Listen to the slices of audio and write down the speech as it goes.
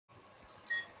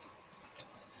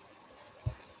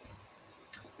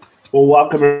Well,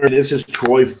 welcome. This is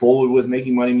Troy Fullwood with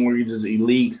Making Money Mortgages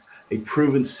Elite, a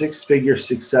proven six-figure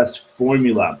success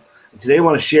formula. And today I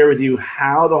want to share with you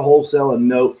how to wholesale a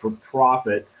note for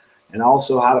profit and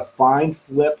also how to find,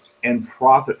 flip, and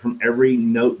profit from every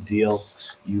note deal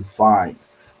you find.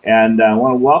 And I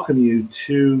want to welcome you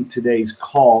to today's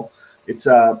call. It's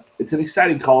an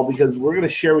exciting call because we're going to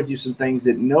share with you some things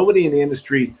that nobody in the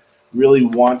industry really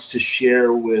wants to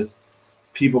share with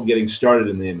people getting started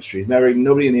in the industry.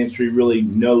 Nobody in the industry really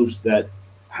knows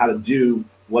how to do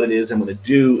what it is I'm going to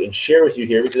do and share with you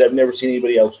here because I've never seen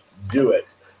anybody else do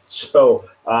it. So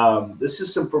this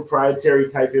is some proprietary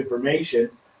type information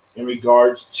in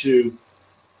regards to,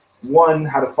 one,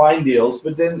 how to find deals,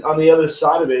 but then on the other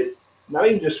side of it, not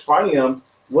even just finding them,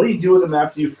 what do you do with them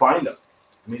after you find them?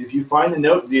 I mean, if you find a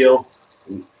note deal,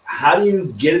 how do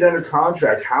you get it under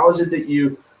contract? How is it that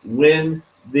you win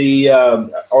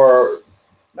or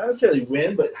not necessarily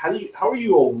win, but how are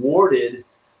you awarded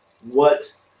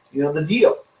the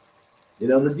deal?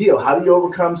 The deal. How do you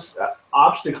overcome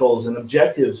obstacles and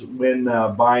objectives when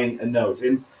buying a note?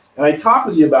 And I talk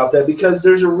with you about that because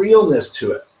there's a realness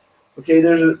to it. Okay,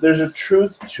 there's a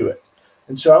truth to it.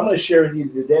 And so I'm going to share with you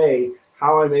today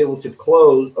how I'm able to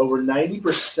close over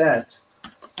 90%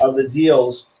 of the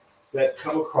deals that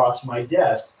come across my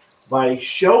desk by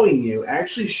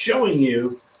actually showing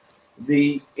you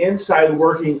the inside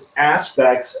working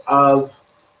aspects of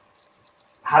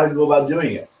how to go about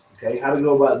doing it. Okay, how to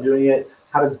go about doing it,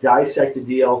 how to dissect a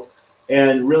deal,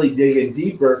 and really dig in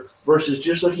deeper versus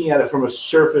just looking at it from a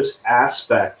surface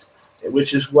aspect,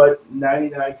 which is what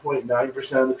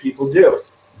 99.9% of the people do.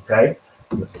 Okay,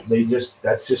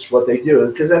 that's just what they do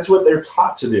because that's what they're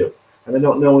taught to do, and they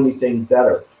don't know anything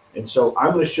better. And so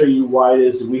I'm going to show you why it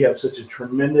is that we have such a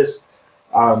tremendous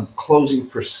closing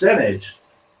percentage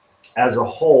as a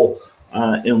whole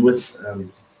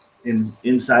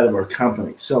inside of our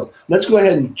company. So let's go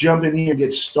ahead and jump in here and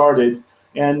get started.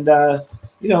 And the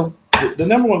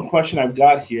number one question I've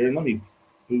got here, and let me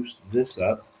boost this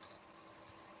up.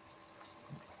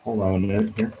 Hold on a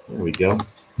minute here. There we go.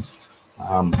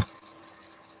 All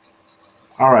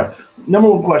right. Number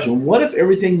one question: what if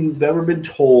everything you've ever been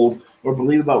told or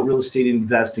believe about real estate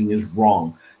investing is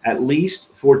wrong, at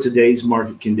least for today's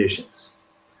market conditions?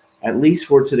 At least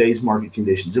for today's market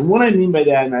conditions. And what I mean by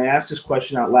that, and I ask this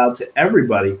question out loud to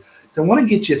everybody, is I want to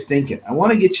get you thinking. I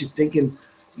want to get you thinking,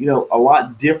 a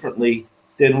lot differently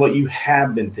than what you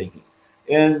have been thinking.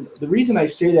 And the reason I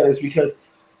say that is because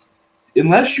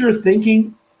unless you're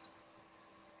thinking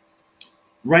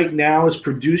right now is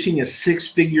producing a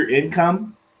six-figure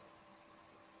income,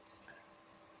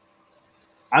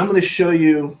 I'm going to show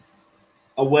you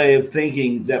a way of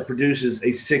thinking that produces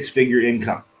a six-figure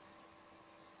income.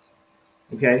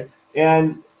 Okay,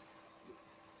 and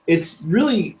it's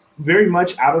really very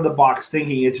much out of the box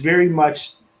thinking. It's very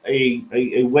much a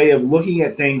way of looking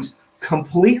at things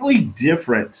completely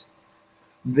different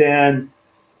than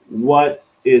what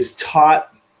is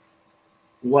taught,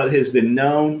 what has been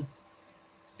known,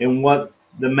 and what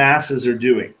the masses are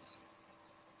doing.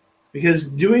 Because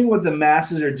doing what the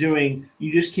masses are doing,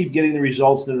 you just keep getting the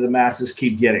results that the masses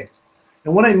keep getting.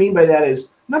 And what I mean by that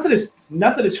is not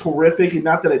that it's horrific and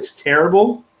not that it's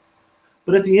terrible,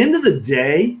 but at the end of the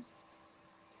day,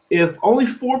 if only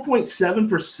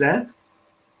 4.7%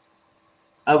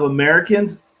 of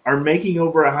Americans are making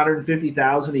over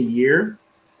 $150,000 a year,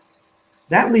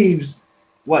 that leaves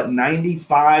what,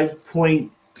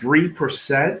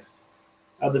 95.3%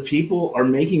 of the people are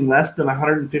making less than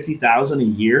 $150,000 a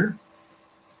year.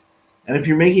 And if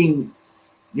you're making,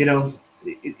 and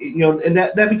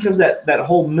that becomes that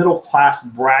whole middle class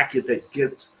bracket that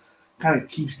kind of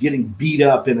keeps getting beat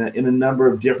up in a number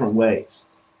of different ways.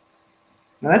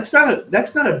 Now that's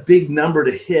not a big number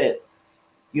to hit,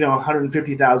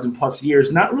 150,000 plus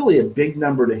years. Not really a big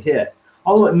number to hit.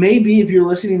 Although it may be if you're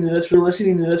listening to this.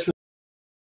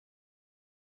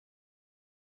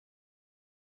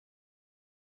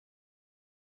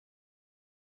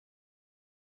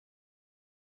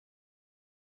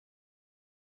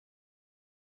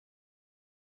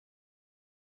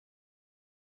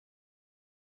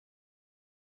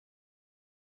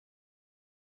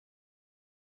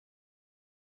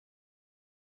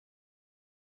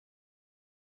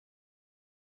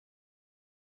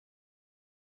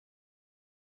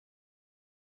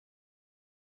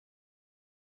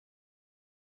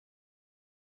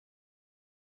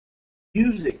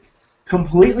 Music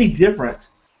completely different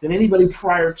than anybody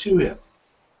prior to him.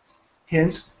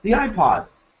 Hence the iPod.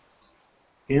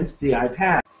 Hence the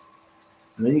iPad.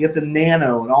 And then you get the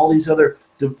Nano and all these other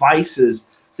devices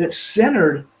that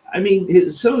centered. I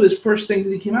mean, some of his first things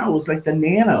that he came out was like the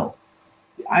Nano.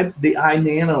 the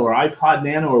iNano or iPod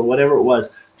Nano or whatever it was,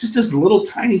 just this little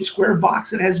tiny square box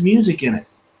that has music in it.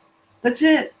 That's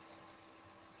it.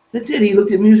 That's it. He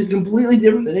looked at music completely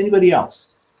different than anybody else.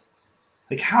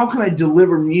 Like, how can I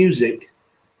deliver music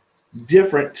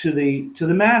different to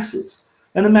the masses?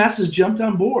 And the masses jumped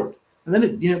on board. And then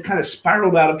it kind of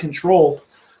spiraled out of control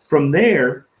from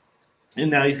there. And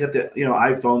now he's got the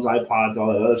iPhones, iPods,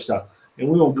 all that other stuff. And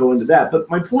we won't go into that. But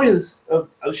my point of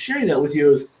sharing that with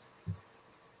you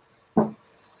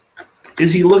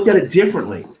is he looked at it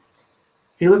differently.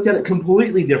 He looked at it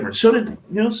completely different. So did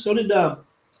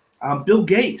Bill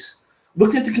Gates.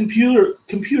 Looked at the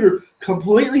computer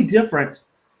completely different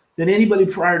than anybody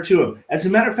prior to him. As a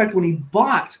matter of fact, when he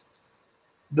bought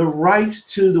the rights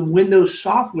to the Windows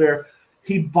software,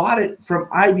 he bought it from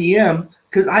IBM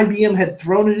because IBM had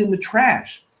thrown it in the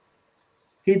trash.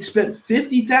 He'd spent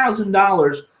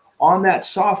 $50,000 on that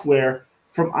software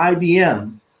from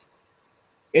IBM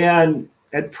and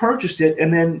had purchased it,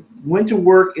 and then went to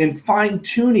work in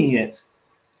fine-tuning it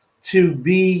to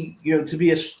be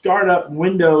a startup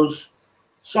Windows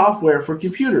software for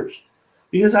computers,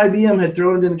 because IBM had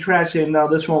thrown it in the trash saying, no,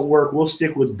 this won't work, we'll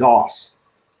stick with DOS.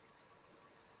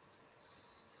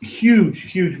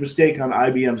 Huge mistake on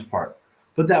IBM's part,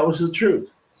 but that was the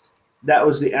truth. That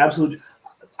was the absolute.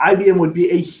 IBM would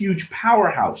be a huge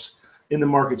powerhouse in the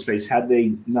market space had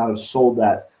they not have sold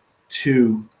that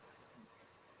to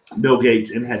Bill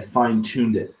Gates and had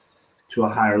fine-tuned it to a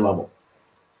higher level.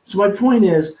 So my point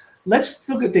is, let's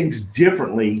look at things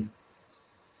differently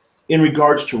in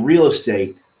regards to real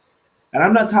estate. And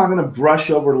I'm not talking a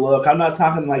brush over look. I'm not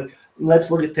talking like,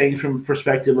 let's look at things from a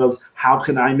perspective of how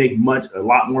can I make a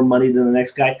lot more money than the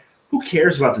next guy. Who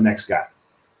cares about the next guy?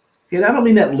 And I don't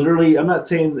mean that literally. I'm not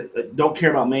saying that don't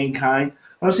care about mankind.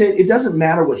 I'm saying it doesn't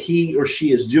matter what he or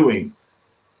she is doing.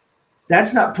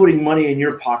 That's not putting money in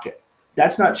your pocket.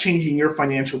 That's not changing your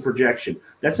financial projection.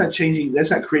 That's not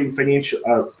creating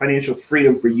financial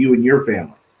freedom for you and your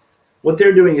family. What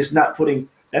they're doing is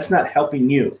that's not helping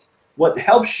you. What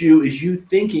helps you is you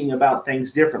thinking about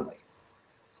things differently.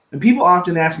 And people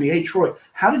often ask me, hey, Troy,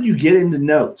 how did you get into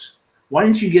notes? Why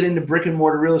didn't you get into brick and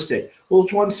mortar real estate? Well,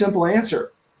 it's one simple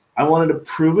answer. I wanted a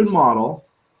proven model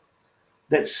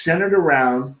that's centered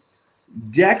around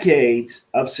decades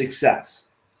of success.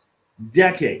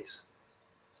 Decades.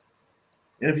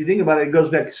 And if you think about it, it goes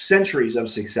back centuries of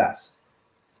success.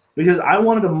 Because I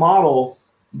wanted a model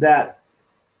that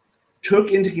took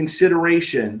into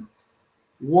consideration,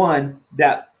 one,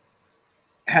 that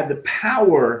had the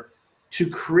power to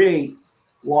create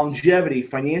longevity,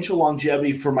 financial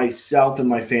longevity for myself and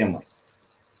my family.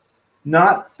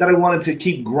 Not that I wanted to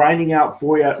keep grinding out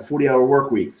 40-hour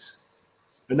work weeks.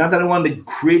 But not that I wanted to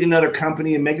create another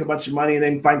company and make a bunch of money and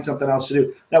then find something else to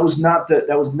do. That was not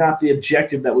the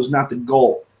objective. That was not the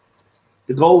goal.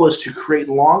 The goal was to create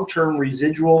long-term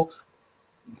residual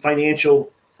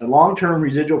financial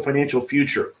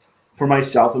future for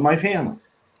myself and my family.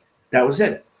 That was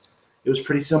it. It was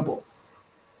pretty simple.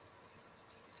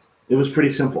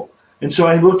 And so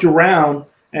I looked around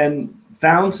and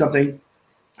found something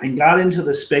and got into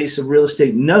the space of real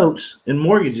estate notes and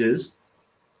mortgages,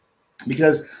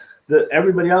 because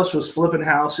everybody else was flipping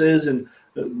houses and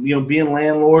being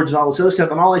landlords and all this other stuff,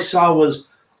 and all I saw was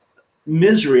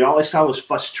misery. All I saw was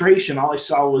frustration. All I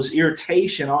saw was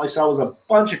irritation. All I saw was a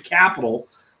bunch of capital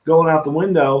going out the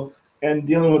window and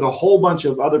dealing with a whole bunch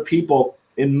of other people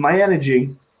and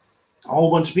managing a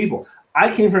whole bunch of people.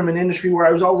 I came from an industry where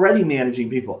I was already managing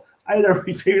people. I had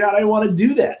already figured out I want to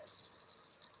do that.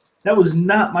 That was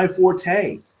not my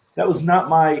forte. That was not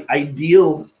my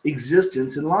ideal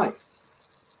existence in life.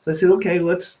 So I said, okay,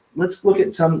 let's look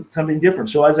at something different.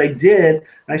 So as I did, and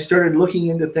I started looking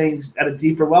into things at a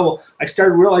deeper level, I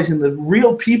started realizing the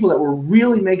real people that were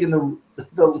really making the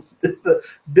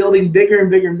building bigger and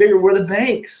bigger and bigger were the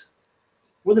banks.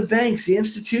 The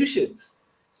institutions.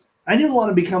 I didn't want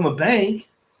to become a bank.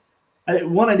 I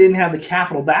didn't have the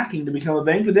capital backing to become a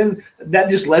bank, but then that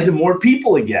just led to more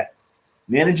people again.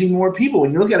 Managing more people.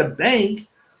 When you look at a bank,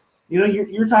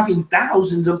 you're talking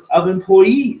thousands of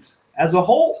employees as a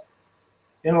whole,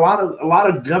 and a lot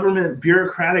of government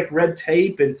bureaucratic red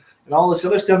tape and all this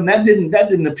other stuff. And that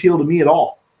didn't appeal to me at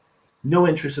all. No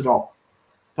interest at all.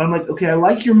 But I'm like, okay, I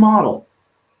like your model.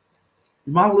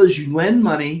 Your model is you lend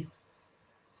money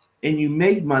and you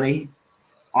make money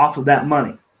off of that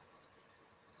money.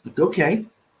 Like, okay,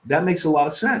 that makes a lot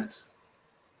of sense,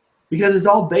 because it's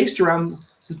all based around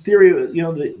the theory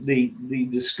of, the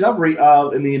discovery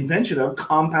of and the invention of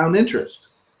compound interest.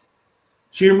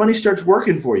 So your money starts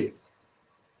working for you.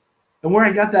 And where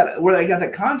I got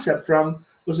that concept from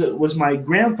was my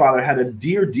grandfather had a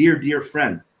dear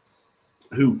friend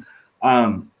who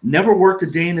never worked a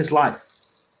day in his life.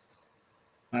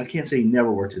 I can't say he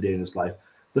never worked a day in his life,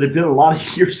 but it'd been a lot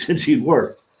of years since he'd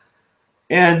worked.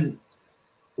 And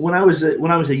when I was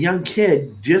a young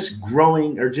kid, just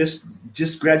growing or just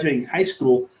graduating high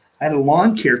school, I had a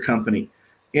lawn care company,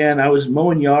 and I was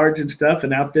mowing yards and stuff,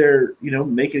 and out there,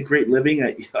 making a great living.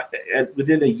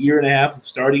 Within a year and a half of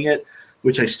starting it,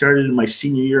 which I started in my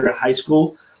senior year of high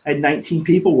school, I had 19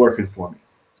 people working for me,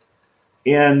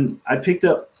 and I picked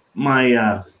up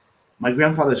my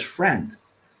grandfather's friend,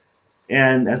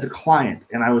 and as a client,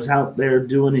 and I was out there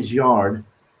doing his yard,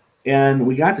 and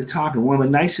we got to talking. One of the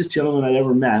nicest gentlemen I'd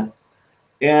ever met,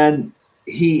 and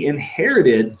he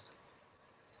inherited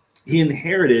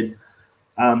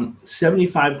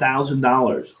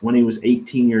 $75,000 when he was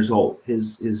 18 years old.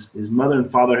 His mother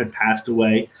and father had passed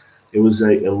away. It was a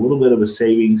little bit of a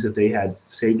savings that they had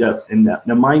saved up. And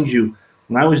now, mind you,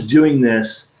 when I was doing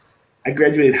this, I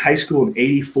graduated high school in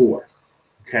 '84.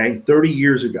 Okay, 30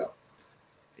 years ago.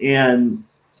 And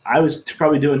I was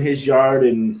probably doing his yard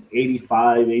in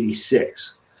 '85,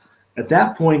 '86. At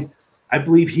that point, I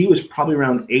believe he was probably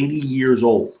around 80 years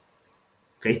old.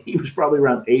 Okay, he was probably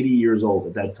around 80 years old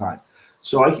at that time.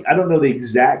 So I don't know the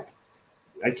exact,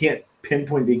 I can't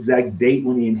pinpoint the exact date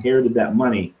when he inherited that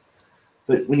money.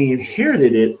 But when he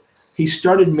inherited it, he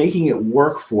started making it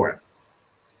work for him.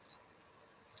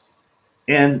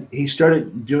 And he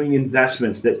started doing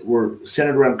investments that were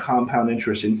centered around compound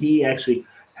interest. And he actually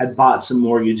had bought some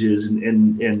mortgages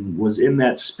and was in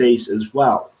that space as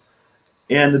well.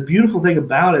 And the beautiful thing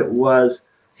about it was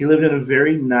he lived in a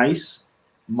very nice,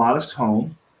 modest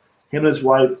home. Him and his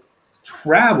wife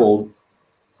traveled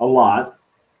a lot.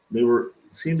 They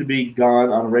seemed to be gone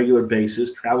on a regular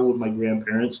basis, traveled with my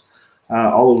grandparents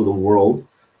all over the world.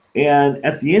 And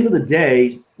at the end of the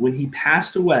day, when he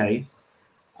passed away,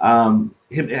 him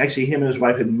and his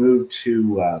wife had moved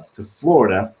to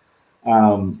Florida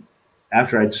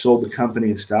after I'd sold the company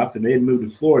and stuff, and they had moved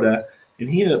to Florida, and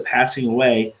he ended up passing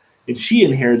away, and she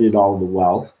inherited all of the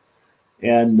wealth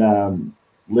and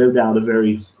lived out a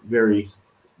very, very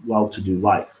well-to-do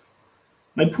life.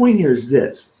 My point here is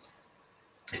this.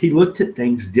 He looked at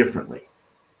things differently.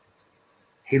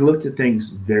 He looked at things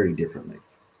very differently.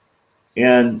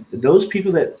 And those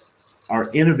people that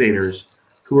are innovators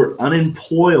who are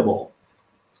unemployable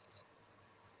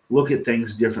look at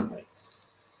things differently.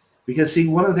 Because, see,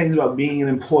 one of the things about being an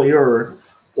employer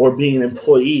or being an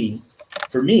employee,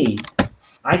 for me,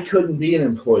 I couldn't be an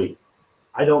employee.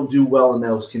 I don't do well in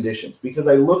those conditions because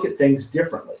I look at things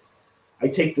differently. I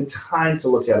take the time to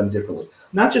look at them differently,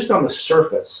 not just on the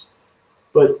surface,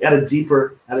 but at a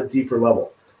deeper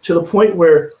level, to the point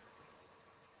where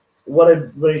what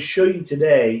I show you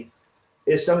today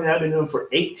is something that I've been doing for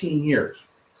 18 years.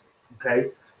 Okay,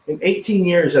 in 18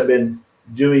 years I've been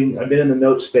in the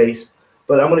note space,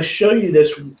 but I'm going to show you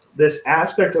this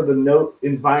aspect of the note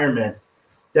environment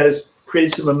that has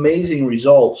created some amazing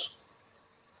results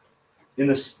in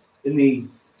the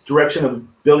direction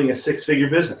of building a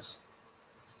six-figure business.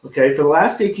 Okay, for the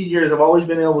last 18 years, I've always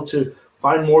been able to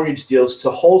find mortgage deals to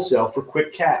wholesale for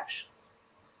quick cash.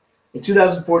 In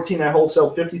 2014, I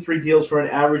wholesaled 53 deals for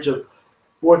an average of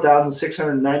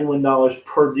 $4,691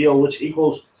 per deal, which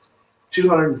equals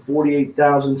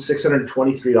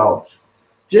 $248,623,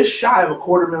 just shy of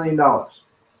 $250,000.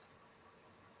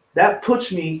 That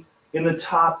puts me in the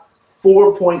top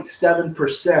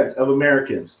 4.7% of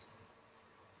Americans.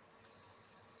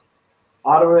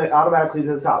 Automatically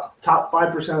to the top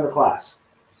 5% of the class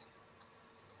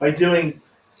by doing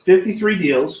 53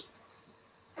 deals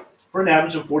for an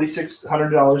average of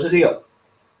 $4,600 a deal.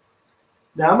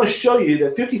 Now I'm going to show you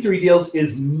that 53 deals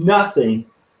is nothing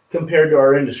compared to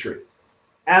our industry.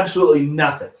 Absolutely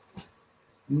nothing.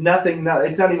 Nothing.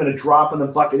 It's not even a drop in the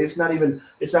bucket. It's not even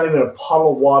a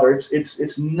puddle of water.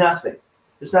 It's nothing.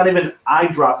 It's not even an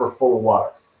eyedropper full of water.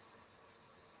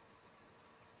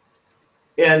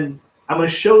 And I'm going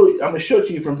to show it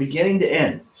to you from beginning to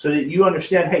end so that you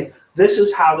understand, hey, this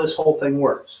is how this whole thing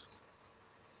works.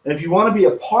 And if you want to be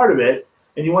a part of it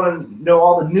and you want to know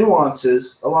all the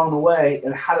nuances along the way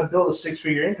and how to build a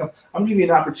six-figure income, I'm going to give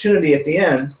you an opportunity at the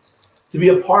end to be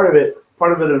a part of it,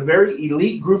 a very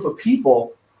elite group of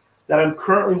people that I'm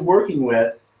currently working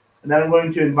with and that I'm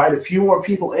going to invite a few more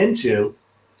people into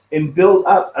and build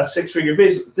up a six-figure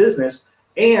business.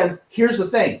 And here's the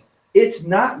thing. It's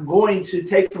not going to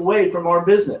take away from our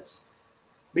business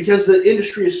because the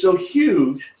industry is so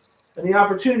huge and the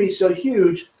opportunity is so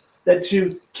huge that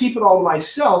to keep it all to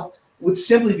myself would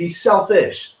simply be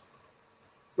selfish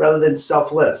rather than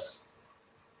selfless.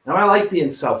 Now, I like being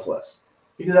selfless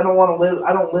because I don't want to live.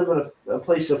 I don't live in a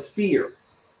place of fear.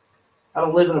 I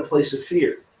don't live in a place of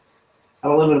fear. I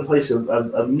don't live in a place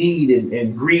of need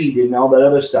and greed and all that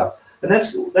other stuff. And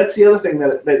that's the other thing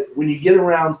that when you get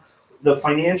around the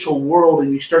financial world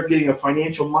and you start getting a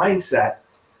financial mindset,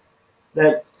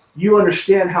 that you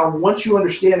understand how, once you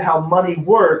understand how money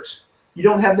works, you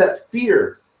don't have that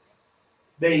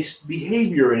fear-based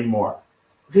behavior anymore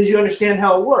because you understand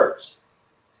how it works.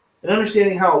 And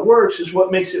understanding how it works is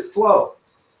what makes it flow.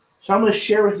 So I'm going to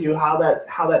share with you how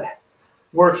that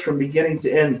works from beginning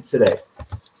to end today.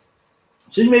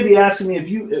 So you may be asking me,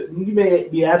 you may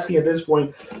be asking at this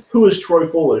point, who is Troy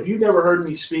Fullwood? If you've never heard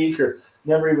me speak or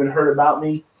never even heard about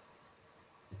me,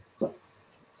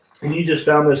 and you just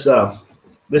found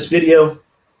this video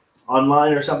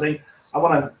online or something, I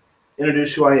want to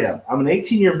introduce who I am. I'm an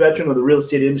 18-year veteran of the real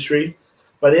estate industry.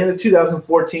 By the end of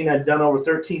 2014, I'd done over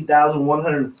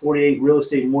 13,148 real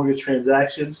estate mortgage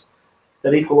transactions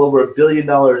that equal over $1 billion,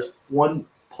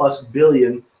 $1+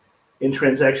 billion in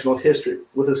transactional history,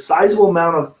 with a sizable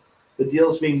amount of the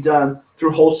deals being done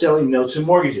through wholesaling notes and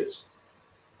mortgages.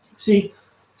 See,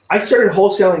 I started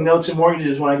wholesaling notes and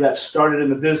mortgages when I got started in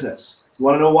the business. You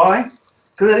want to know why?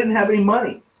 Because I didn't have any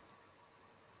money.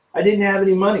 I didn't have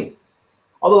any money.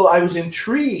 Although I was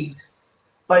intrigued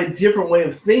by a different way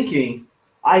of thinking,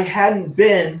 I hadn't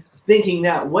been thinking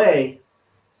that way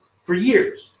for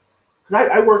years.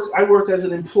 I worked as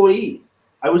an employee.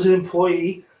 I was an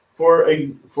employee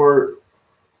for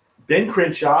Ben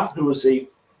Crenshaw, who was a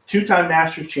two-time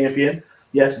Masters champion.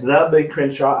 Yes, the Ben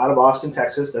Crenshaw out of Austin,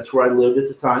 Texas. That's where I lived at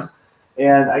the time.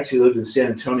 And I actually lived in San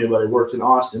Antonio, but I worked in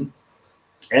Austin.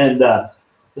 And the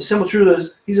simple truth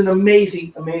is, he's an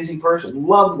amazing, amazing person.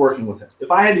 Loved working with him.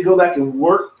 If I had to go back and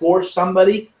work for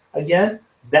somebody again,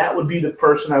 that would be the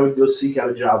person I would go seek out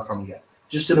a job from again.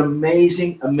 Just an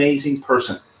amazing, amazing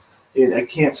person. And I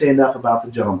can't say enough about the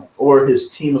gentleman or his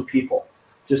team of people.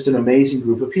 Just an amazing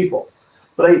group of people.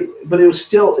 But it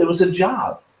was a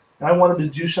job, and I wanted to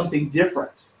do something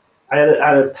different. I had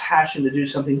a passion to do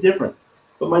something different.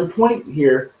 But my point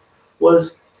here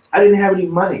was I didn't have any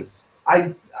money.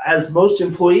 As most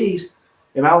employees,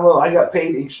 and although I got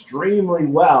paid extremely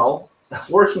well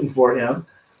working for him,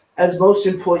 as most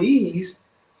employees,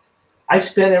 I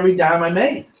spent every dime I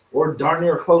made, or darn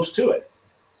near close to it.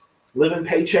 Living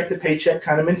paycheck to paycheck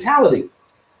kind of mentality.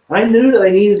 And I knew that I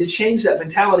needed to change that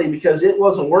mentality because it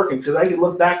wasn't working. Because I could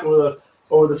look back over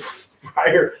the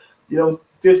prior,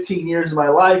 15 years of my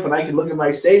life, and I could look at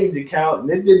my savings account, and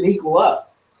it didn't equal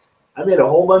up. I made a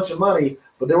whole bunch of money,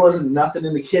 but there wasn't nothing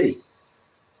in the kitty.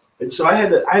 And so I had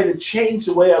to change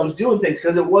the way I was doing things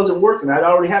because it wasn't working. I'd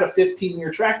already had a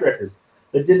 15-year track record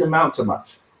that didn't amount to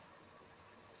much.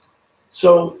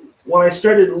 So when I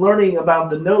started learning about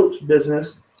the notes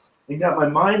business and got my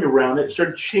mind around it,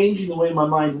 started changing the way my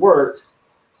mind worked,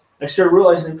 I started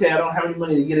realizing, okay, I don't have any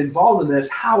money to get involved in this.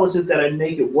 How is it that I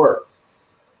make it work?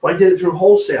 Well, I did it through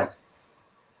wholesaling.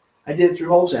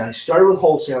 I started with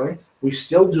wholesaling. We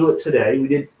still do it today. We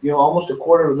did, almost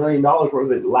 $250,000 worth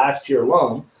of it last year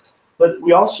alone. But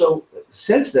we also,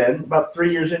 since then, about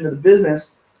 3 years into the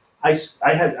business, I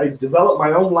developed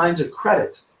my own lines of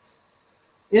credit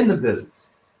in the business.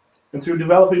 And through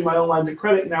developing my own lines of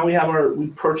credit, now we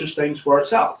purchase things for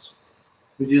ourselves.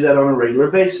 We do that on a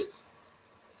regular basis.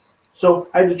 So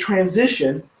I had to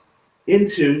transition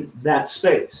into that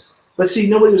space. But see,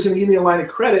 nobody was going to give me a line of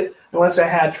credit unless I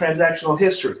had transactional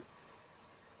history.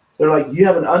 They're like, you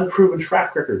have an unproven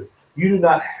track record. You do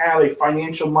not have a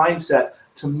financial mindset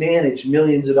to manage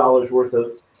millions of dollars worth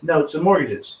of notes and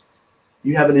mortgages.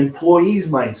 You have an employee's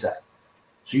mindset.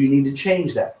 So you need to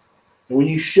change that. And when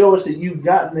you show us that you've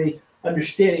gotten the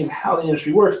understanding of how the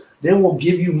industry works, then we'll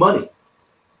give you money.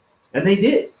 And they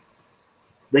did.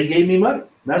 They gave me money.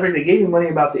 Matter of fact, they gave me money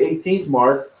about the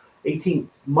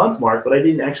 18-month mark, but I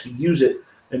didn't actually use it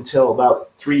until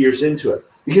about 3 years into it.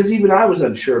 Because even I was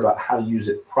unsure about how to use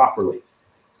it properly.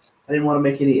 I didn't want to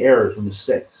make any errors or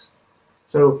mistakes.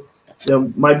 So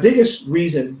my biggest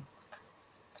reason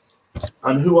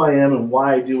on who I am and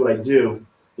why I do what I do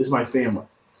is my family.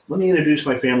 Let me introduce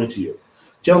my family to you.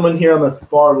 Gentleman here on the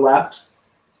far left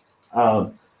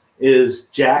is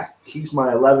Jack. He's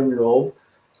my 11-year-old.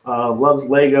 Loves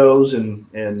Legos and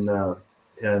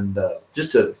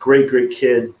just a great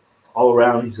kid all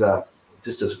around. He's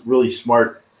just a really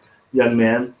smart young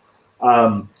man.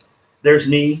 There's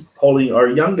me holding our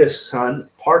youngest son,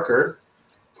 Parker.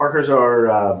 Parker's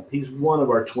he's one of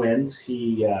our twins.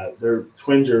 Their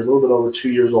twins are a little bit over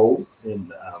 2 years old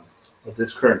at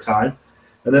this current time.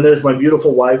 And then there's my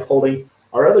beautiful wife holding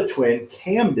our other twin,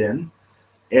 Camden.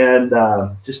 And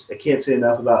I can't say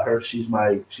enough about her. She's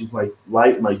my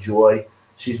light, my joy.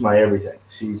 she's my everything.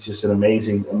 She's just an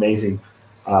amazing, amazing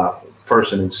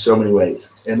person in so many ways.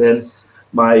 And then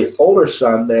my older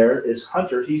son there is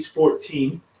Hunter. He's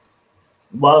 14.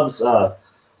 Loves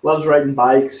riding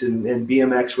bikes and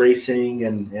BMX racing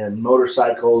and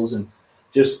motorcycles, and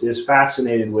just is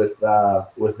fascinated with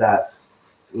that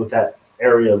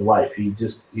area of life.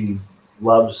 He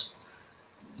loves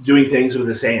doing things with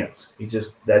his hands.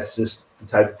 That's just the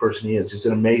type of person he is. Just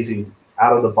an amazing,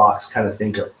 out of the box kind of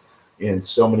thinker in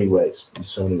so many ways.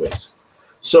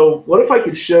 So what if I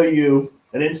could show you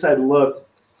an inside look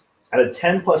at a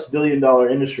 $10+ billion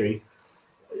industry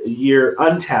a year,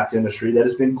 untapped industry that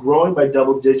has been growing by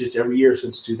double digits every year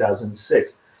since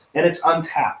 2006, and it's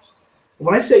untapped. And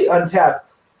when I say untapped,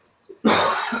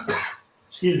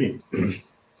 excuse me,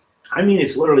 I mean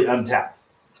it's literally untapped.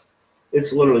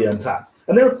 It's literally untapped.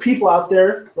 And there are people out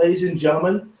there, ladies and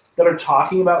gentlemen, that are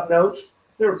talking about notes.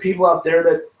 There are people out there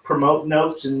that promote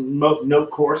notes and note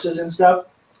courses and stuff.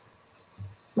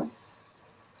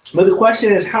 But the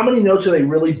question is, how many notes are they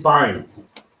really buying?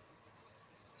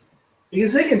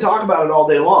 Because they can talk about it all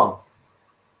day long,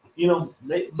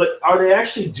 but are they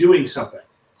actually doing something?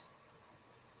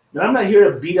 Now, I'm not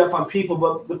here to beat up on people,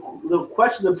 but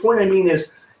the point I mean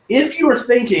is, if you are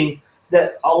thinking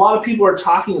that a lot of people are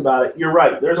talking about it, you're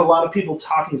right. There's a lot of people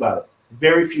talking about it.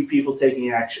 Very few people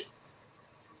taking action.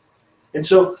 And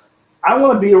so I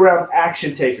want to be around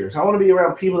action takers. I want to be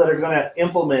around people that are going to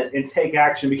implement and take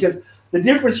action, because the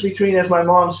difference between, as my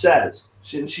mom says,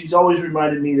 she's always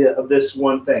reminded me of this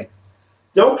one thing.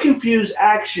 Don't confuse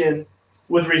action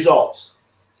with results.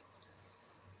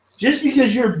 Just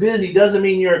because you're busy doesn't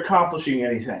mean you're accomplishing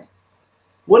anything.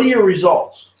 What are your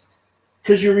results?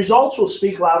 Because your results will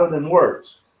speak louder than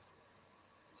words.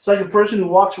 It's like a person who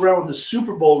walks around with a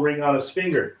Super Bowl ring on his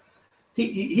finger.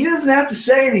 He doesn't have to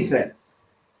say anything.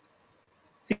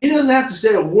 He doesn't have to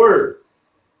say a word.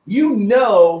 You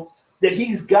know that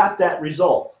he's got that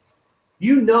result.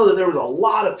 You know that there was a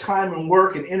lot of time and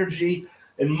work and energy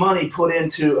and money put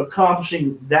into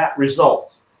accomplishing that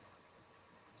result.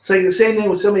 It's like the same thing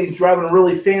with somebody who's driving a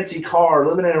really fancy car,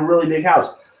 living in a really big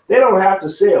house. They don't have to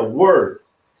say a word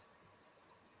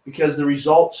because the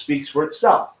result speaks for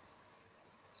itself.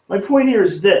 My point here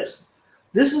is this.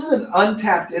 This is an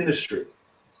untapped industry.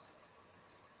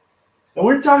 And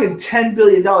we're talking $10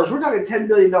 billion. We're talking $10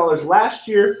 billion last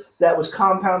year that was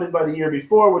compounded by the year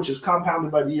before, which is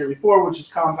compounded by the year before, which is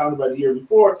compounded by the year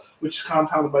before, which is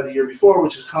compounded by the year before,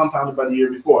 which is compounded by the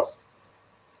year before.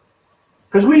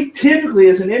 Because we typically,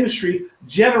 as an industry,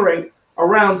 generate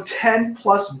around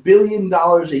 $10+ billion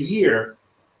a year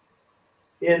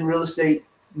in real estate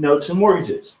notes and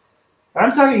mortgages.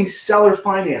 I'm talking seller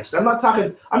financed. I'm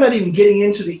not even getting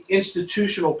into the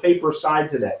institutional paper side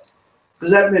today,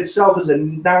 because that in itself is a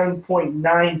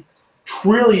 $9.9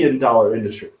 trillion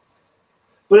industry.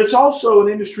 But it's also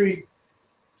an industry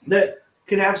that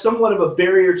can have somewhat of a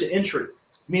barrier to entry,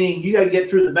 meaning you got to get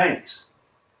through the banks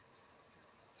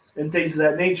and things of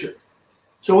that nature.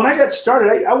 So when I got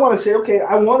started, I want to say, okay,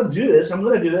 I want to do this. I'm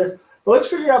going to do this. But let's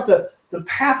figure out the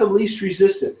path of least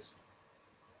resistance.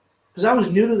 Because I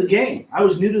was new to the game. I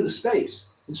was new to the space.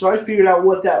 And so I figured out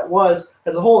what that was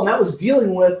as a whole. And that was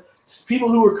dealing with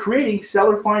people who were creating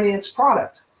seller finance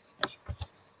product.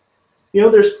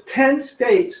 There's 10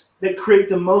 states that create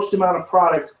the most amount of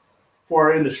product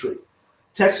for our industry.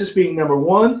 Texas being number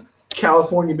 1,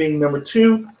 California being number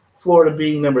 2, Florida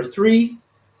being number 3,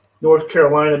 North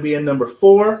Carolina being number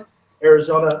 4,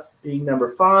 Arizona being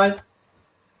number 5,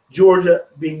 Georgia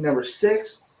being number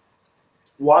 6,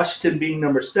 Washington being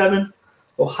number 7,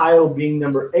 Ohio being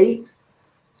number 8,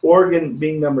 Oregon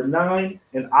being number 9,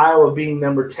 and Iowa being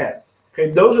number 10.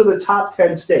 Okay, those are the top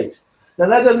 10 states. Now,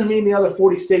 that doesn't mean the other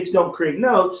 40 states don't create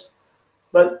notes,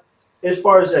 but as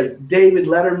far as David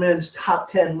Letterman's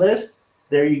top 10 list,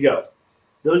 there you go.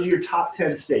 Those are your top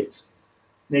 10 states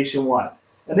nationwide.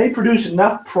 And they produce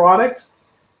enough product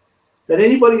that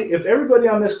if everybody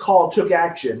on this call took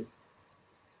action,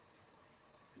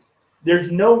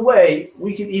 there's no way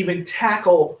we could even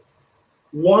tackle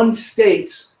one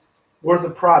state's worth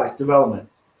of product development.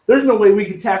 There's no way we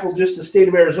could tackle just the state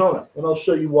of Arizona, and I'll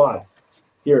show you why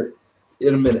here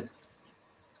in a minute.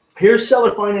 Here's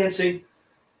seller financing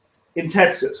in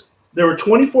Texas. There were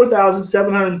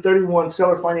 24,731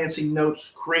 seller financing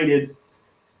notes created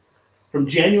from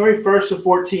January 1st of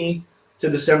 14 to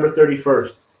December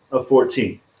 31st of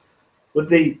 14, with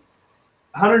the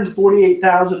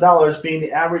 $148,000 being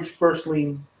the average first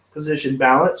lien position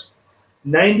balance,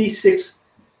 96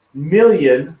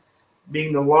 million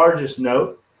being the largest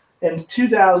note, and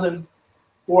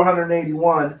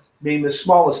 2,481 being the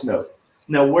smallest note.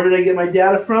 Now, where did I get my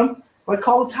data from? I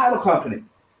call the title company.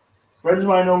 Friends of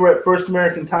mine over at First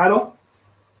American Title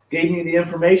gave me the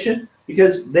information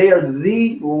because they are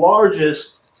the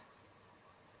largest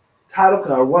title,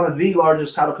 or one of the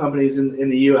largest title companies in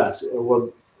the U.S., or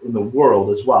in the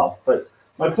world as well. But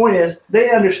my point is,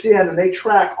 they understand and they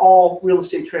track all real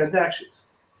estate transactions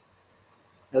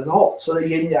as a whole. So they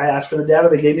gave me, I asked for the data,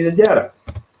 they gave me the data.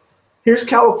 Here's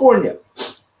California.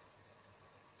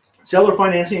 Seller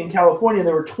financing in California,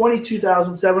 there were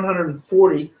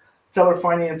 22,740 seller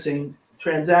financing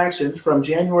transactions from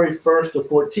January 1st of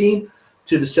 14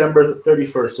 to December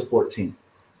 31st of 14,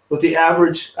 with the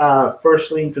average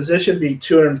first lien position being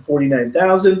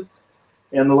 249,000,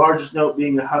 and the largest note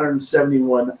being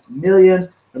 171 million,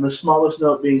 and the smallest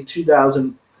note being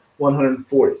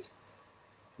 2,140.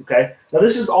 Okay, now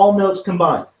this is all notes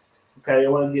combined. Okay,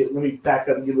 let me back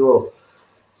up and give you a little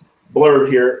blurb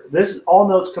here. This is all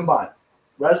notes combined: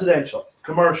 residential,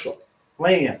 commercial,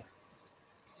 land,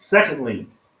 second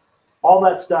liens, all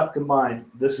that stuff combined.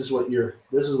 This is what you're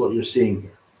seeing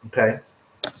here. Okay.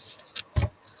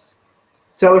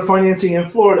 Seller financing in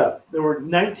Florida. There were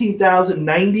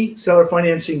 19,090 seller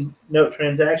financing note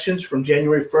transactions from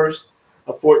January 1st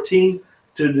of 14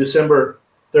 to December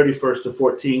 31st of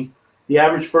 14. The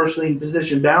average first lien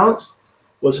position balance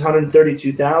was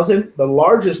 132,000. The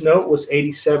largest note was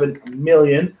 87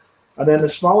 million, and then the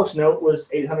smallest note was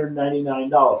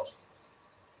 $899.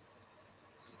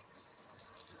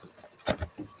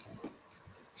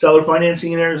 Seller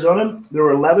financing in Arizona, there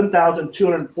were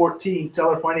 11,214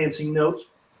 seller financing notes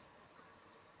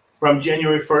from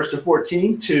January 1st of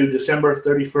 14 to December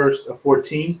 31st of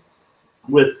 14,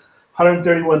 with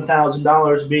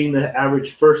 $131,000 being the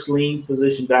average first lien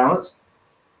position balance,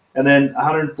 and then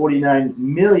 149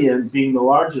 million being the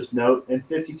largest note, and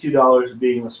 $52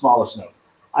 being the smallest note.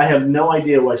 I have no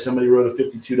idea why somebody wrote a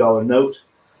 $52 note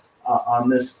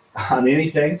on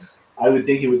anything. I would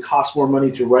think it would cost more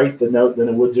money to write the note than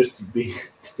it would just to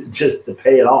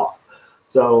pay it off.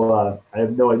 So I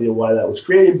have no idea why that was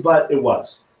created, but it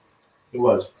was.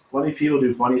 Funny people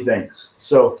do funny things.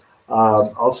 So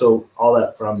also all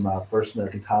that from First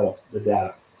American Title, the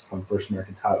data from First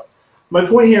American Title. My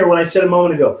point here, when I said a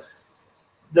moment ago,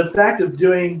 the fact of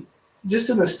doing, just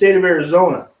in the state of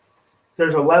Arizona,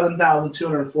 there's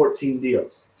 11,214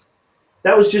 deals.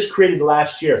 That was just created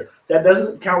last year. That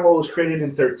doesn't count what was created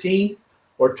in 13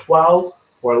 or 12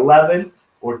 or 11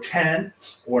 or 10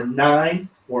 or 9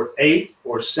 or 8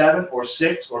 or 7 or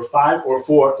 6 or 5 or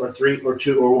 4 or 3 or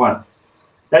 2 or 1.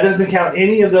 That doesn't count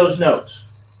any of those notes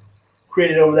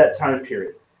created over that time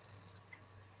period.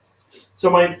 So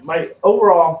my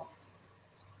overall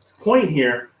point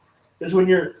here is, when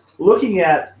you're looking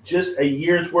at just a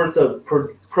year's worth of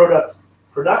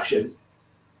production,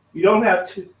 you don't have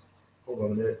to, hold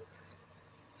on a minute,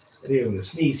 I think I'm going to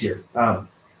sneeze here. I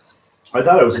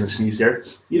thought I was going to sneeze there.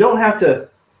 You don't have to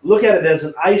look at it as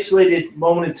an isolated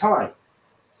moment in time.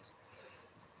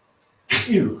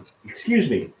 Excuse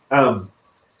me.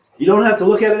 You don't have to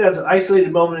look at it as an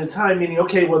isolated moment in time, meaning,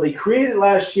 okay, well, they created it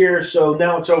last year, so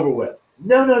now it's over with.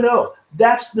 No.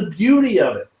 That's the beauty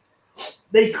of it.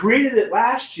 They created it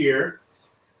last year,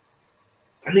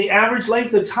 and the average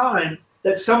length of time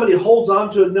that somebody holds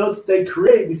on to a note that they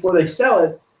create before they sell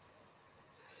it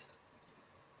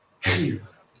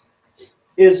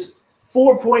is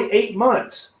 4.8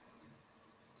 months.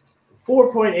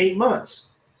 4.8 months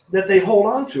that they hold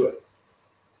on to it.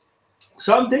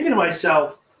 So I'm thinking to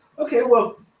myself, okay,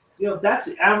 well, that's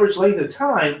the average length of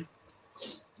time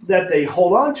that they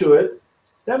hold on to it.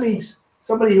 That means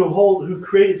somebody who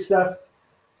created stuff.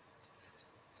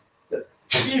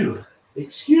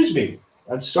 Excuse me.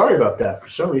 I'm sorry about that. For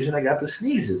some reason, I got the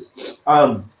sneezes.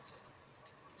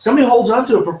 Somebody holds on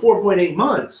to it for 4.8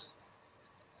 months.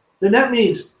 Then that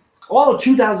means all of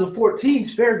 2014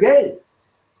 is fair game.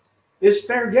 It's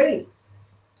fair game.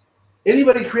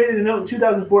 Anybody created a note in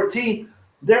 2014,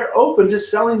 they're open to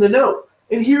selling the note.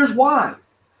 And here's why.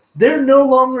 They're no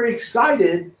longer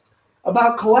excited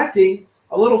about collecting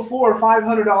a little $400 or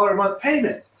 $500 a month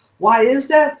payment. Why is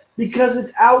that? Because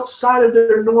it's outside of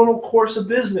their normal course of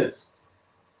business.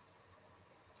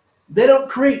 They don't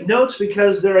create notes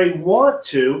because they're a want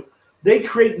to. They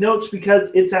create notes because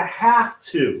it's a have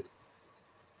to.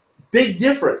 Big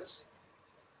difference.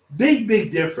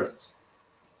 Big difference.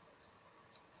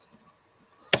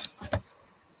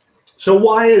 So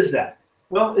why is that?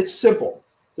 Well, it's simple.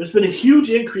 There's been a huge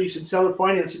increase in seller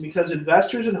financing because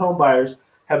investors and home buyers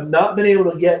have not been able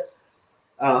to get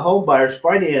home buyers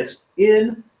financed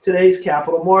in today's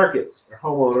capital markets. Or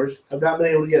homeowners have not been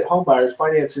able to get home buyers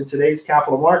financed in today's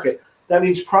capital market. That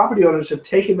means property owners have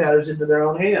taken matters into their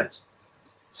own hands.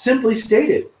 Simply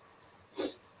stated,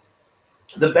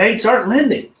 the banks aren't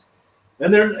lending,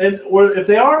 or if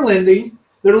they are lending,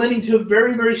 they're lending to a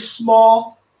very, very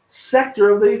small sector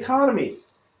of the economy.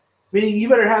 Meaning you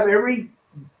better have every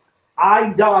I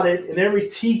dotted and every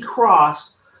T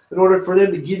crossed in order for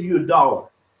them to give you $1.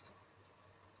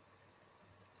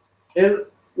 And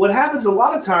what happens a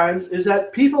lot of times is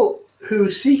that people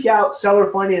who seek out seller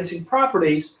financing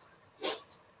properties,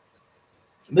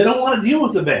 they don't want to deal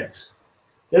with the banks.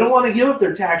 They don't want to give up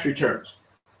their tax returns.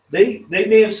 They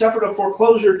may have suffered a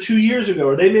foreclosure 2 years ago,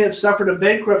 or they may have suffered a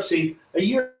bankruptcy a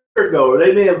year ago, or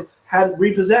they may have had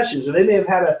repossessions, or they may have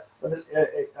had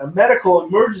a medical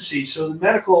emergency, so the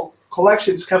medical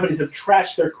collections companies have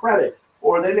trashed their credit,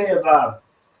 or they may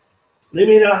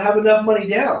not have enough money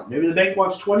down. Maybe the bank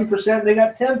wants 20%, and they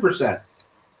got 10%.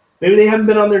 Maybe they haven't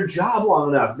been on their job long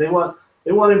enough. They want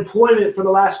employment for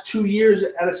the last 2 years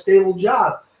at a stable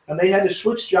job, and they had to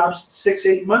switch jobs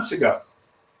 6-8 months ago.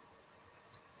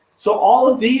 So all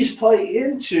of these play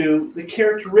into the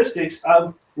characteristics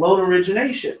of loan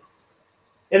origination.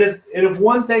 And if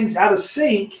one thing's out of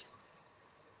sync,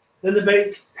 then the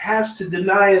bank has to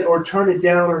deny it or turn it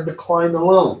down or decline the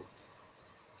loan.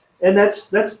 And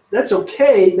that's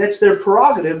okay. That's their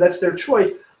prerogative. That's their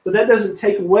choice. But that doesn't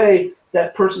take away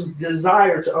that person's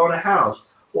desire to own a house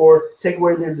or take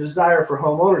away their desire for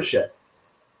home ownership.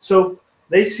 So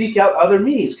they seek out other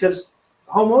means, because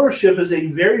home ownership is a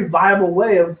very viable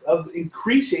way of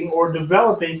increasing or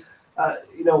developing,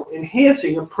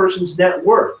 enhancing a person's net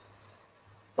worth.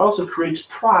 It also creates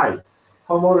pride,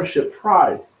 home ownership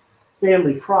pride,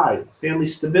 family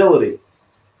stability,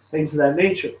 things of that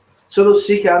nature. So they'll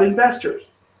seek out investors.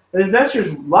 And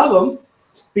investors love them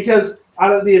because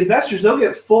out of the investors, they'll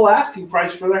get full asking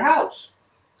price for their house.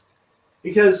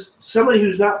 Because somebody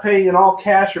who's not paying an all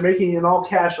cash or making an all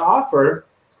cash offer,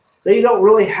 they don't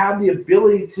really have the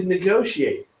ability to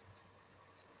negotiate.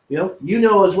 You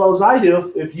know as well as I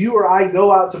do, if you or I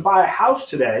go out to buy a house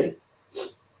today,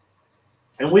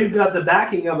 and we've got the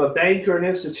backing of a bank or an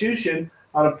institution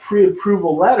on a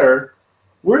pre-approval letter,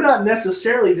 we're not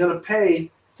necessarily going to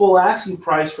pay full asking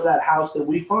price for that house that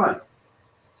we find.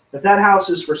 If that house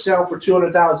is for sale for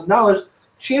 $200,000,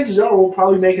 chances are we'll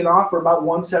probably make an offer about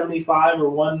 $175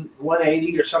 or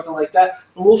 $180 or something like that,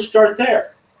 and we'll start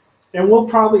there. And we'll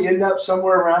probably end up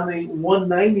somewhere around the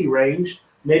 $190 range,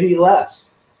 maybe less.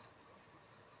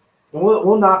 And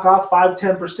we'll knock off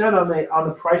 5-10% on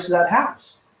the price of that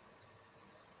house,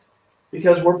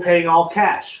 because we're paying all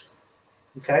cash.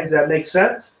 Okay, does that make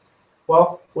sense?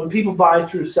 Well, when people buy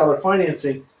through seller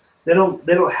financing, they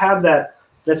don't have that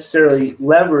necessarily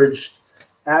leveraged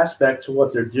aspect to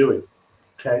what they're doing.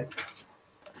 Okay.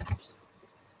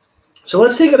 So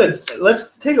let's take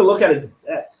a look at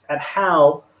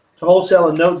how to wholesale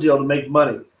a note deal to make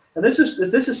money. And this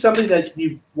is something that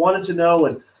you wanted to know,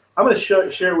 and I'm going to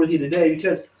share it with you today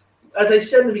because, as I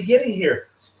said in the beginning here,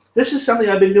 this is something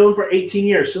I've been doing for 18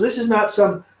 years. So this is not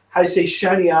some, how do you say,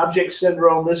 shiny object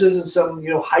syndrome. This isn't some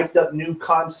hyped up new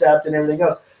concept and everything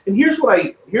else. And here's what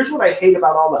I hate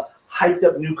about all the hyped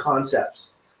up new concepts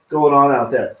going on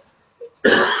out there.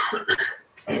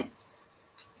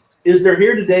 Is they're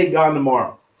here today, gone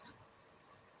tomorrow.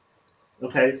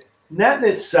 Okay, and that in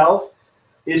itself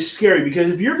is scary, because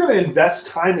if you're going to invest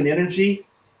time and energy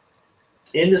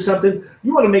into something,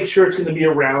 you want to make sure it's going to be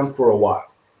around for a while.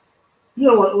 You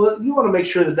want to make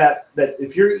sure that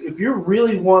if you're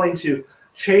really wanting to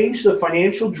change the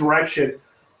financial direction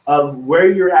of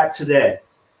where you're at today,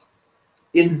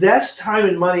 invest time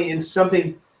and money in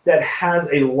something that has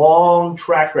a long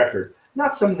track record,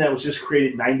 not something that was just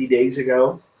created 90 days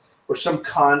ago, or some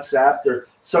concept or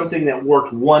something that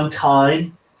worked one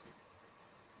time.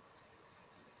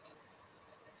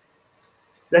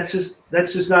 That's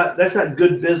not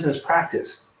good business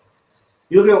practice.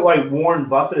 You look at why Warren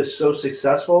Buffett is so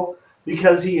successful,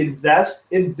 because he invests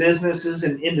in businesses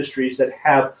and industries that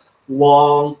have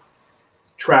long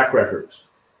track records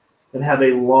and have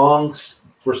a long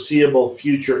foreseeable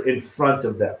future in front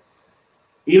of them.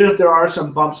 Even if there are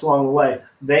some bumps along the way,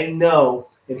 they know,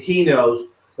 and he knows,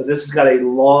 that this has got a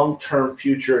long-term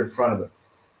future in front of him.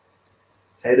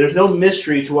 Okay, there's no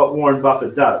mystery to what Warren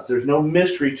Buffett does. There's no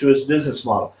mystery to his business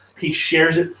model. He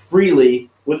shares it freely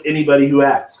with anybody who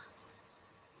asks.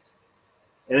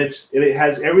 And it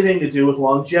has everything to do with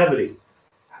longevity.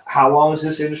 How long has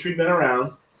this industry been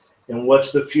around? And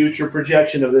what's the future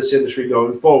projection of this industry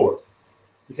going forward?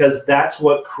 Because that's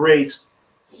what creates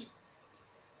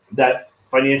that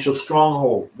financial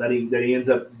stronghold that he ends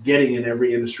up getting in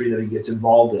every industry that he gets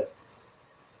involved in.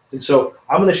 And so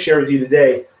I'm going to share with you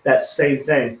today that same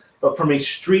thing, but from a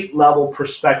street level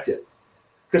perspective.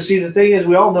 Because see, the thing is,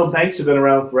 we all know banks have been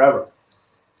around forever.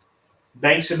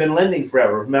 banks have been lending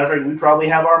forever. Matter of fact, we probably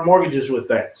have our mortgages with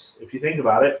banks, if you think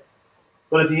about it.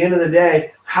 But at the end of the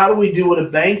day, how do we do what a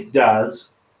bank does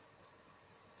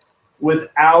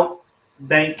without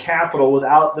bank capital,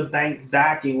 without the bank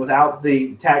backing, without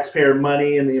the taxpayer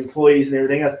money and the employees and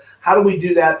everything else? How do we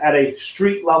do that at a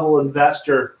street level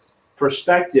investor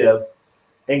perspective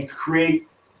and create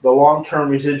the long-term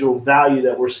residual value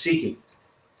that we're seeking?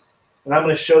 And I'm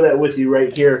going to show that with you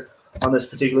right here on this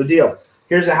particular deal.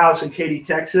 Here's a house in Katy,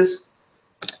 Texas.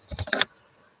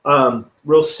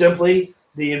 Real simply,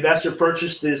 the investor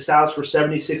purchased this house for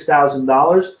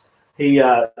 $76,000. He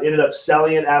ended up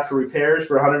selling it after repairs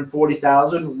for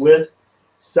 $140,000 with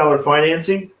seller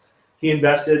financing. He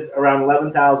invested around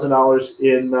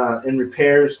 $11,000 in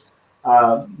repairs,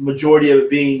 majority of it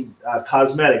being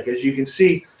cosmetic. As you can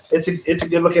see, it's a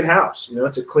good-looking house. You know,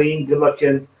 it's a clean,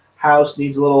 good-looking house.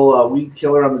 Needs a little weed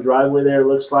killer on the driveway there, it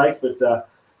looks like, but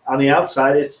on the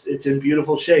outside, it's in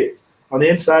beautiful shape. On the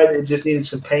inside, it just needed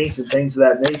some paint and things of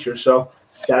that nature. So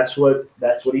that's what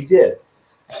he did.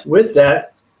 With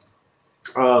that,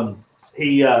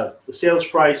 the sales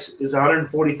price is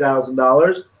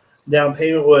 $140,000. Down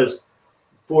payment was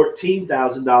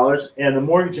 $14,000, and the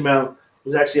mortgage amount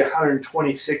was actually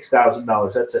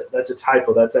 $126,000. That's a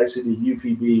typo. That's actually the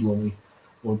UPB when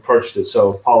we purchased it.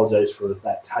 So apologize for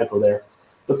that typo there.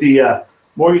 But the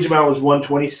mortgage amount was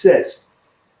 $126,000.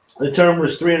 The term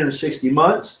was 360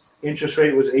 months. Interest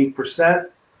rate was 8%.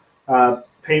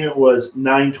 Payment was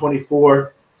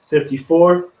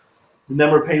 $924.54. The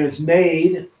number of payments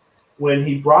made when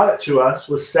he brought it to us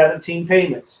was 17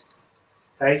 payments.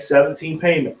 Okay, 17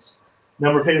 payments.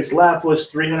 Number of payments left was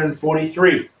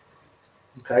 343.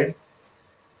 Okay.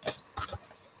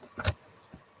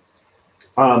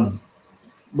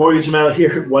 Mortgage amount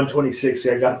here, 126.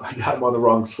 I got them on the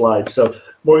wrong slide. So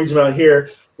mortgage amount here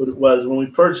was, when we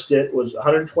purchased it, was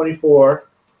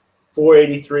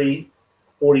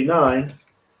 124,483.49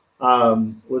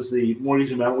 was the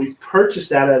mortgage amount. We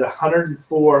purchased that at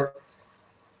 $104,000,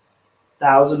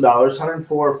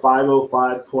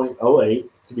 $104,505.08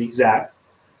 to be exact,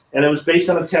 and it was based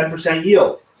on a 10%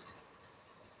 yield.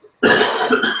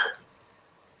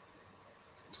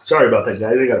 Sorry about that,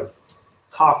 guys. I got a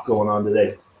cough going on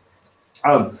today.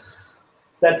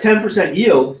 That 10%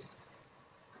 yield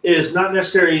is not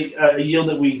necessarily a yield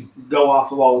that we go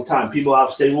off of all the time. People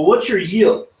often say, well, what's your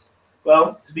yield?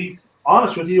 Well, to be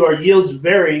honest with you, our yields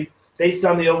vary based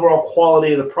on the overall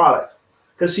quality of the product.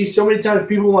 Because, see, so many times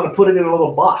people want to put it in a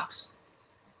little box.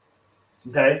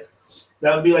 Okay?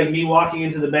 That would be like me walking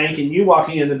into the bank and you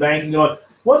walking in the bank and going,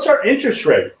 what's our interest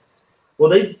rate? Well,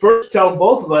 they first tell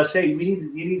both of us, hey, you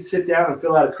need to sit down and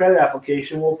fill out a credit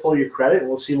application. We'll pull your credit and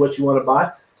we'll see what you want to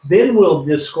buy. Then we'll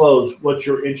disclose what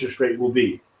your interest rate will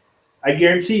be. I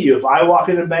guarantee you, if I walk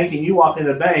into a bank and you walk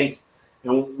into a bank,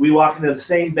 and we walk into the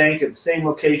same bank at the same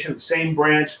location, the same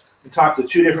branch, and talk to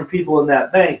two different people in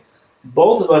that bank,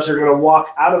 both of us are going to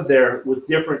walk out of there with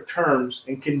different terms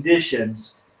and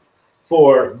conditions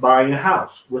for buying a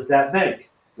house with that bank.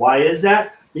 Why is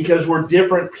that? Because we're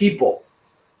different people.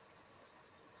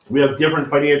 We have different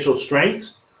financial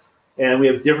strengths, and we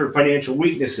have different financial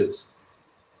weaknesses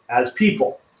as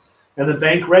people. And the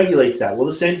bank regulates that. Well,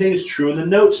 the same thing is true in the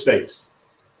note space.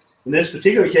 In this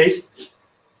particular case,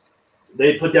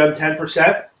 they put down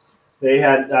 10%. They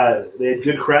had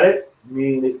good credit,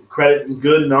 meaning the credit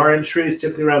good in our industry is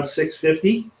typically around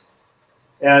 650,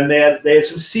 and they had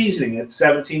some seasoning at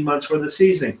 17 months worth of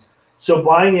seasoning. So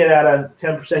buying it at a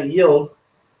 10% yield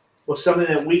was something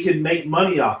that we could make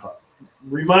money off of.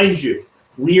 Remind you,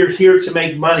 we are here to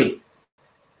make money.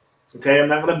 Okay, I'm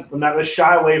not gonna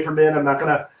shy away from it. I'm not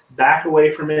gonna back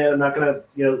away from it. I'm not gonna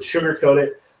sugarcoat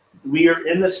it. We are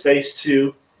in the space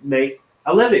to make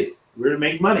a living. We're to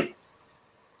make money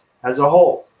as a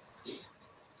whole.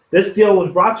 This deal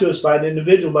was brought to us by an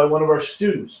individual, by one of our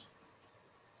students.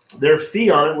 Their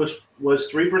fee on it was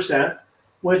 3%,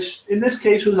 which in this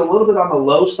case was a little bit on the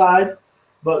low side,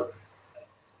 but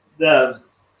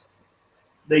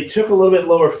they took a little bit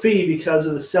lower fee because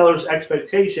of the seller's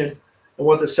expectation and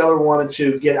what the seller wanted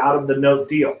to get out of the note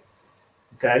deal.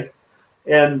 Okay,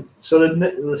 and so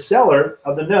the seller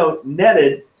of the note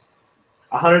netted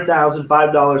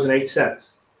 $100,005.08.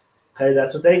 Okay,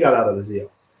 that's what they got out of the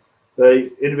deal. The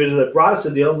individual that brought us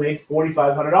the deal made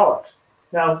 $4,500.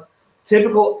 Now,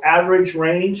 typical average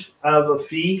range of a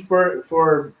fee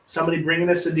for somebody bringing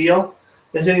us a deal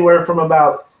is anywhere from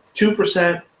about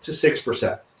 2% to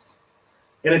 6%.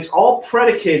 And it's all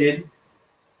predicated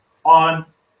on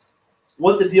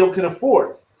what the deal can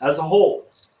afford as a whole.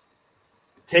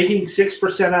 Taking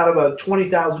 6% out of a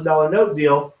 $20,000 note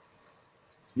deal,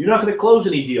 you're not going to close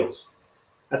any deals.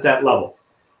 at that level.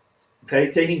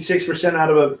 Okay, taking 6% out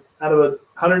of a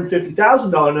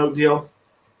 $150,000 note deal,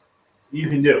 you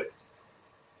can do.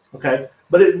 Okay,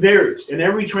 but it varies, and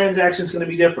every transaction is going to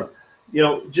be different. You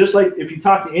know, just like if you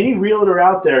talk to any realtor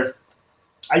out there,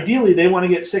 ideally they want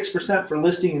to get 6% for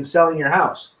listing and selling your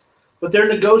house, but they're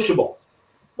negotiable.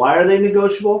 Why are they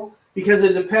negotiable? Because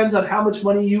it depends on how much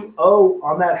money you owe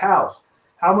on that house,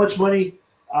 how much money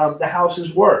the house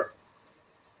is worth,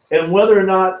 and whether or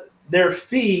not their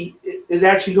fee is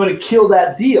actually going to kill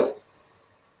that deal.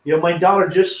 You know, my daughter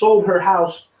just sold her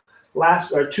house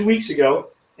 2 weeks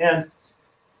ago, and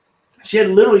she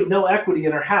had literally no equity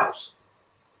in her house.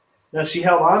 Now, she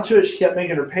held on to it. She kept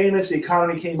making her payments. The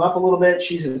economy came up a little bit.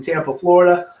 She's in Tampa,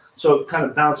 Florida, so it kind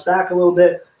of bounced back a little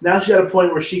bit. Now she's at a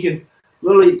point where she can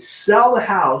literally sell the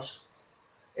house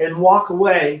and walk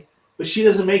away, but she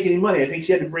doesn't make any money. I think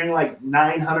she had to bring like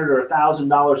 $900 or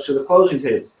 $1,000 to the closing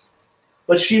table.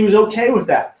 But she was okay with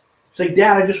that. She's like,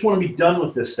 Dad, I just want to be done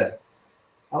with this thing.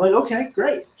 I'm like, okay,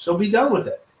 great. So be done with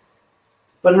it.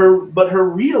 But her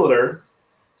realtor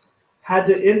had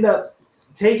to end up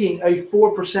taking a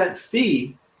 4%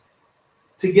 fee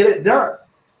to get it done.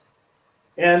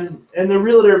 And the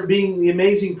realtor, being the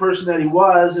amazing person that he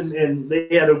was, and they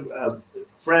had a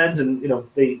friends and, you know,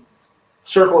 the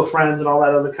circle of friends and all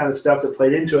that other kind of stuff that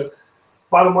played into it.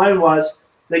 Bottom line was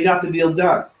they got the deal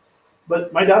done.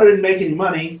 But my daughter didn't make any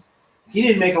money. He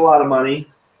didn't make a lot of money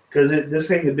because this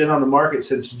thing had been on the market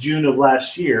since June of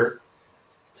last year.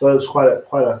 So it was quite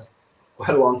a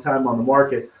long time on the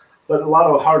market. But a lot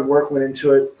of hard work went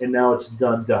into it, and now it's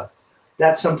done.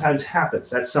 That sometimes happens.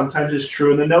 That sometimes is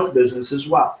true in the note business as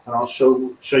well. And I'll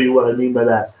show you what I mean by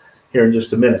that here in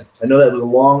just a minute. I know that was a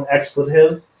long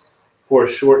expletive for a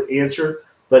short answer,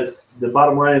 but the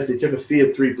bottom line is they took a fee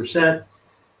of 3%,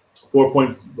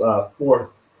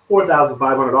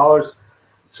 $4,500.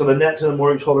 So the net to the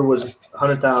mortgage holder was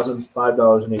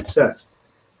 $100,005.08.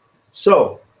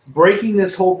 So breaking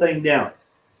this whole thing down,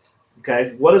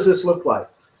 okay, what does this look like?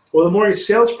 Well, the mortgage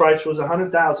sales price was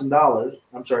 $100,000.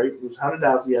 I'm sorry, it was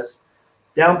 $100,000. Yes,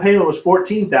 down payment was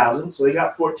 $14,000, so they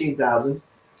got $14,000.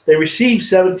 They received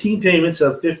 17 payments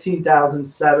of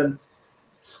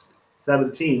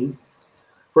 $15,717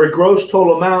 for a gross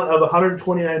total amount of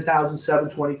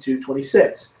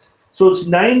 $129,722.26. So it's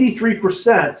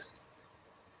 93%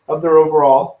 of their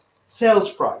overall sales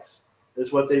price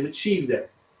is what they've achieved there.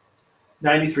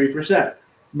 93%.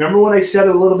 Remember what I said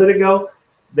a little bit ago?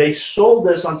 They sold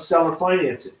this on seller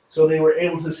financing, so they were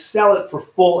able to sell it for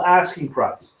full asking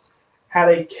price. Had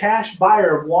a cash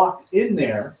buyer walked in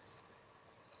there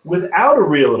without a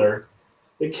realtor,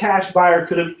 the cash buyer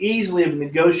could have easily have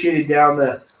negotiated down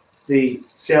the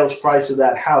sales price of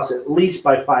that house at least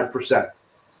by 5%,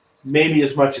 maybe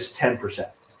as much as 10%.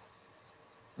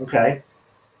 Okay,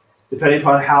 depending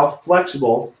upon how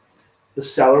flexible the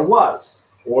seller was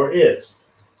or is.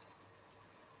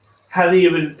 Had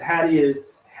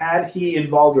he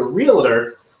involved a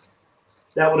realtor,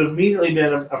 that would have immediately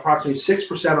been approximately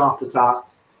 6% off the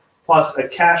top, plus a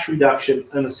cash reduction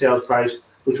in the sales price,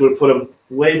 which would have put him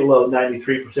way below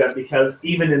 93%, because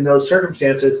even in those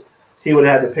circumstances, he would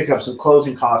have had to pick up some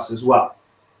closing costs as well.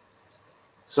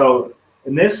 So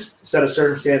in this set of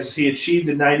circumstances, he achieved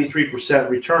a 93%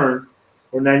 return,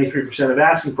 or 93% of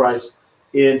asking price.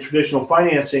 In traditional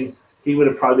financing, he would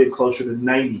have probably been closer to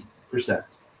 90%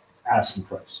 asking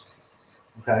price.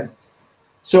 Okay,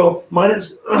 so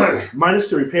minus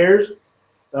the repairs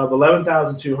of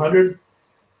 $11,200,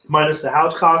 minus the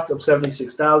house cost of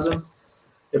 $76,000.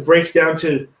 It breaks down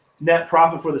to net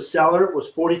profit for the seller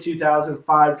was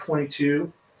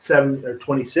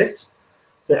 $42,522.26.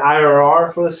 The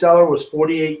IRR for the seller was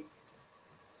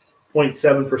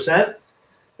 48.7%,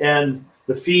 and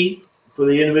the fee for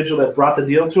the individual that brought the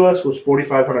deal to us was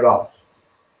 $4,500.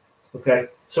 Okay,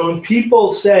 so when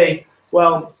people say,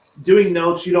 well, doing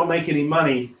notes, you don't make any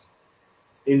money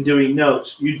in doing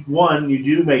notes. You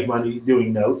do make money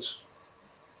doing notes,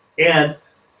 and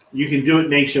you can do it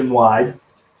nationwide.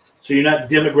 So you're not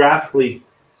demographically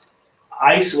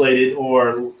isolated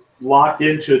or locked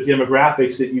into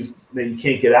demographics that you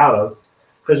can't get out of.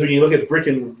 Because when you look at brick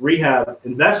and rehab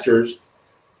investors,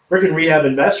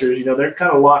 you know, they're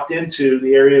kind of locked into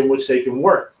the area in which they can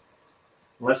work,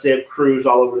 unless they have crews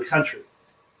all over the country.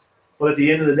 But at the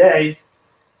end of the day,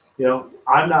 you know,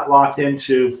 I'm not locked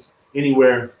into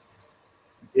anywhere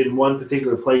in one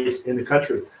particular place in the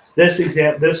country. This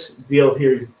deal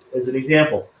here is an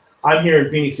example. I'm here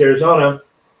in Phoenix, Arizona.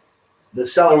 The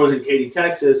seller was in Katy,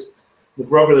 Texas. The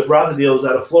broker that brought the deal was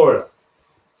out of Florida.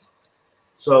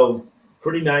 So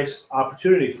pretty nice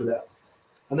opportunity for them.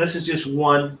 And this is just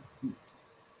one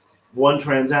one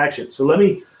transaction. So let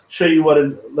me show you what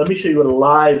a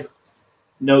live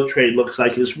note trade looks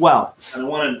like as well. And I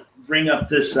want to bring up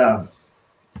this. Let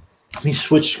me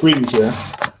switch screens here.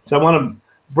 So I want to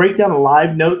break down a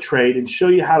live note trade and show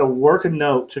you how to work a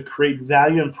note to create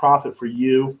value and profit for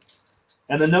you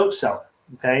and the note seller.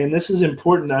 Okay, and this is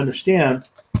important to understand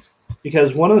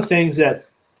because one of the things that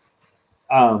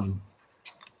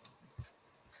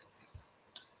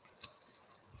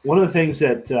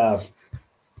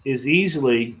is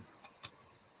easily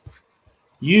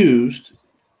used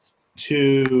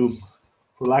to,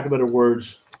 for lack of better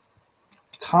words,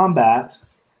 combat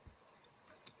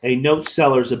a note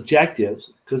seller's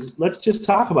objectives, because let's just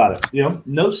talk about it. You know,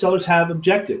 note sellers have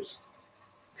objectives.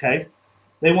 Okay,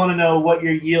 they want to know what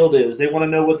your yield is. They want to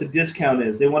know what the discount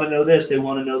is. They want to know this. They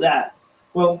want to know that.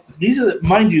 Well, these are,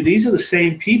 mind you, these are the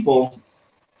same people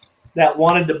that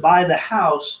wanted to buy the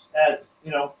house at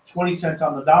 20 cents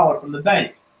on the dollar from the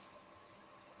bank.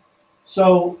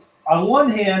 So on one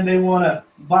hand, they want to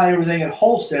buy everything at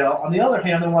wholesale. On the other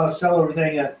hand, they want to sell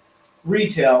everything at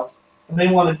retail, and they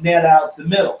want to net out the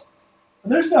middle.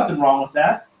 And there's nothing wrong with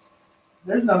that.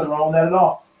 There's nothing wrong with that at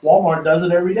all. Walmart does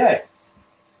it every day.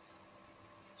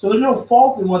 So there's no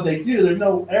fault in what they do. There's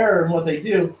no error in what they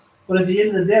do. But at the end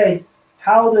of the day,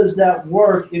 how does that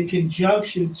work in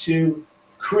conjunction to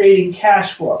creating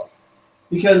cash flow?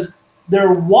 Because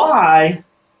their why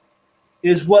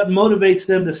is what motivates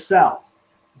them to sell.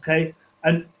 Okay?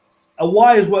 And a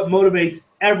why is what motivates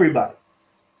everybody.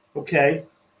 Okay?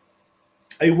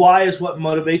 A why is what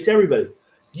motivates everybody.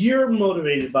 You're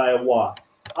motivated by a why.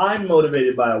 I'm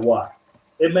motivated by a why.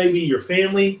 It may be your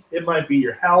family. It might be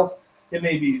your health. It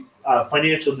may be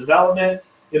financial development.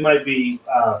 It might be,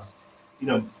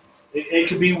 it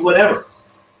could be whatever.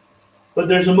 But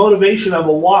there's a motivation of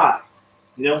a why.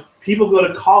 People go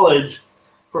to college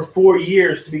for 4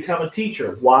 years to become a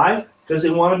teacher. Why? Because they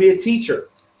want to be a teacher.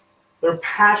 They're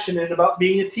passionate about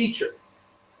being a teacher.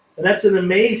 And that's an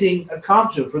amazing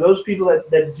accomplishment for those people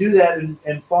that do that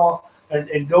and fall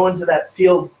and go into that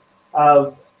field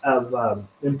of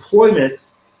employment.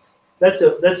 That's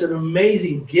an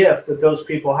amazing gift that those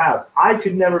people have. I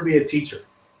could never be a teacher.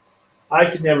 I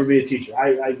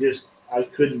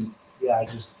couldn't. Yeah,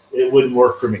 it wouldn't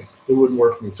work for me. It wouldn't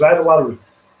work for me. So I have a lot of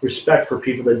respect for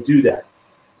people that do that.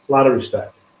 A lot of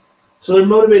respect. So they're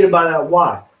motivated by that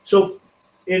why. So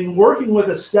in working with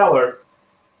a seller,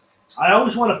 I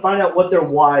always want to find out what their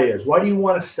why is. Why do you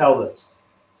want to sell this?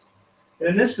 And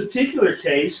in this particular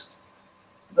case,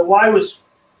 the why was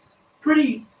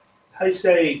pretty, I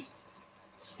say,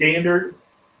 standard.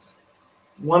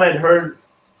 One I'd heard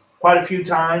quite a few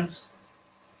times.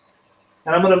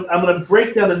 And I'm gonna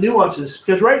break down the nuances,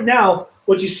 because right now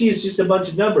what you see is just a bunch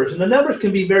of numbers, and the numbers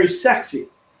can be very sexy.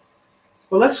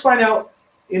 But let's find out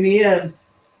in the end.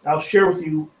 I'll share with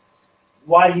you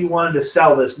why he wanted to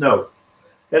sell this note.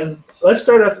 And let's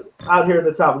start out here at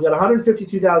the top. We got a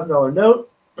 $152,000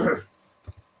 note,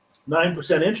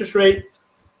 9% interest rate,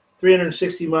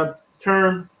 360-month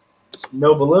term,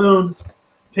 no balloon.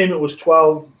 Payment was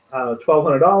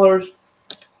 $1,200.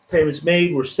 Payments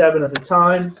made were $7 at the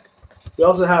time. We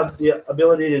also have the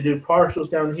ability to do partials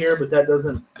down here, but that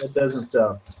doesn't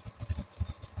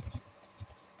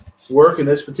work in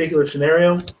this particular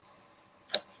scenario.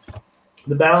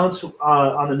 The balance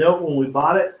on the note when we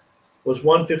bought it was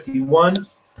 $151.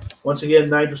 Once again,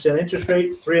 9% interest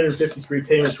rate. 353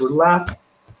 payments were left.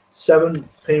 7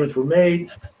 payments were made.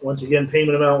 Once again,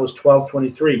 payment amount was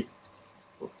 $1,223.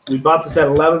 We bought this at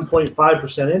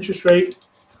 11.5% interest rate.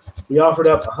 We offered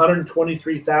up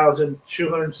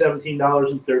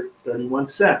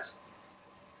 $123,217.31.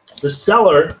 The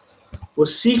seller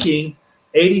was seeking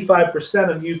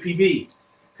 85% of UPB.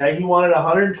 Okay, he wanted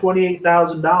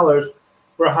 $128,000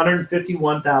 for a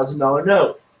 $151,000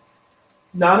 note.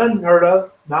 Not unheard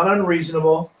of, not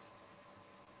unreasonable,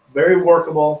 very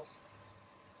workable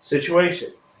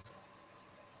situation.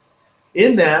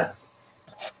 In that,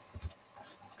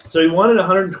 so he wanted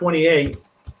 128.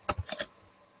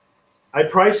 I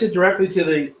priced it directly to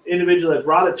the individual that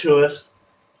brought it to us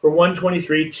for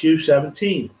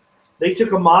 $123,217. They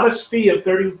took a modest fee of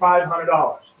 $3,500.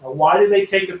 Now, why did they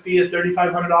take a fee of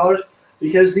 $3,500?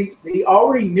 Because they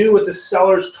already knew what the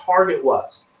seller's target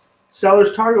was.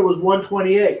 Seller's target was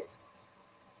 128.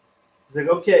 He's like,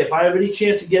 okay, if I have any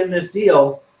chance of getting this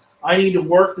deal, I need to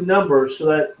work the numbers so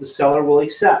that the seller will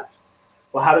accept.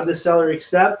 Well, how did the seller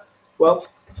accept? Well,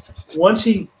 once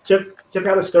he took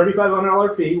out his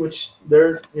 $3,500 fee, which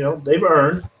they've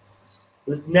earned,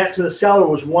 the net to the seller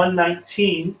was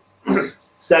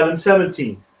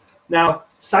 $119,717. Now,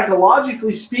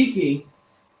 psychologically speaking,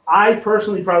 I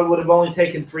personally probably would have only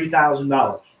taken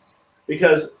 $3,000.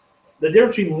 because the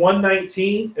difference between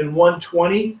 119 and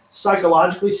 120,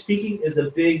 psychologically speaking, is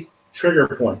a big trigger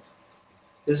point.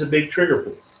 Is a big trigger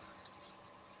point.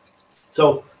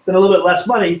 So then a little bit less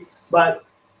money, but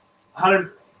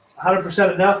 100%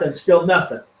 of nothing, still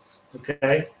nothing. Okay,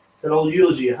 it's an old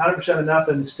eulogy. 100% of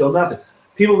nothing is still nothing.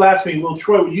 People have asked me, well,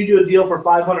 Troy, would you do a deal for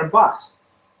 $500?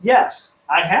 Yes,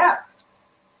 I have.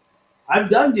 I've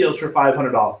done deals for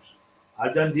 $500.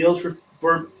 I've done deals for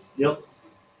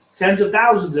tens of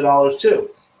thousands of dollars too.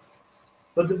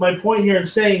 But my point here in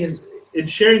saying is, in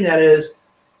sharing that is,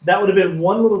 that would have been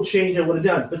one little change I would have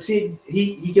done. But see,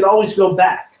 he could always go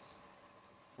back.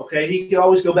 Okay, he could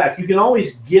always go back. You can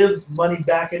always give money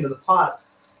back into the pot,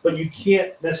 but you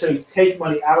can't necessarily take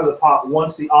money out of the pot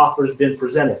once the offer's been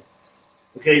presented.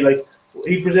 Okay, like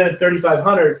he presented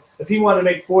 $3,500. If he wanted to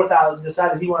make $4,000,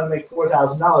 decided he wanted to make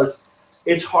 $4,000,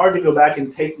 it's hard to go back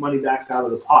and take money back out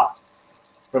of the pot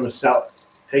from a seller.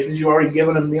 Okay, because you've already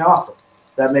given him the offer.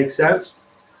 That makes sense?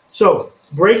 So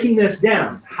breaking this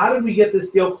down, how did we get this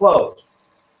deal closed?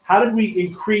 How did we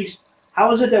increase?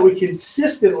 How is it that we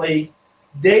consistently,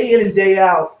 day in and day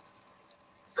out,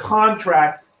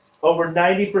 contract over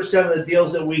 90% of the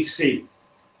deals that we see?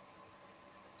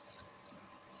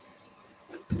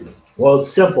 Well,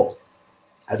 it's simple.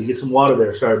 I had to get some water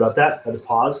there. Sorry about that. I had to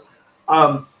pause.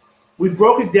 We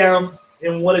broke it down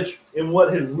in what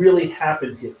had really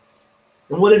happened here.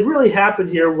 And what had really happened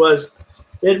here was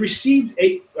they had received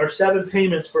 8 or 7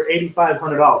 payments for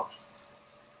 $8,500.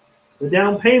 The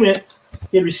down payment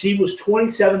he had received was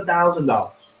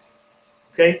 $27,000.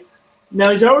 Okay.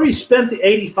 Now he's already spent the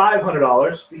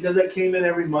 $8,500 because that came in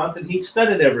every month, and he spent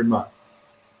it every month.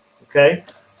 Okay,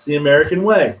 it's the American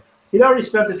way. He'd already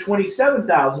spent the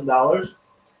 $27,000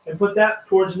 and put that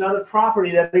towards another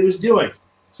property that he was doing.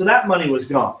 So that money was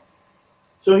gone.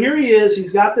 So here he is.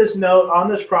 He's got this note on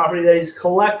this property that he's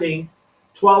collecting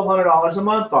 $1,200 a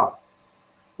month on,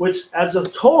 which as a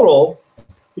total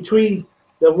between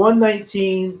the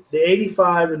 119, the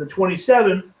 85, and the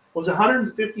 27 was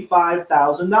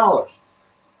 $155,000,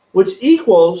 which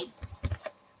equals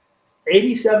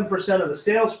 87% of the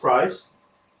sales price,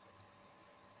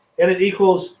 and it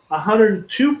equals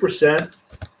 102%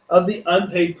 of the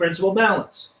unpaid principal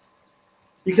balance.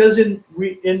 Because in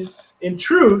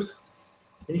truth,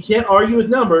 and you can't argue with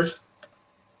numbers,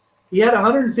 he had a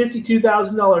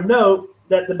 $152,000 note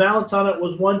that the balance on it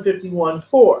was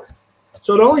 $151,400.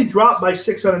 So it only dropped by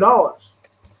 $600.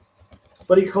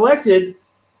 But he collected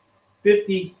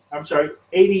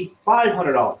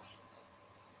 $8,500.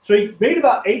 So he made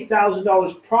about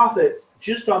 $8,000 profit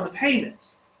just on the payments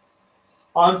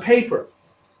on paper.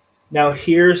 Now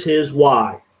here's his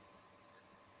why.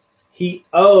 He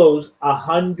owes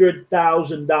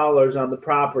 $100,000 on the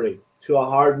property to a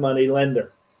hard money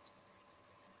lender,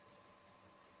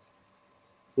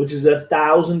 which is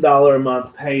 $1,000 a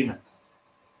month payment.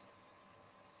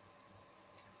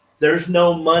 There's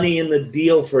no money in the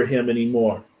deal for him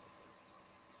anymore.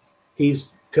 He's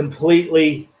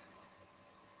completely,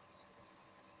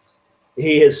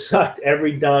 he has sucked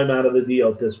every dime out of the deal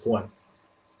at this point.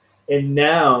 And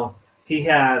now he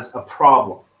has a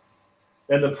problem.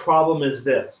 And the problem is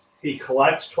this. He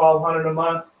collects $1,200 a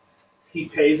month. He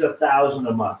pays $1,000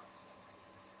 a month.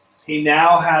 He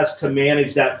now has to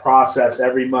manage that process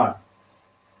every month.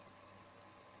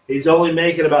 He's only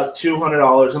making about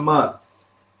 $200 a month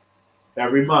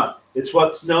every month. It's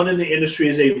what's known in the industry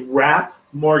as a wrap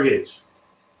mortgage.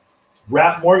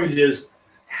 Wrap mortgages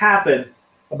happen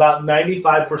about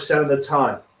 95% of the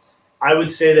time. I would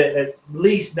say that at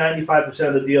least 95%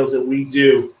 of the deals that we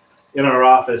do in our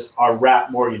office are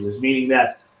wrap mortgages, meaning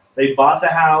that they bought the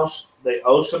house, they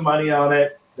owe some money on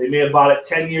it. They may have bought it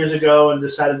 10 years ago and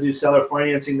decided to do seller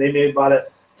financing. They may have bought it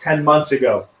 10 months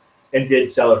ago and did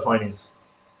seller financing.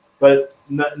 But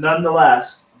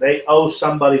nonetheless, they owe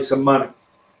somebody some money.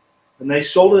 And they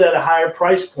sold it at a higher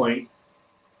price point,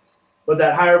 but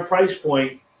that higher price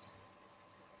point,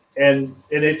 and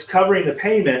it's covering the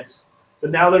payments,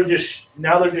 but now they're just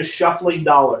shuffling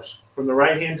dollars from the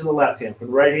right hand to the left hand, from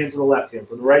the right hand to the left hand,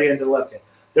 from the right hand to the left hand.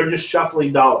 They're just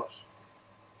shuffling dollars.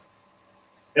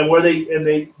 And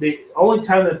the only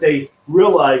time that they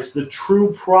realize the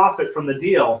true profit from the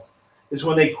deal is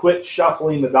when they quit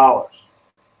shuffling the dollars.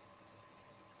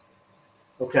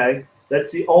 Okay?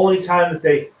 That's the only time that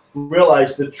they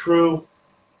realize the true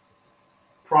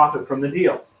profit from the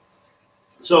deal.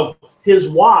 So his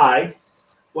why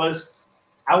was,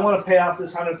 I want to pay off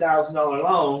this $100,000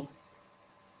 loan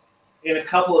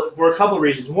for a couple of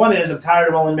reasons. One is I'm tired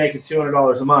of only making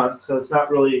 $200 a month, so it's not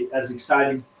really as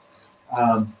exciting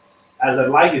as I'd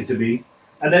like it to be.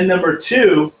 And then number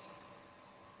two,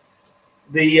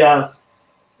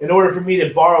 in order for me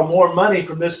to borrow more money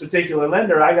from this particular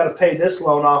lender, I got to pay this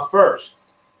loan off first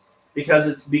because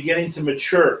it's beginning to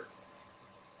mature.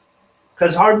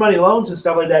 Because hard money loans and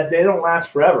stuff like that, they don't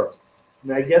last forever. I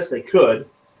mean, I guess they could,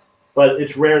 but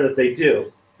it's rare that they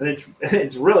do. And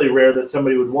it's really rare that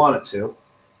somebody would want it to.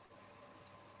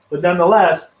 But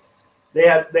nonetheless, they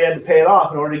had to pay it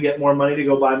off in order to get more money to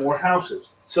go buy more houses.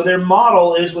 So their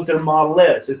model is what their model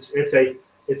is. It's a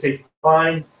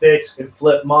find, fix, and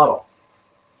flip model.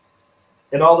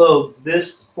 And although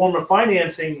this form of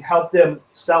financing helped them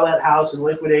sell that house and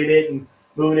liquidate it and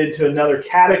move it into another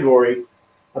category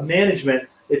of management,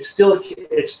 it's still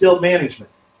management.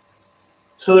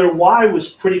 So their why was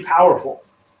pretty powerful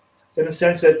in the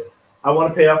sense that I want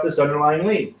to pay off this underlying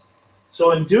lien.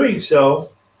 So in doing so,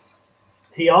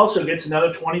 he also gets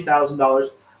another $20,000,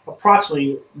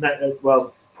 approximately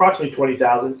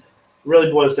 $20,000.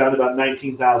 Really boils down to about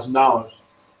 $19,000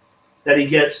 that he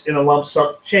gets in a lump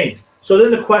sum change. So then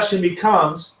the question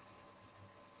becomes,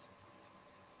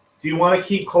 do you want to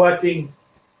keep collecting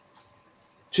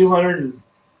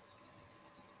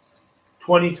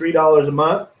 $223 a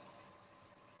month,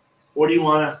 or do you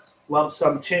want a lump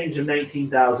sum change of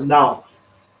 $19,000?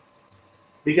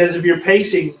 Because if you're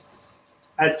pacing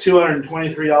at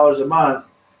 $223 a month,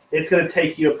 it's going to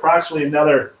take you approximately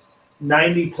another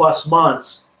 90 plus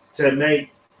months to make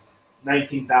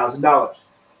 $19,000.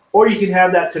 Or you can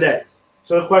have that today.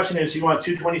 So the question is, do you want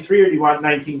 $223 or do you want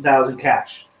 $19,000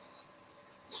 cash?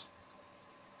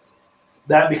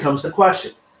 That becomes the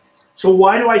question. So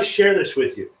why do I share this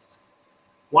with you?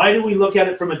 Why do we look at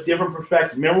it from a different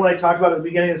perspective? Remember what I talked about at the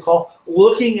beginning of the call?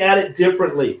 Looking at it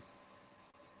differently.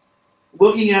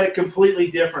 Looking at it completely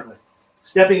differently.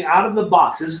 Stepping out of the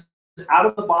box. This is out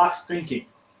of the box thinking.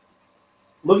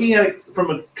 Looking at it from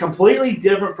a completely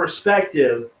different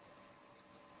perspective.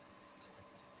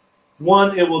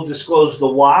 One, it will disclose the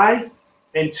why.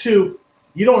 And two,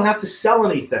 you don't have to sell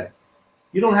anything.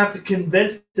 You don't have to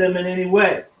convince them in any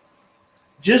way.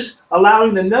 Just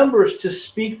allowing the numbers to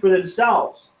speak for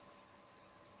themselves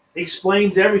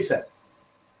explains everything.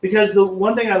 Because the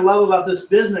one thing I love about this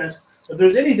business, if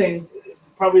there's anything,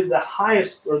 probably the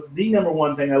highest or the number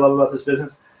one thing I love about this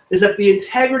business, is that the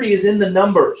integrity is in the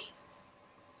numbers,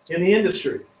 in the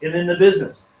industry and in the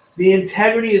business. The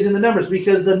integrity is in the numbers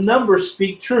because the numbers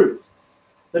speak truth.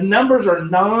 The numbers are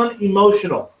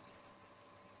non-emotional.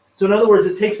 So in other words,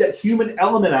 it takes that human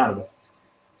element out of it.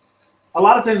 A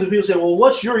lot of times when people say, well,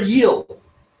 what's your yield?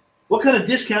 What kind of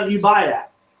discount do you buy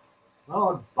at? Well,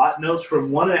 I bought notes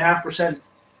from 1.5%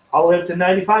 all the way up to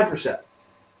 95%.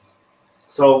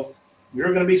 So you're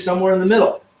going to be somewhere in the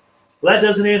middle. Well, that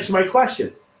doesn't answer my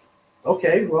question.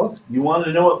 Okay, well, you wanted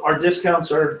to know what our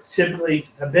discounts are typically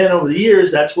have been over the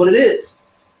years. That's what it is.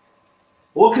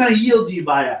 What kind of yield do you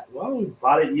buy at? Well, we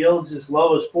bought at yields as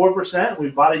low as 4%. We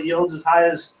bought at yields as high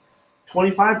as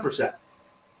 25%.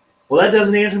 Well, that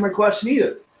doesn't answer my question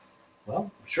either.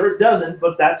 Well, I'm sure it doesn't,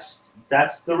 but that's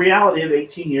the reality of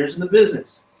 18 years in the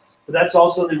business. But that's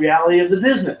also the reality of the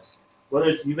business.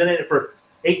 Whether it's you've been in it for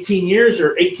 18 years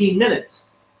or 18 minutes,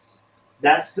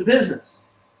 that's the business.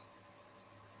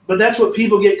 But that's what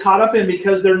people get caught up in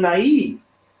because they're naive.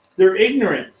 They're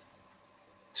ignorant.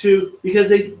 Because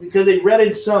they read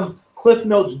in some Cliff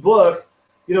Notes book,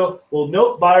 well,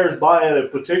 note buyers buy at a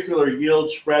particular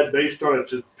yield spread based on a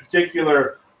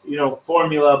particular,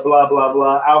 formula, blah, blah,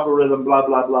 blah, algorithm, blah,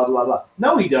 blah, blah, blah, blah.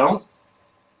 No, we don't.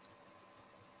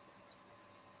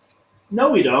 No,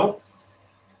 we don't.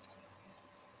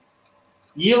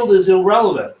 Yield is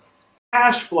irrelevant.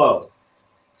 Cash flow,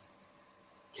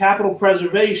 capital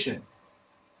preservation,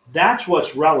 that's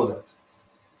what's relevant.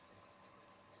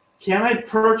 Can I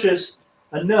purchase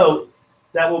a note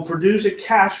that will produce a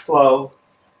cash flow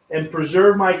and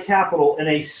preserve my capital in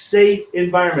a safe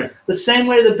environment? The same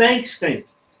way the banks think.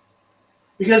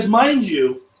 Because mind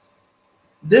you,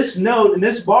 this note and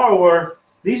this borrower,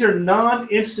 these are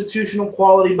non-institutional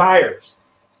quality buyers.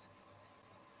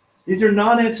 These are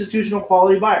non-institutional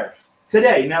quality buyers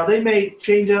today. Now, they may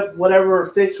change up whatever or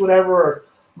fix whatever or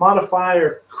modify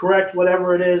or correct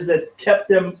whatever it is that kept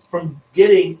them from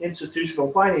getting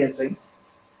institutional financing,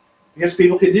 because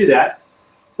people can do that.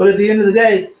 But at the end of the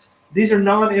day, these are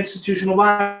non-institutional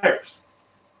buyers.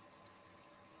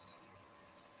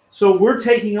 So we're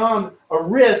taking on a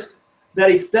risk that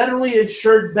a federally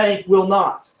insured bank will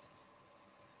not.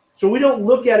 So we don't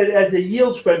look at it as a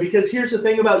yield spread, because here's the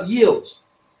thing about yields.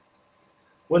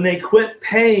 When they quit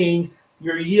paying,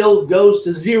 your yield goes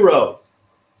to zero.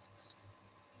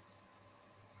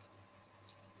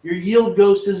 Your yield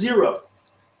goes to zero.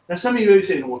 Now, some of you may be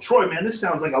saying, well, Troy, man, this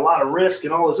sounds like a lot of risk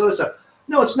and all this other stuff.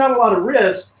 No, it's not a lot of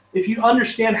risk. if you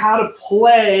understand how to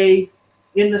play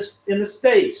in the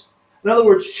space. In other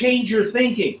words, change your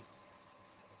thinking.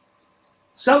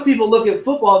 Some people look at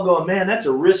football going, man, that's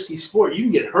a risky sport. You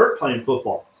can get hurt playing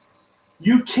football.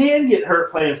 You can get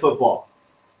hurt playing football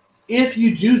if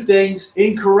you do things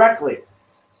incorrectly.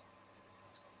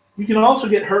 You can also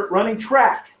get hurt running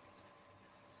track.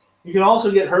 You can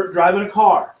also get hurt driving a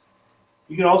car.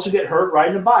 You can also get hurt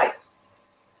riding a bike.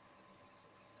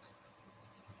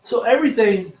 So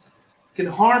everything can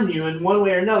harm you in one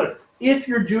way or another if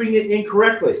you're doing it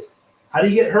incorrectly. How do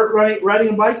you get hurt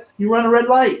riding a bike? You run a red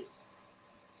light.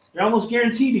 You're almost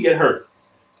guaranteed to get hurt.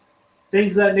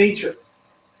 Things of that nature.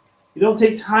 You don't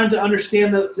take time to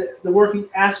understand the working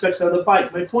aspects of the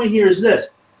bike. My point here is this.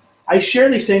 I share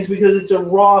these things because it's a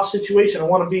raw situation. I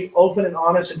want to be open and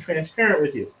honest and transparent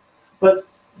with you. But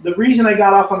the reason I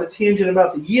got off on a tangent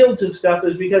about the yields and stuff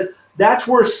is because that's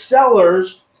where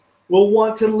sellers will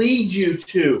want to lead you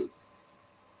to.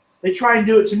 They try and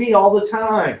do it to me all the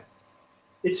time.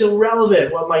 It's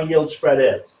irrelevant what my yield spread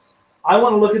is. I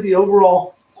want to look at the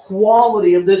overall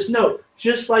quality of this note.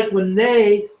 Just like when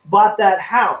they bought that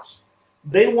house,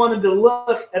 they wanted to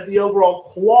look at the overall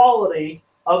quality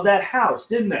of that house,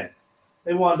 didn't they?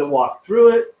 They wanted to walk through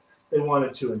it. They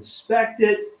wanted to inspect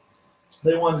it.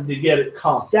 They wanted to get it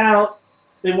comped out.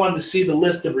 They wanted to see the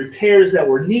list of repairs that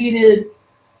were needed.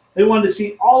 They wanted to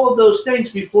see all of those things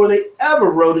before they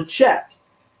ever wrote a check.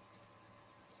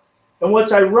 And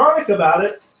what's ironic about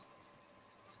it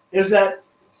is that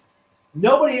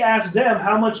nobody asked them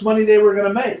how much money they were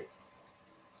going to make.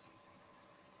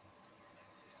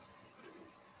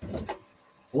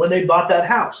 When they bought that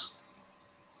house,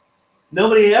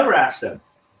 nobody ever asked them.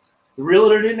 The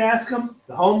realtor didn't ask them.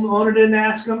 The homeowner didn't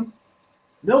ask them.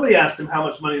 Nobody asked them how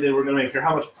much money they were going to make or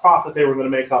how much profit they were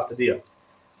going to make off the deal.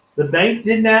 The bank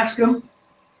didn't ask them.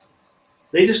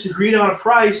 They just agreed on a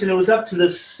price, and it was up to the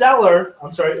seller,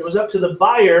 it was up to the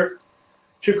buyer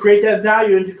to create that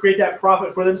value and to create that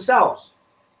profit for themselves.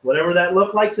 Whatever that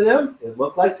looked like to them, it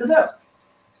looked like to them.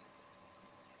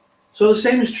 So the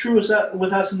same is true with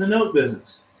us in the note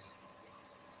business.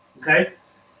 Okay?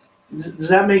 Does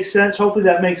that make sense? Hopefully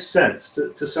that makes sense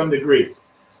to some degree.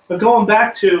 But going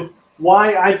back to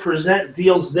why I present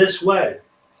deals this way,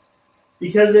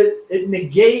 because it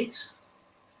negates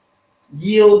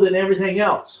yield and everything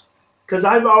else. Because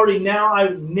I've already now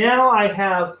I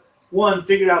have one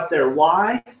figured out their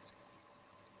why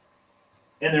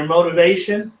and their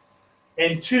motivation,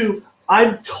 and two,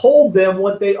 I've told them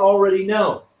what they already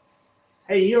know.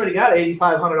 Hey, you already got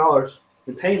 $8,500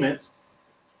 in payments,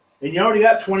 and you already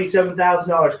got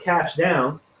 $27,000 cash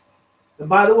down. And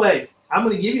by the way, I'm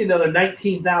going to give you another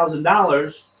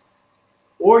 $19,000,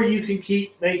 or you can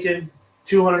keep making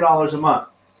 $200 a month.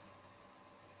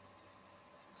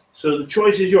 So the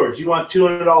choice is yours. You want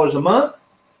 $200 a month,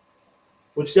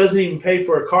 which doesn't even pay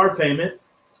for a car payment,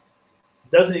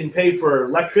 doesn't even pay for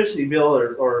electricity bill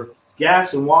or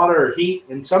gas and water or heat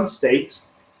in some states,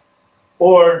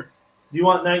 or do you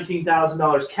want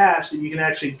 $19,000 cash that you can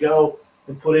actually go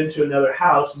and put into another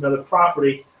house, another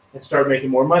property, and start making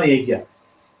more money again?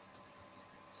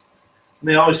 And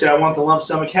they always say, I want the lump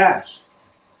sum of cash.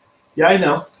 Yeah, I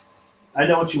know. I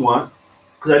know what you want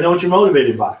because I know what you're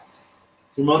motivated by.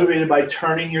 You're motivated by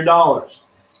turning your dollars.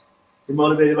 You're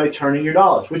motivated by turning your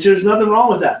dollars, which there's nothing wrong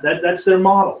with that. That's their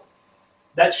model.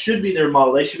 That should be their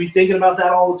model. They should be thinking about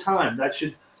that all the time.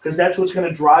 Because that's what's going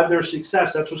to drive their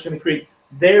success. That's what's going to create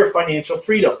their financial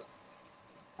freedom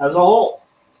as a whole.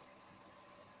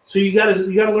 So you got to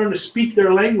learn to speak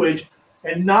their language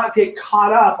and not get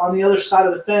caught up on the other side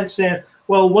of the fence saying,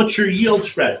 well, what's your yield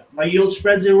spread? My yield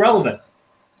spread's irrelevant.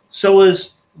 So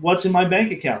is what's in my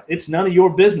bank account. It's none of your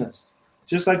business.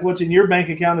 Just like what's in your bank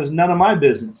account is none of my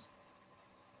business.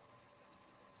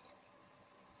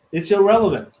 It's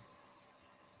irrelevant.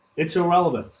 It's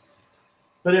irrelevant.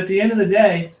 But at the end of the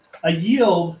day, a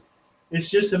yield is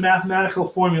just a mathematical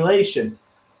formulation.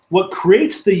 What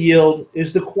creates the yield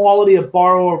is the quality of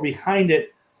borrower behind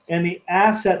it and the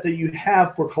asset that you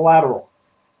have for collateral.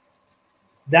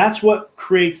 That's what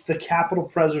creates the capital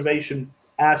preservation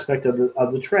aspect of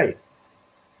the trade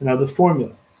and of the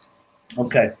formula.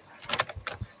 Okay.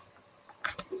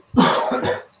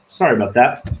 Sorry about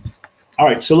that. All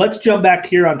right, so let's jump back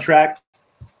here on track.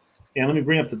 And let me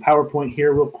bring up the PowerPoint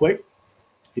here real quick.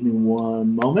 Give me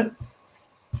one moment.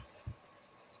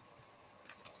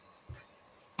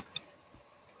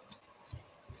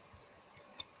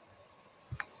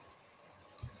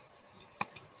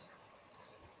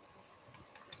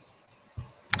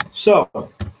 So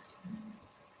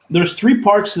there's three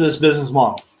parts to this business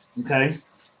model, okay?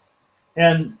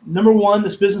 And number one,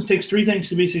 this business takes three things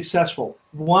to be successful.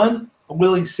 One, a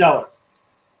willing seller.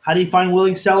 How do you find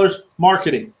willing sellers?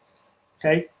 Marketing.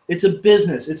 Okay? It's a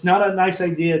business. It's not a nice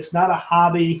idea. It's not a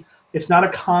hobby. It's not a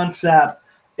concept.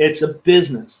 It's a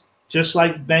business. Just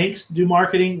like banks do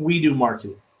marketing, we do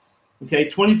marketing. Okay?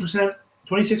 20%,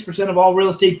 26% of all real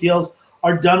estate deals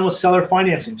are done with seller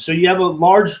financing. So you have a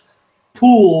large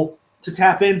pool to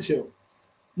tap into.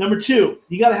 Number two,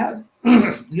 you gotta have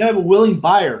a willing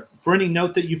buyer for any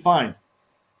note that you find.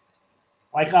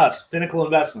 Like us, Pinnacle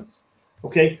Investments.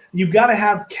 Okay, you've got to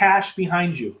have cash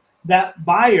behind you. That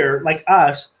buyer, like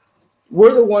us,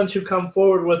 we're the ones who come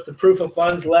forward with the proof of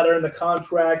funds letter and the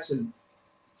contracts and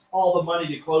all the money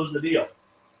to close the deal.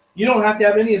 You don't have to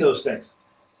have any of those things.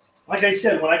 Like I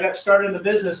said, when I got started in the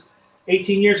business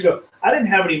 18 years ago, I didn't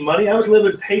have any money. I was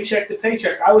living paycheck to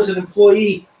paycheck. I was an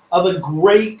employee of a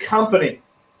great company,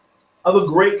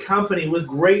 with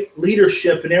great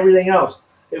leadership and everything else.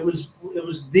 It was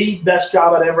the best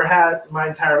job I'd ever had in my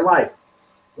entire life.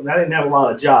 And I didn't have a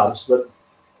lot of jobs, but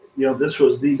this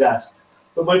was the best.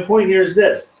 But my point here is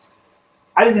this: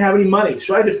 I didn't have any money,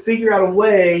 so I had to figure out a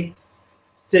way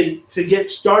to get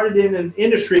started in an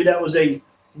industry that was a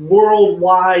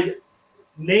worldwide,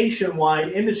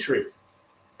 nationwide industry.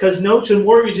 Because notes and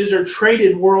mortgages are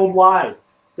traded worldwide.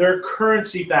 They're a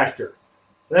currency factor.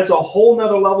 And that's a whole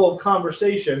nother level of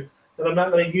conversation that I'm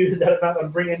not going to use, that I'm not going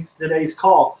to bring into today's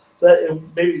call. But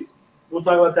maybe we'll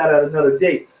talk about that at another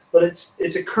date. But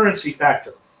it's a currency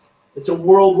factor. It's a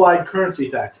worldwide currency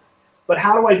factor. But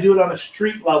how do I do it on a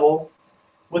street level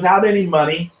without any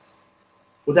money,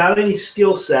 without any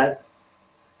skill set?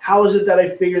 How is it that I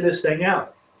figure this thing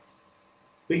out?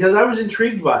 Because I was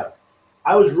intrigued by it.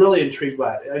 I was really intrigued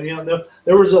by it. And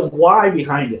there was a why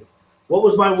behind it. What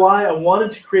was my why? I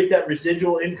wanted to create that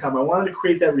residual income. I wanted to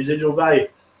create that residual value.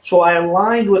 So I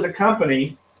aligned with a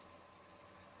company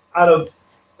out of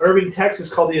Irving,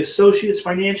 Texas called the Associates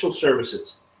Financial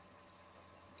Services.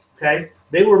 Okay?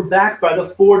 They were backed by the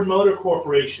Ford Motor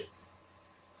Corporation.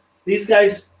 These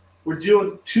guys were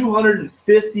doing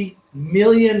 $250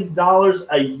 million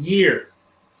a year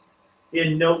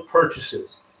in note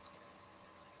purchases.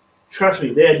 Trust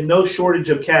me, they had no shortage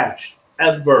of cash,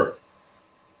 ever.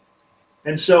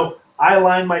 And so I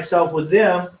aligned myself with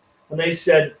them, and I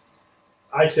said,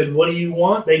 what do you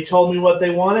want? They told me what they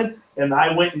wanted, and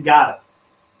I went and got it.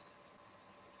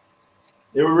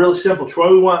 They were really simple.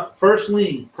 Troy, we want first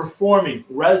lien, performing,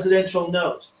 residential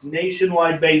notes,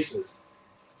 nationwide basis.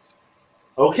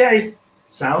 Okay,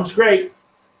 sounds great.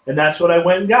 And that's what I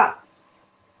went and got.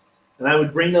 And I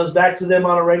would bring those back to them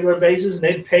on a regular basis, and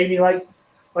they'd pay me like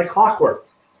clockwork.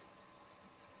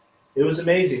 It was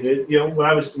amazing.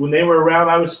 When they were around,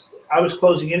 I was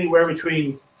closing anywhere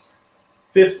between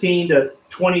 15 to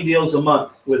 20 deals a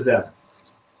month with them,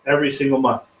 every single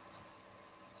month.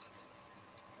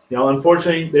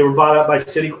 Unfortunately, they were bought out by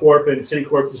Citicorp, and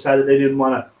Citicorp decided they didn't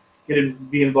want to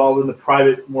be involved in the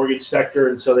private mortgage sector,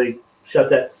 and so they shut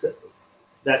that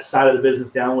side of the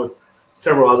business down with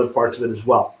several other parts of it as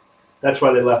well. That's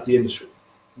why they left the industry.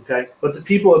 Okay, but the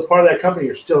people as part of that company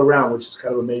are still around, which is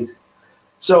kind of amazing.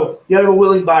 So you got to have a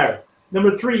willing buyer.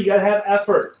 Number three, you got to have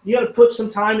effort. You got to put some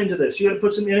time into this. You got to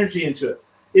put some energy into it.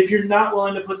 If you're not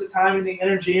willing to put the time and the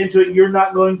energy into it, you're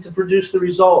not going to produce the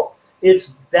result.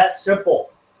 It's that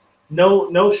simple. No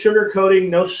sugarcoating,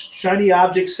 no shiny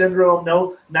object syndrome,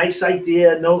 no nice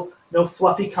idea, no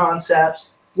fluffy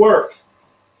concepts. Work.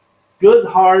 Good,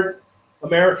 hard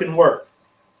American work.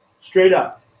 Straight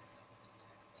up.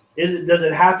 Does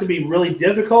it have to be really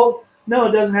difficult? No,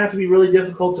 it doesn't have to be really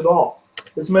difficult at all.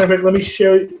 As a matter of fact, let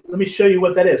me show you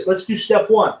what that is. Let's do step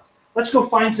one. Let's go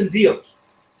find some deals.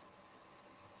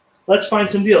 Let's find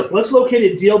some deals. Let's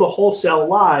locate a deal to wholesale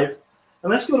live,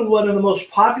 and let's go to one of the most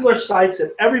popular sites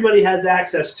that everybody has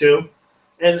access to,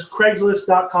 and it's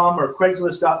Craigslist.com or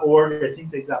Craigslist.org. I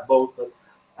think they've got both.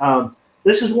 But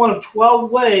this is one of 12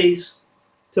 ways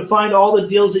to find all the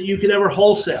deals that you could ever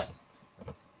wholesale.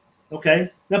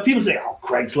 Okay. Now people say, "Oh,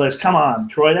 Craigslist, come on,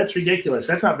 Troy, that's ridiculous.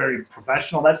 That's not very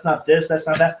professional. That's not this. That's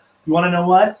not that." You want to know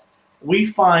what? We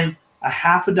find a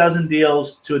half a dozen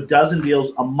deals to a dozen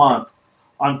deals a month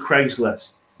on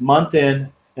Craigslist, month in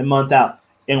and month out,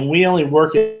 and we only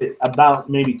work it about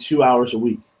maybe 2 hours a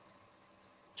week.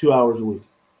 2 hours a week.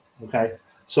 Okay.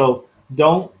 So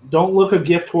don't look a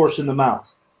gift horse in the mouth.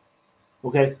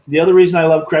 Okay. The other reason I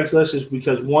love Craigslist is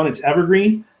because one, it's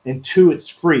evergreen, and two, it's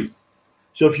free.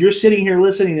 So if you're sitting here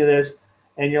listening to this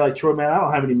and you're like, Troy, man, I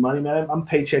don't have any money, man. I'm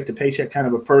paycheck to paycheck kind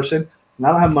of a person, and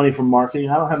I don't have money for marketing.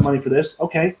 I don't have money for this.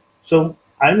 Okay, so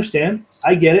I understand.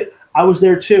 I get it. I was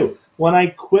there too. When I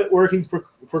quit working for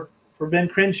Ben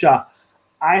Crenshaw,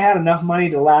 I had enough money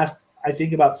to last, I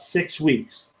think, about 6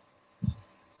 weeks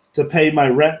to pay my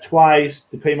rent twice,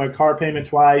 to pay my car payment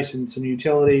twice, and some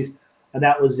utilities, and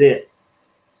that was it.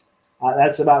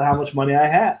 That's about how much money I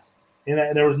had,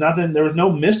 and there was nothing. There was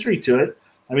no mystery to it.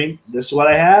 I mean, this is what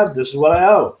I have. This is what I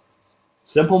owe.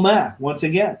 Simple math, once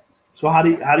again. So how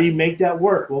do you make that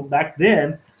work? Well, back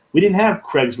then we didn't have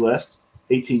Craigslist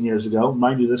 18 years ago.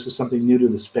 Mind you, this is something new to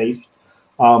the space.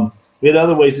 We had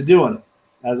other ways of doing it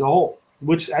as a whole,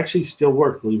 which actually still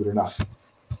work, believe it or not.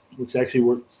 Which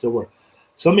actually still work.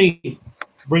 So let me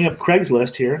bring up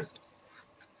Craigslist here.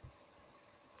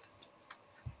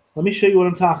 Let me show you what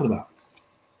I'm talking about.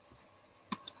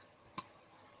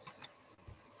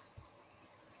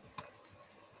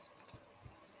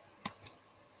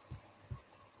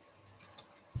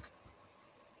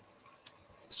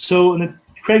 So in the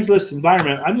Craigslist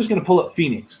environment, I'm just going to pull up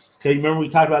Phoenix. Okay, remember we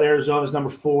talked about Arizona's number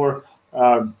 4.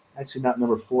 Actually, not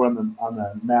number 4 on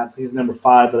the map. I think it's number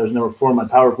 5, but there's number 4 in my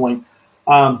PowerPoint.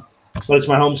 But it's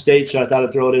my home state, so I thought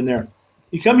I'd throw it in there.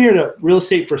 You come here to real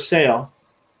estate for sale.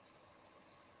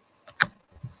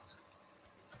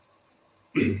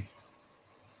 And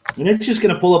it's just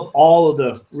going to pull up all of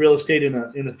the real estate in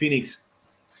the Phoenix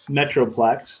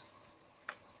Metroplex.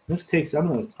 This takes.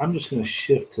 I'm just going to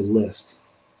shift to list.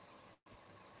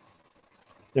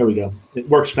 There we go. It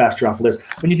works faster off list.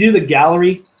 When you do the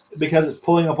gallery, because it's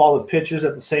pulling up all the pictures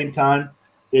at the same time,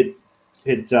 it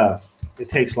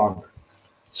takes longer.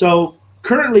 So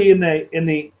currently in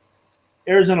the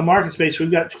Arizona market space,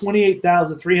 we've got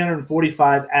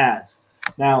 28,345 ads.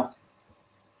 Now,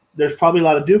 there's probably a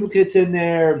lot of duplicates in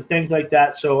there and things like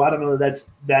that. So I don't know that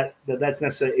that's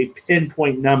necessarily a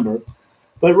pinpoint number.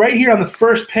 But right here on the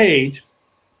first page,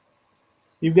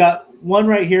 you've got one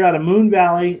right here out of Moon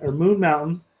Valley or Moon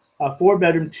Mountain,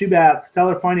 4-bedroom, 2-bath,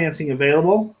 seller financing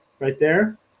available right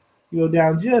there. You go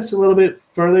down just a little bit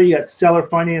further, you got seller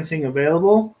financing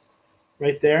available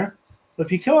right there. But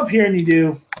if you come up here and you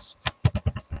do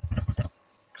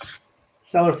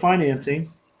seller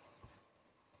financing,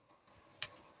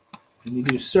 and you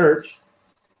do search,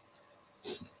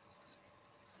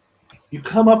 you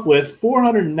come up with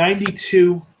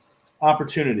 492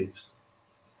 opportunities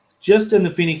just in the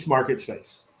Phoenix market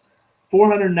space.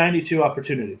 492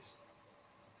 opportunities.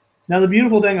 Now, the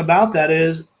beautiful thing about that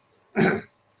is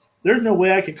there's no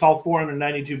way I could call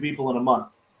 492 people in a month.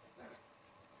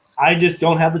 I just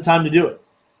don't have the time to do it.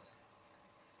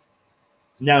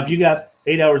 Now, if you got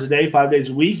 8 hours a day, 5 days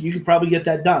a week, you could probably get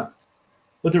that done.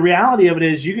 But the reality of it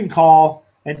is you can call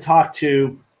and talk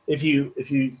to, if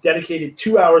you dedicated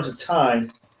 2 hours of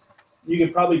time, you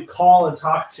could probably call and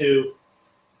talk to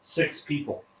 6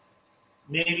 people,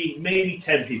 maybe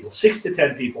 10 people, 6 to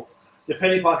 10 people,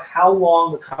 depending upon how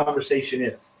long the conversation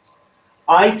is.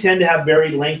 I tend to have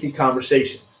very lengthy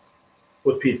conversations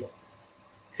with people.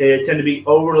 Okay, I tend to be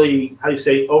overly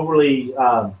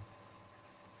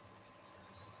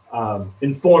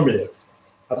informative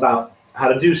about how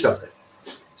to do something.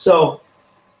 So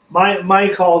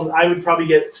my calls, I would probably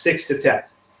get 6 to 10.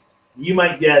 You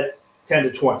might get 10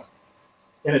 to 20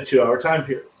 in a 2-hour time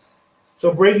period.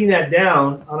 So breaking that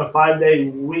down on a 5-day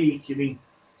week, it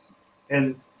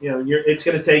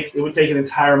would take an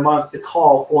entire month to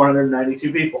call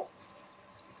 492 people.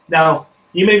 Now,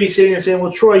 you may be sitting there saying,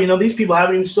 well, Troy, these people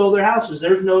haven't even sold their houses.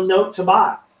 There's no note to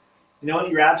buy. You know what?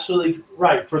 You're absolutely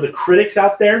right. For the critics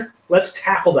out there, let's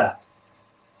tackle that.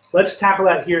 Let's tackle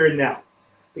that here and now.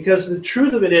 Because the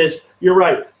truth of it is, you're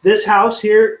right. This house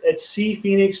here at C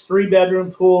Phoenix,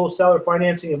 3-bedroom pool, seller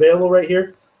financing available right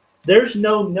here, there's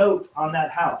no note on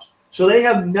that house. So they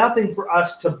have nothing for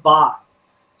us to buy.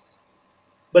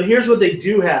 But here's what they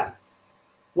do have.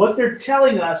 What they're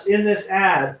telling us in this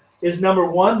ad is, number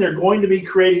one, they're going to be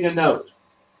creating a note.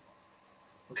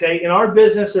 Okay, in our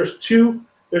business, there's two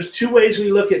ways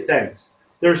we look at things.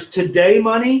 There's today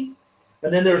money,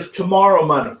 and then there's tomorrow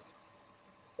money.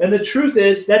 And the truth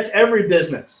is, that's every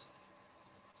business.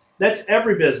 That's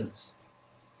every business.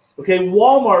 Okay,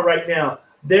 Walmart right now,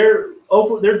 their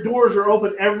doors are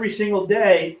open every single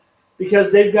day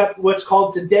because they've got what's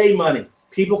called today money.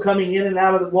 People coming in and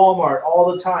out of the Walmart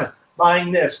all the time,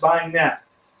 buying this, buying that.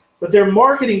 But their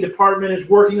marketing department is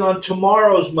working on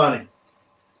tomorrow's money.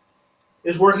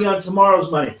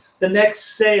 The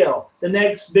next sale, the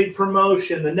next big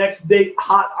promotion, the next big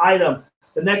hot item,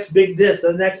 the next big this,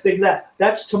 the next big that.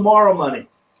 That's tomorrow money.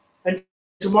 And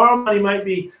tomorrow money might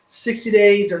be 60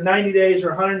 days or 90 days or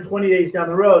 120 days down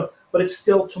the road, but it's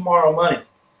still tomorrow money.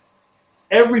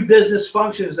 Every business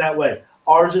functions that way.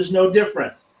 Ours is no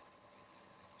different.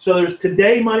 So there's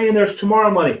today money and there's tomorrow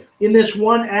money. In this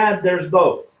one ad, there's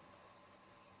both.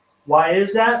 Why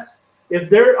is that? If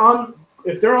they're on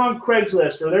if they're on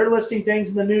Craigslist or they're listing things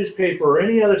in the newspaper or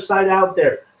any other site out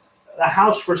there, a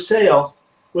house for sale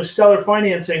with seller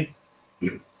financing,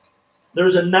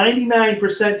 there's a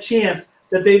 99% chance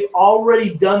that they've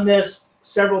already done this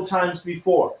several times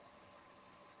before.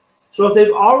 So if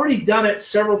they've already done it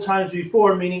several times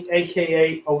before, meaning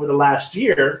AKA over the last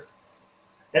year,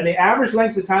 and the average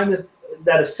length of time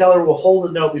that a seller will hold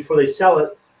a note before they sell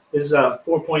it is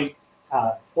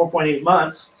 4.8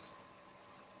 months,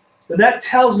 then that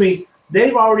tells me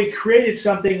they've already created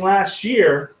something last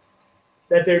year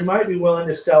that they might be willing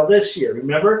to sell this year.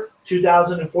 Remember,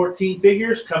 2014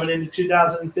 figures coming into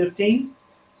 2015?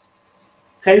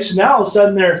 Okay, so now all of a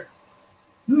sudden they're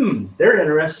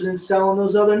interested in selling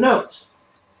those other notes.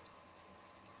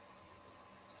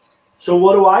 So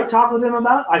what do I talk with them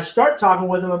about? I start talking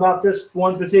with them about this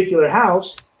one particular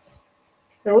house.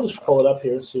 Here, we'll just pull it up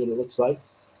here and see what it looks like.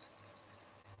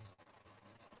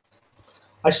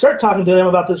 I start talking to them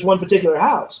about this one particular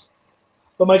house.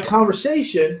 But my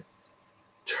conversation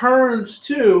turns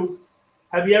to,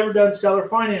 have you ever done seller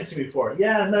financing before?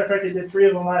 Yeah, as a matter of fact, I did 3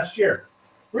 of them last year.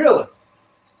 Really?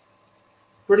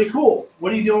 Pretty cool.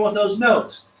 What are you doing with those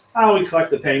notes? Oh, we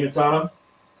collect the payments on them.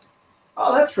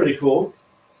 Oh, that's pretty cool.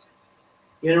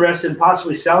 You interested in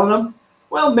possibly selling them?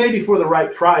 Well, maybe for the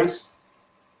right price.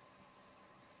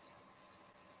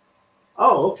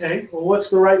 Oh, okay. Well, what's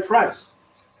the right price?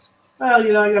 Well,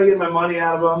 I got to get my money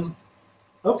out of them.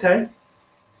 Okay,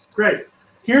 great.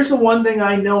 Here's the one thing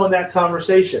I know in that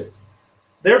conversation.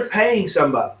 They're paying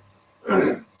somebody.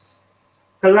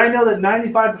 Because I know that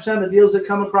 95% of the deals that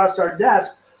come across our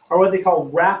desk are what they call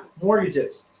wrap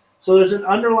mortgages. So there's an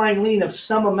underlying lien of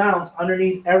some amount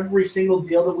underneath every single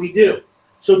deal that we do.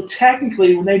 So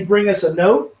technically, when they bring us a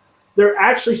note, they're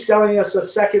actually selling us a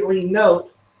second lien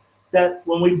note that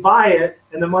when we buy it,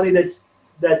 and the money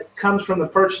that comes from the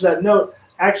purchase of that note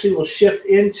actually will shift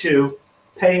into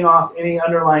paying off any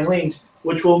underlying liens,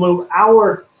 which will move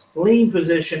our lien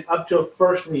position up to a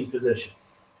first lien position.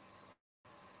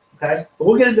 Okay, but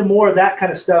we'll get into more of that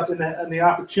kind of stuff in the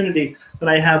opportunity that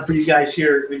I have for you guys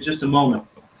here in just a moment.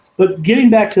 But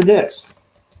getting back to this,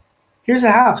 here's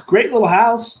a house, great little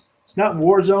house. It's not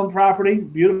war zone property,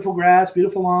 beautiful grass,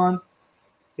 beautiful lawn.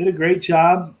 Did a great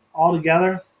job all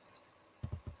together.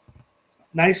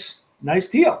 Nice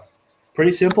deal.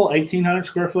 Pretty simple, 1,800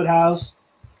 square foot house.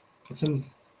 With some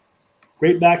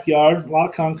great backyard, a lot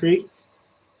of concrete.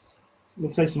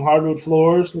 Looks like some hardwood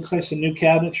floors. Looks like some new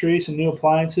cabinetry, some new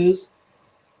appliances.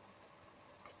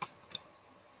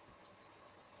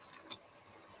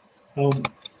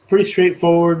 Pretty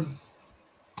straightforward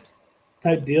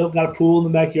type deal. Got a pool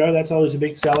in the backyard. That's always a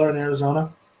big seller in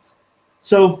Arizona.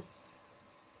 So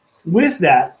with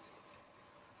that,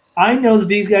 I know that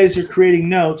these guys are creating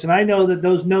notes, and I know that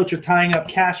those notes are tying up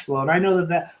cash flow, and I know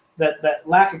that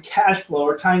lack of cash flow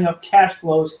or tying up cash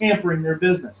flow is hampering their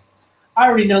business. I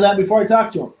already know that before I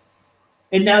talk to them.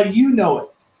 And now you know it.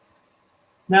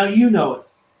 Now you know it.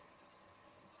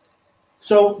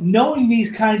 So knowing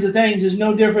these kinds of things is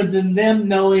no different than them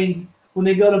knowing when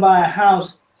they go to buy a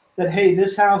house that, hey,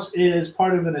 this house is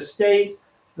part of an estate.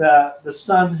 The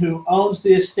son who owns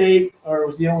the estate or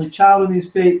was the only child in the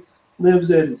estate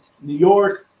lives in New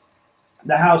York.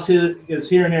 The house is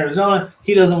here in Arizona.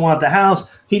 He doesn't want the house.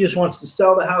 He just wants to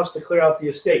sell the house to clear out the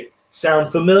estate.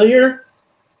 Sound familiar?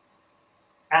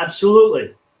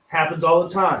 Absolutely. Happens all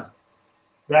the time.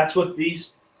 That's what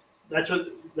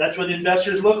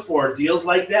investors look for, deals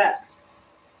like that.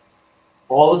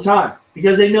 All the time.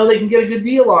 Because they know they can get a good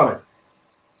deal on it.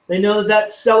 They know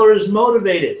that seller is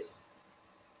motivated.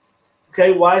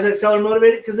 Okay, why is that seller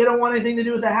motivated? Because they don't want anything to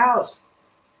do with the house.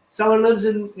 Seller lives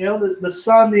in, the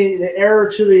son, the heir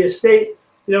to the estate,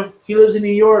 he lives in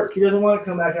New York. He doesn't want to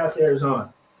come back out to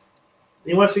Arizona.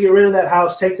 He wants to get rid of that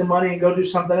house, take the money, and go do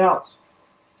something else.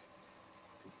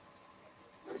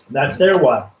 That's their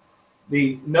why.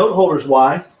 The note holder's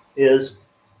why is,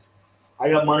 I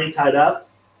got money tied up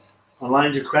on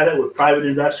lines of credit with private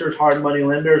investors, hard money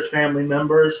lenders, family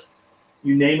members,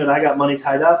 you name it. I got money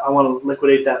tied up. I want to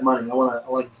liquidate that money. I want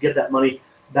to get that money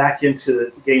back into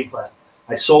the game plan.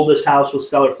 I sold this house with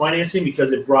seller financing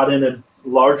because it brought in a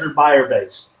larger buyer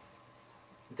base.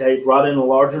 Okay, it brought in a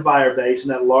larger buyer base,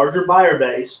 and that larger buyer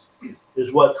base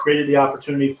is what created the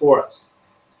opportunity for us.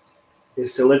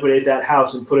 Is to liquidate that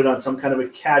house and put it on some kind of a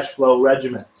cash flow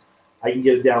regimen. I can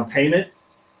get a down payment.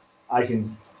 I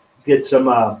can get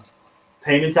some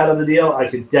payments out of the deal. I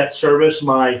could debt service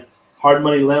my hard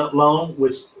money loan,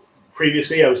 which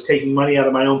previously I was taking money out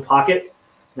of my own pocket.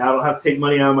 Now I don't have to take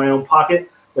money out of my own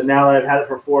pocket, but now that I've had it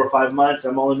for 4 or 5 months,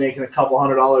 I'm only making a couple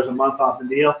 $100s a month off the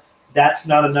deal. That's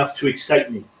not enough to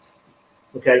excite me.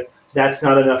 Okay, that's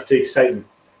not enough to excite me.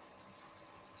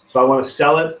 So I want to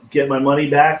sell it, get my money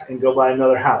back, and go buy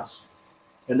another house.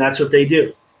 And that's what they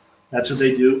do. That's what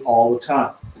they do all the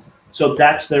time. So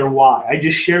that's their why. I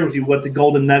just shared with you what the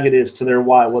golden nugget is to their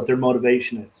why, what their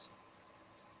motivation is.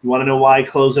 You want to know why I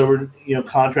close over,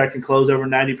 contract and close over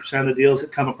 90% of the deals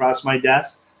that come across my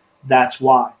desk? That's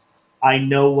why. I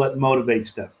know what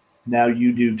motivates them. Now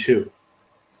you do too.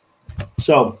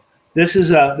 So this is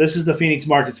the Phoenix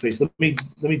market space. Let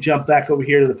me jump back over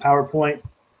here to the PowerPoint.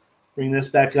 Bring this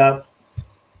back up.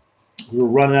 We're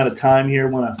running out of time here. I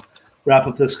want to wrap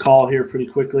up this call here pretty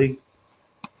quickly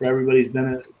for everybody's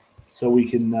minute, so we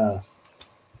can. All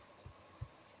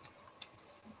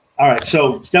right.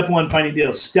 So step 1, finding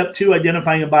deals. Step 2,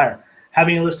 identifying a buyer.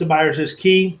 Having a list of buyers is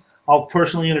key. I'll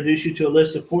personally introduce you to a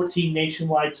list of 14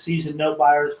 nationwide seasoned note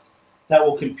buyers that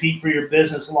will compete for your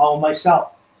business along with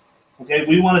myself. Okay,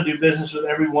 we want to do business with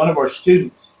every one of our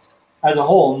students as a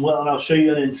whole, and I'll show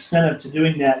you an incentive to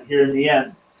doing that here in the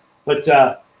end. But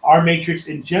our matrix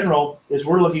in general is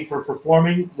we're looking for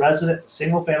performing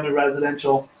single-family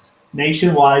residential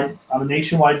nationwide on a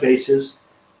nationwide basis,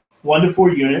 1 to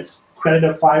 4 units, credit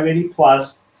of 580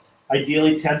 plus,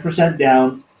 ideally 10%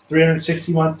 down,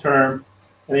 360-month term,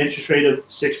 an interest rate of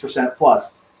 6% plus.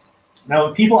 Now,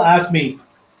 when people ask me,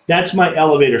 that's my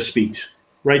elevator speech.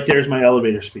 Right there's my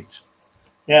elevator speech.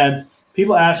 And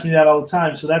people ask me that all the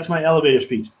time, so that's my elevator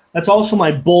speech. That's also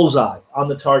my bullseye on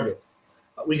the target.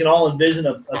 We can all envision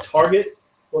a target.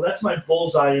 Well, that's my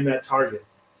bullseye in that target.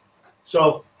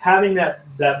 So having that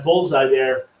bullseye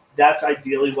there, that's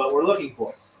ideally what we're looking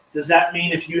for. Does that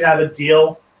mean if you have a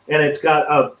deal and it's got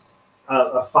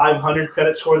a 500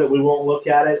 credit score that we won't look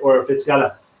at it, or if it's got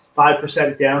a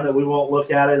 5% down that we won't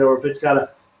look at it, or if it's got a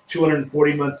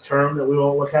 240-month term that we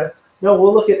won't look at it? No,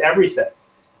 we'll look at everything,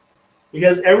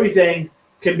 because everything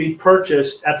can be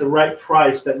purchased at the right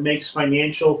price that makes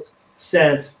financial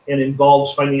sense and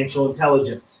involves financial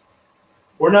intelligence.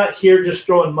 We're not here just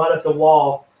throwing mud at the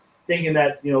wall thinking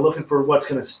that, looking for what's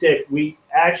going to stick.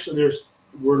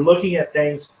 We're looking at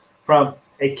things from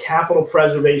a capital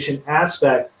preservation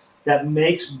aspect that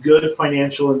makes good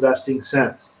financial investing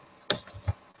sense.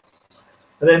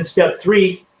 And then step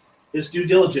 3 is due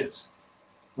diligence.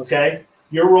 Okay?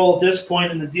 Your role at this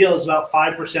point in the deal is about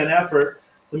 5% effort.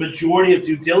 The majority of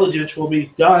due diligence will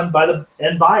be done by the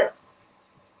end buyer.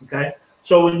 Okay?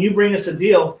 So when you bring us a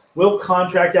deal, we'll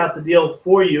contract out the deal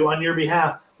for you on your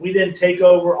behalf. We then take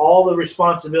over all the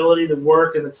responsibility, the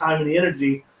work, and the time and the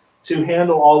energy to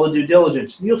handle all the due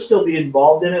diligence. You'll still be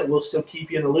involved in it. We'll still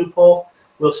keep you in the loophole.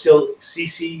 We'll still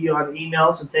CC you on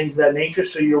emails and things of that nature,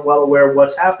 so you're well aware of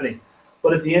what's happening.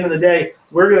 But at the end of the day,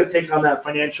 we're going to take on that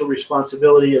financial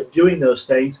responsibility of doing those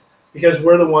things because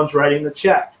we're the ones writing the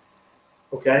check.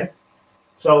 Okay?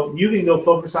 So you can go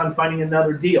focus on finding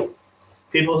another deal.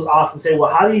 People often say,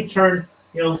 well, how do you turn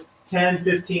 10,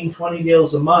 15, 20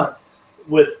 deals a month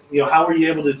with, how were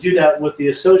you able to do that with the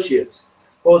associates?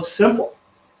 Well, it's simple.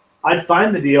 I'd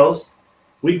find the deals.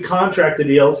 We'd contract the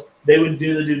deals. They would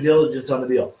do the due diligence on the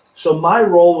deal. So my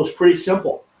role was pretty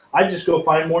simple. I'd just go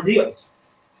find more deals.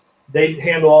 They'd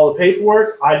handle all the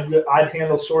paperwork. I'd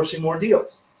handle sourcing more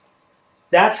deals.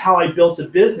 That's how I built a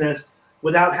business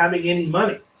without having any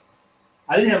money.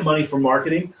 I didn't have money for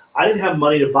marketing. I didn't have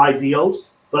money to buy deals,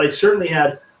 but I certainly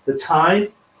had the time,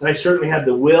 and I certainly had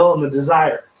the will and the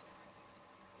desire.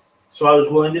 So I was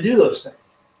willing to do those things.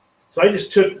 So I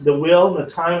just took the will and the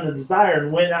time and the desire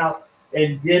and went out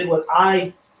and did what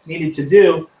I needed to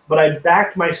do, but I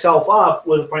backed myself up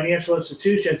with a financial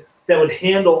institution that would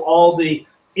handle all the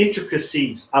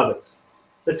intricacies of it,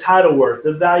 the title work,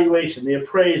 the valuation, the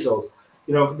appraisals,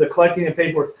 the collecting of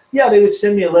paperwork. Yeah, they would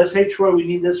send me a list. Hey, Troy, we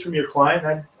need this from your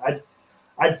client.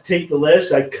 I'd take the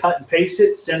list, I'd cut and paste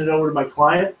it, send it over to my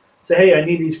client, say, hey, I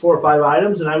need these 4 or 5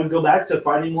 items, and I would go back to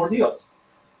finding more deals.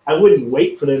 I wouldn't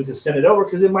wait for them to send it over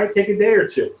because it might take a day or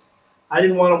two. I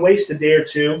didn't want to waste a day or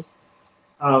two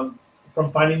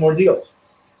from finding more deals.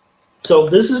 So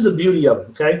this is the beauty of it,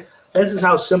 okay? This is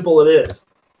how simple it is.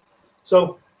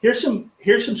 So here's some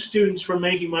students from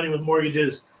making money with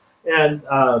mortgages and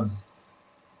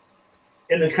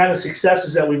the kind of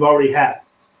successes that we've already had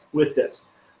with this.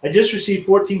 I just received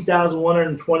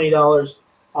 $14,120.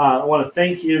 I want to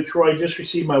thank you, Troy. I just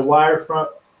received my wire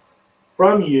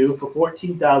from you for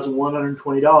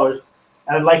 $14,120.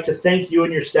 And I'd like to thank you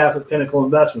and your staff at Pinnacle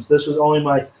Investments. This was only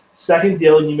my second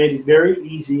deal, and you made it very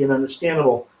easy and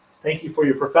understandable. Thank you for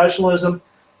your professionalism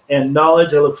and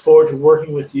knowledge. I look forward to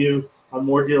working with you on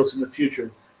more deals in the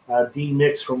future. Dean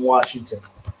Mix from Washington.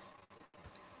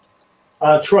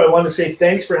 Troy, I wanted to say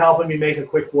thanks for helping me make a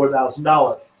quick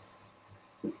 $4,000.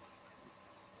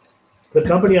 The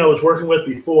company I was working with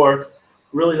before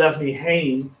really left me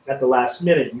hanging at the last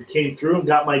minute. You came through and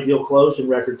got my deal closed in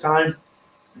record time.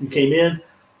 You came in,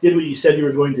 did what you said you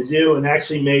were going to do, and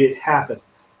actually made it happen.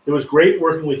 It was great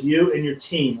working with you and your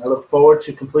team. I look forward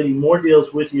to completing more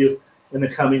deals with you in the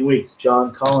coming weeks.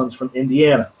 John Collins from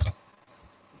Indiana.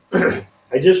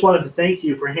 I just wanted to thank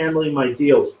you for handling my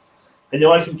deals. I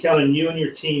know I can count on you and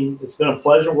your team. It's been a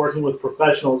pleasure working with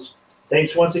professionals.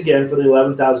 Thanks once again for the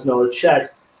 $11,000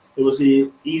 check. It was the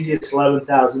easiest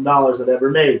 $11,000 I've ever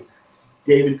made.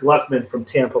 David Gluckman from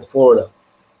Tampa, Florida.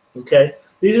 Okay?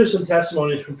 These are some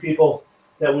testimonies from people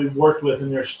that we've worked with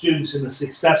and their students and the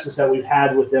successes that we've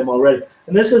had with them already.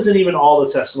 And this isn't even all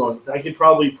the testimonies. I could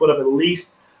probably put up at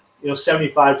least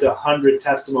 75 to 100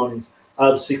 testimonies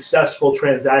of successful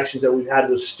transactions that we've had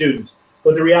with students.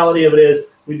 But the reality of it is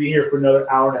we'd be here for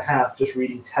another hour and a half just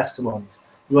reading testimonies.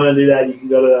 If you want to do that, you can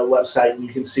go to that website and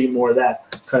you can see more of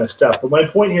that kind of stuff. But my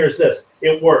point here is this.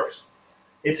 It works.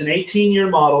 It's an 18-year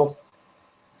model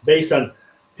based on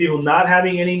people not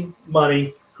having any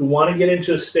money who want to get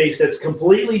into a space that's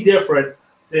completely different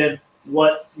than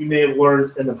what you may have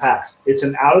learned in the past. It's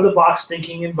an out-of-the-box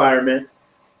thinking environment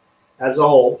as a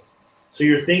whole. So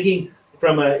you're thinking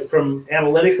from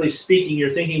analytically speaking,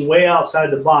 you're thinking way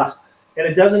outside the box, and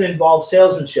it doesn't involve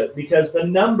salesmanship because the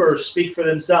numbers speak for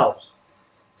themselves.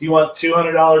 Do you want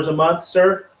 $200 a month,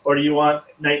 sir, or do you want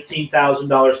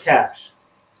 $19,000 cash?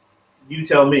 You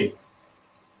tell me.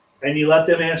 And you let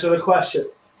them answer the question.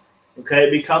 Okay,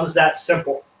 it becomes that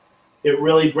simple. It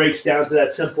really breaks down to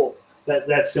that simple,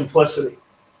 that simplicity.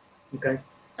 Okay.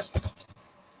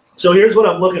 So here's what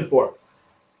I'm looking for.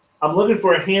 I'm looking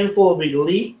for a handful of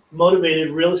elite, motivated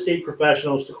real estate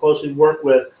professionals to closely work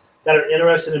with that are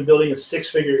interested in building a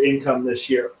six-figure income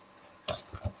this year.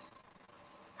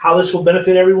 How this will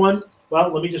benefit everyone?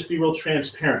 Well, let me just be real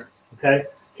transparent. Okay.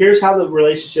 Here's how the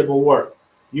relationship will work.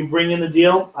 You bring in the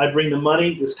deal, I bring the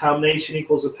money. This combination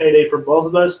equals a payday for both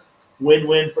of us.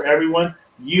 Win-win for everyone.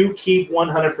 You keep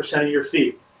 100% of your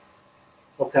fee.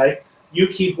 Okay? You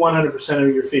keep 100%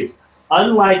 of your fee.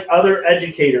 Unlike other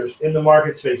educators in the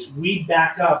market space, we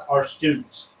back up our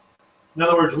students. In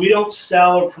other words, we don't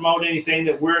sell or promote anything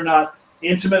that we're not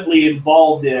intimately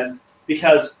involved in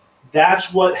because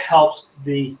that's what helps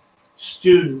the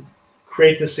student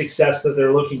create the success that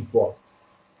they're looking for.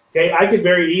 Okay? I could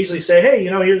very easily say, hey,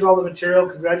 here's all the material.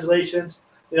 Congratulations.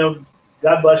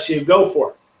 God bless you. Go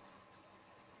for it.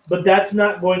 But that's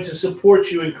not going to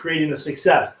support you in creating a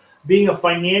success. Being a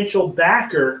financial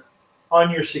backer on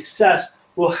your success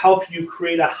will help you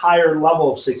create a higher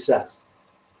level of success.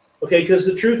 Okay, because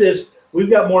the truth is, we've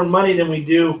got more money than we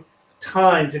do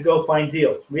time to go find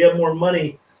deals. We have more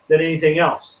money than anything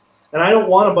else. And I don't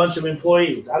want a bunch of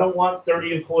employees. I don't want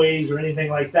 30 employees or anything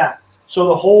like that. So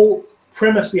the whole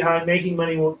premise behind making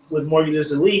money with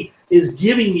Mortgages Elite is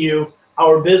giving you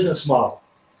our business model.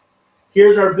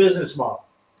 Here's our business model.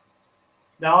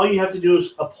 Now all you have to do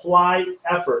is apply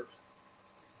effort,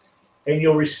 and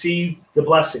you'll receive the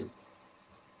blessing.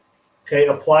 Okay,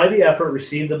 apply the effort,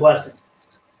 receive the blessing.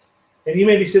 And you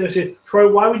may be sitting there saying,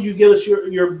 Troy, why would you give us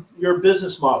your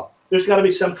business model? There's got to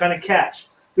be some kind of catch.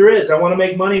 There is. I want to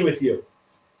make money with you.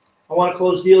 I want to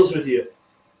close deals with you.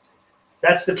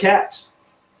 That's the catch.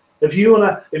 If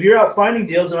you're out finding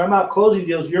deals and I'm out closing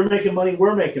deals, you're making money,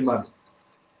 we're making money.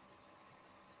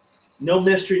 No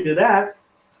mystery to that.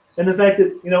 And the fact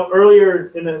that, earlier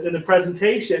in the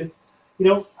presentation,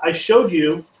 I showed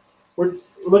you, we're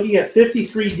looking at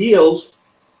 53 deals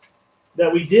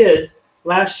that we did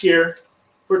last year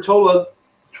for a total of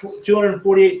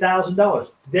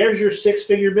 $248,000. There's your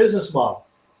six-figure business model.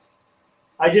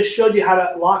 I just showed you how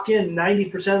to lock in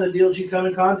 90% of the deals you come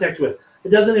in contact with. It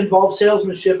doesn't involve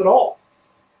salesmanship at all.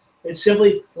 It's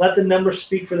simply let the numbers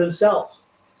speak for themselves.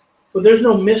 But there's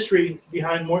no mystery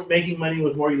behind making money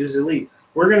with Mortgages Elite.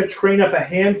 We're going to train up a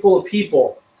handful of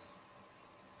people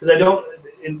because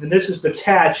and this is the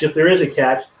catch, if there is a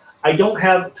catch, I don't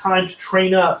have time to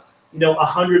train up,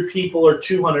 100 people or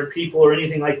 200 people or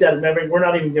anything like that. Remember, we're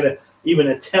not even going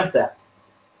to attempt that.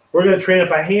 We're going to train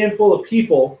up a handful of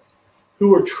people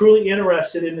who are truly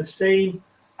interested in the same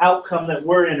outcome that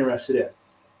we're interested in,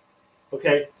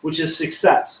 okay, which is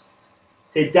success.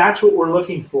 Okay, that's what we're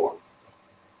looking for.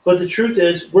 But the truth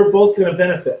is, we're both going to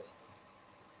benefit.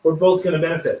 We're both going to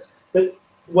benefit. But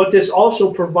what this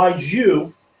also provides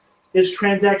you is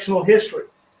transactional history.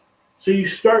 So you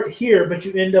start here, but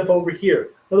you end up over here.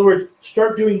 In other words,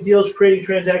 start doing deals, creating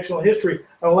transactional history,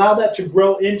 and allow that to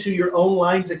grow into your own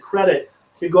lines of credit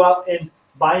to go out and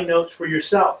buy notes for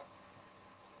yourself.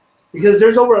 Because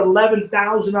there's over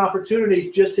 11,000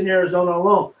 opportunities just in Arizona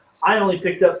alone. I only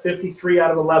picked up 53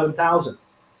 out of 11,000.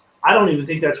 I don't even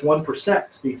think that's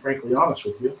 1%, to be frankly honest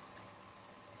with you,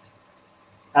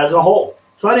 as a whole.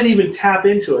 So I didn't even tap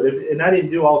into it, and I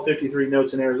didn't do all 53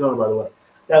 notes in Arizona, by the way.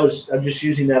 I'm just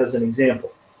using that as an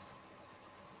example.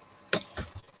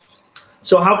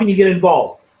 So how can you get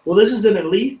involved? Well, this is an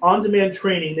elite on-demand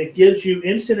training that gives you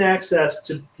instant access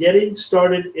to getting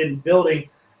started in building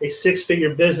a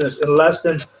six-figure business in less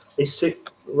than a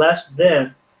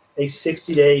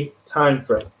 60-day time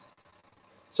frame.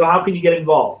 So how can you get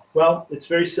involved? Well, it's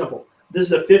very simple.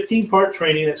 This is a 15-part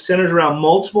training that centers around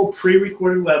multiple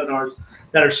pre-recorded webinars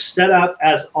that are set up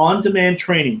as on-demand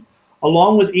training.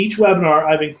 Along with each webinar,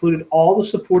 I've included all the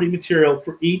supporting material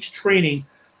for each training.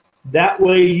 That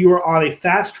way you are on a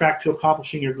fast track to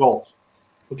accomplishing your goals.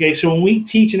 Okay, so when we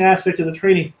teach an aspect of the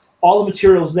training, all the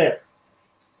material's there.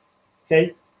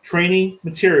 Okay, training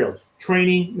materials,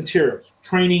 training materials,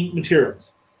 training materials.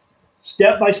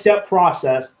 Step-by-step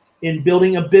process in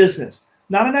building a business.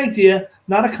 Not an idea,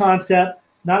 not a concept,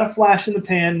 not a flash in the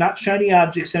pan, not shiny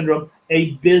object syndrome,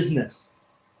 a business.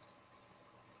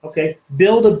 Okay,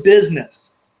 build a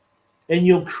business, and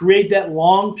you'll create that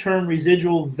long-term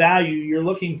residual value you're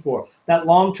looking for, that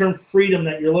long-term freedom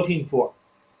that you're looking for.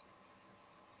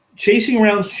 Chasing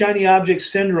around shiny object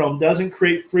syndrome doesn't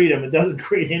create freedom. It doesn't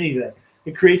create anything.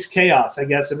 It creates chaos, I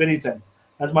guess, if anything.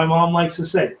 As my mom likes to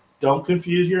say, don't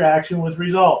confuse your action with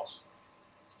results.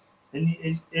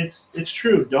 And it's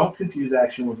true. Don't confuse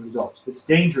action with results. It's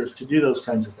dangerous to do those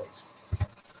kinds of things.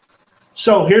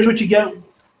 So here's what you get.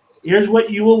 Here's what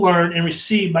you will learn and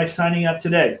receive by signing up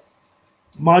today.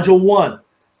 Module 1,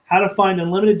 how to find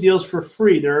unlimited deals for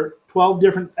free. There are 12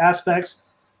 different aspects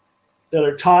that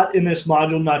are taught in this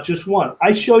module, not just one.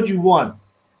 I showed you one.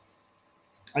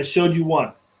 I showed you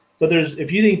one. But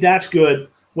if you think that's good,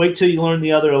 wait till you learn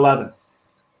the other 11.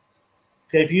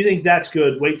 Okay, if you think that's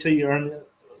good, wait till you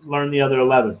learn the other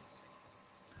 11.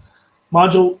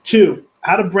 Module 2,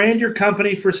 how to brand your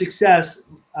company for success,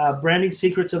 branding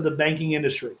secrets of the banking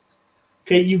industry.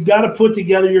 Okay, you've got to put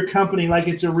together your company like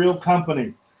it's a real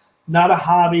company, not a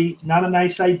hobby, not a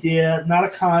nice idea, not a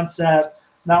concept,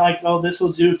 not like, oh, this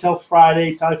will do till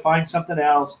Friday till I find something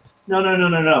else. No, no, no,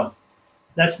 no, no.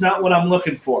 That's not what I'm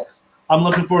looking for. I'm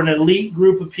looking for an elite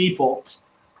group of people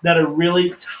that are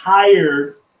really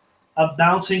tired of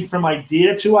bouncing from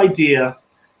idea to idea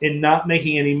and not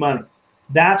making any money.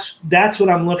 That's what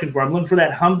I'm looking for. I'm looking for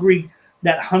that hungry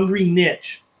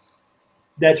niche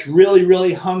that's really,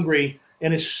 really hungry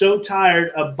and is so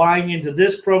tired of buying into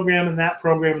this program and that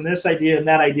program and this idea and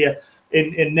that idea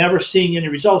and never seeing any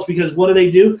results, because what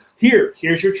do?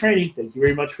 Here's your training. Thank you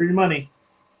very much for your money.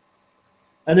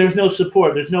 And there's no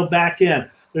support. There's no back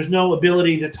end. There's no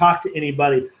ability to talk to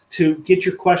anybody to get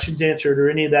your questions answered or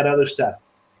any of that other stuff.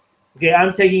 Okay,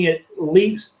 I'm taking it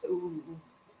leaps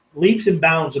and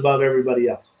bounds above everybody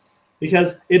else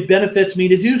because it benefits me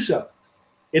to do so.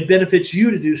 It benefits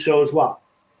you to do so as well.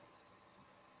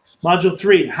 Module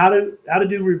 3, how to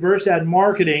do reverse ad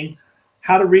marketing,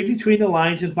 how to read between the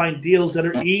lines and find deals that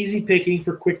are easy picking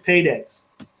for quick paydays.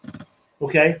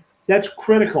 Okay, that's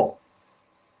critical.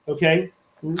 Okay,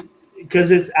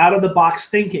 because it's out of the box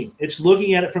thinking. It's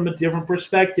looking at it from a different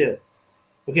perspective.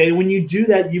 Okay, when you do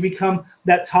that, you become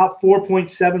that top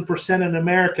 4.7% in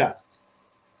America,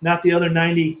 not the other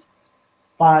 95%.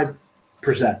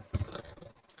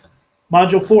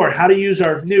 Module 4, how to use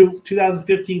our new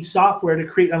 2015 software to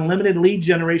create unlimited lead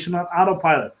generation on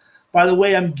autopilot. By the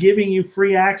way, I'm giving you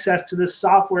free access to this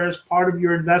software as part of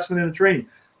your investment in the training.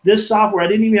 This software, I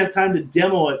didn't even have time to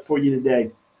demo it for you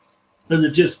today because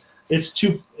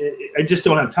I just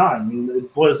don't have time. I mean,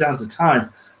 it boils down to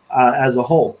time as a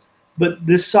whole. But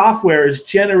this software is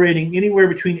generating anywhere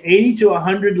between 80 to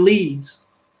 100 leads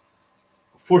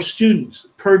for students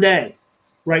per day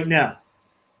right now.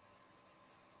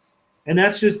 And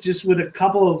that's just with a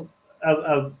couple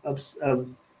of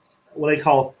what I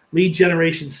call lead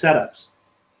generation setups,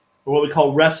 or what we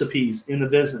call recipes in the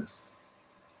business.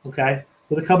 Okay?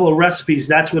 With a couple of recipes,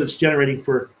 that's what it's generating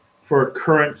for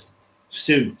current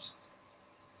students.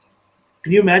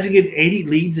 Can you imagine getting 80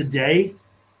 leads a day?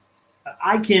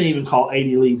 I can't even call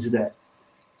 80 leads a day.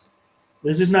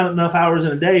 There's just not enough hours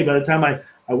in a day. By the time I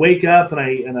wake up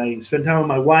and I spend time with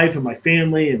my wife and my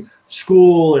family and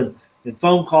school and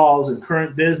phone calls and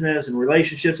current business and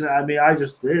relationships, and I mean,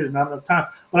 there's not enough time.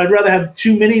 But I'd rather have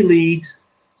too many leads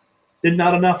than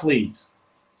not enough leads.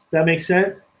 Does that make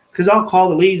sense? Because I'll call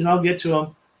the leads and I'll get to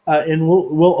them, and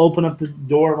we'll open up the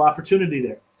door of opportunity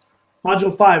there.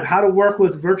 Module 5, how to work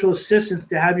with virtual assistants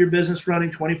to have your business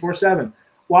running 24/7.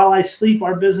 While I sleep,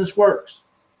 our business works.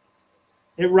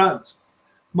 It runs.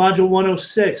 Module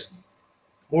 106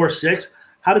 or 6,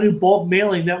 how to do bulk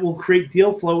mailing that will create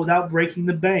deal flow without breaking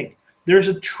the bank. There's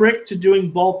a trick to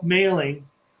doing bulk mailing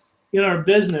in our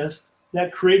business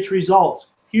that creates results,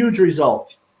 huge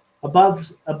results,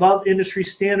 above industry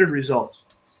standard results.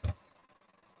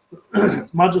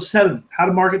 Module 7, how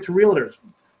to market to realtors,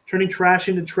 turning trash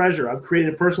into treasure. I've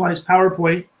created a personalized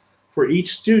PowerPoint for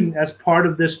each student as part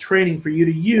of this training for you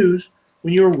to use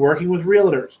when you are working with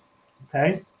realtors.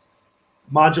 Okay.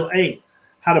 Module 8,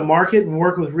 how to market and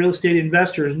work with real estate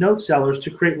investors, note sellers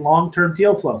to create long-term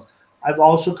deal flow. I've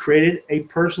also created a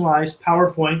personalized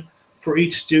PowerPoint for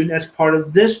each student as part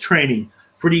of this training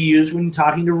for to use when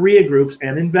talking to RIA groups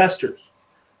and investors.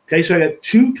 Okay, so I got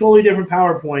 2 totally different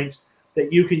PowerPoints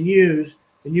that you can use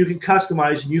and you can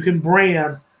customize and you can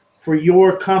brand for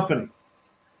your company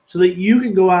so that you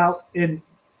can go out and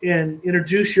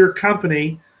introduce your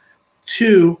company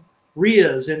to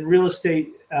RIAs and real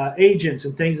estate agents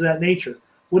and things of that nature.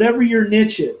 Whatever your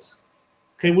niche is,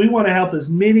 okay, we want to help as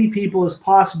many people as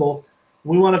possible.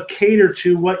 We want to cater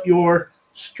to what your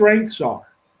strengths are.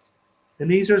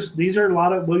 And these are a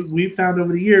lot of what we've found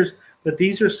over the years that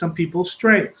these are some people's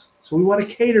strengths. So we want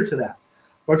to cater to that.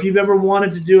 Or if you've ever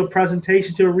wanted to do a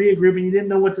presentation to a RIA group and you didn't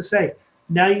know what to say,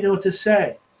 now you know what to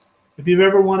say. If you've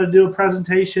ever wanted to do a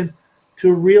presentation to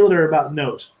a realtor about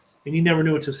notes and you never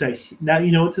knew what to say, now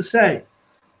you know what to say.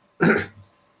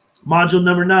 Module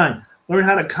number 9, learn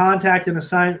how to contact and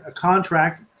assign a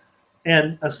contract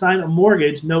and assign a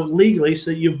mortgage note legally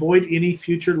so that you avoid any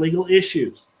future legal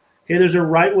issues. Okay, there's a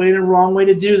right way and a wrong way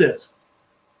to do this.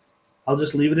 I'll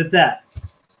just leave it at that.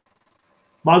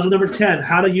 Module number 10,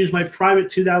 how to use my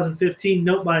private 2015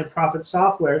 note buying profit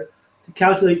software to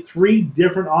calculate 3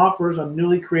 different offers on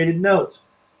newly created notes.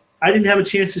 I didn't have a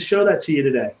chance to show that to you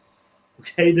today.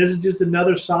 Okay, this is just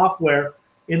another software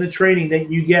in the training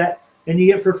that you get and you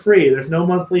get for free. There's no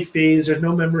monthly fees, there's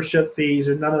no membership fees,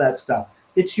 or none of that stuff.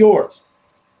 It's yours.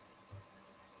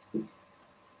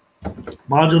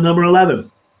 Module number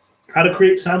 11, how to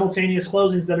create simultaneous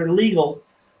closings that are legal,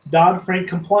 Dodd-Frank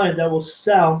compliant, that will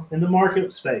sell in the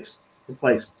market space.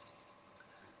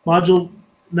 Module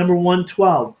number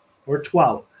 112 or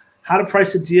 12, how to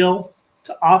price a deal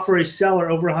to offer a seller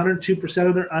over 102%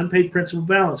 of their unpaid principal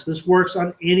balance. This works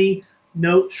on any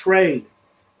note trade.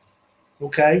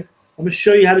 Okay, I'm going to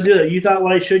show you how to do that. You thought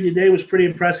what I showed you today was pretty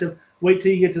impressive. Wait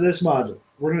till you get to this module.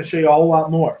 We're going to show you a whole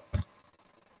lot more.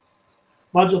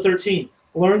 Module 13,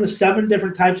 learn the 7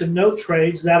 different types of note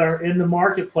trades that are in the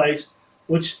marketplace,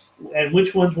 which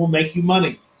ones will make you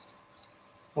money.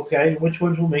 Okay, which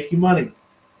ones will make you money.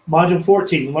 Module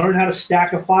 14, learn how to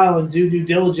stack a file and do due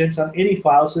diligence on any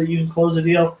file so that you can close a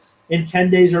deal in 10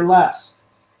 days or less.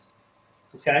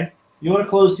 Okay, you want to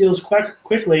close deals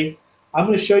quickly, I'm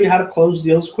going to show you how to close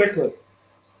deals quickly.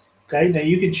 Okay, now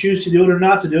you can choose to do it or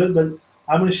not to do it, but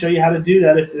I'm going to show you how to do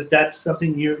that if that's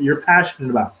something you're passionate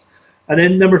about. And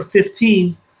then number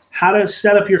 15, how to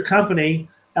set up your company,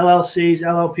 LLCs,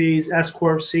 LLPs, S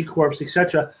Corps, C Corps,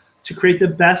 etc., to create the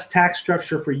best tax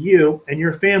structure for you and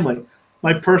your family.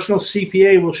 My personal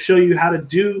CPA will show you how to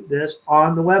do this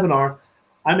on the webinar.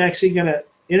 I'm actually going to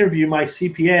interview my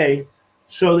CPA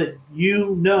so that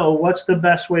you know what's the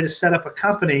best way to set up a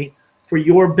company for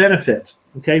your benefit,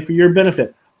 okay, for your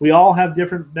benefit. We all have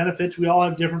different benefits. We all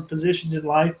have different positions in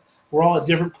life. We're all at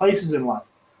different places in life.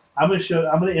 I'm going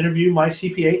to interview my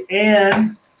CPA,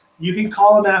 and you can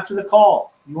call him after the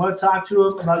call. You want to talk to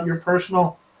him about your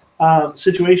personal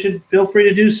situation, feel free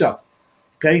to do so.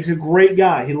 Okay, he's a great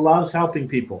guy. He loves helping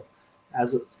people,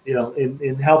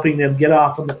 in helping them get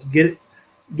off on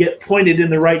get pointed in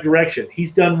the right direction.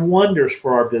 He's done wonders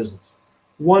for our business.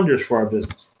 Wonders for our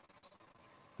business.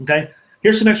 Okay,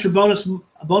 here's some extra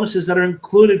bonuses that are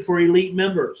included for elite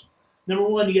members. Number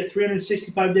 1, you get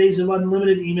 365 days of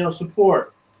unlimited email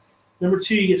support. Number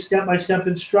 2, you get step-by-step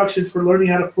instructions for learning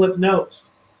how to flip notes.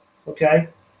 Okay.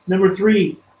 Number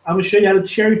 3, I'm going to show you how to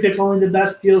cherry pick only the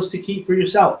best deals to keep for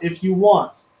yourself if you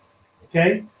want.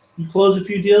 Okay. You close a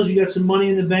few deals, you got some money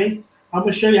in the bank. I'm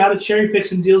going to show you how to cherry pick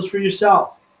some deals for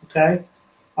yourself. Okay.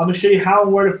 I'm going to show you how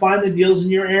and where to find the deals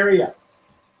in your area.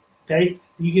 Okay.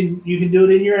 You can do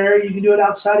it in your area. You can do it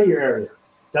outside of your area.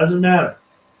 Doesn't matter.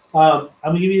 I'm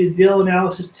going to give you the deal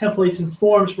analysis templates and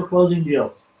forms for closing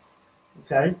deals.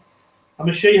 Okay. I'm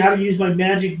going to show you how to use my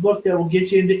magic book that will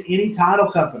get you into any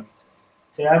title company.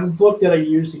 Okay, I have a book that I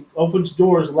use that opens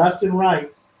doors left and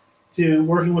right to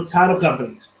working with title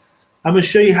companies. I'm going to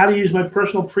show you how to use my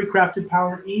personal pre-crafted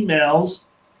power emails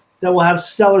that will have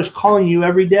sellers calling you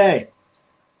every day.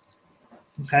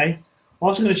 Okay. I'm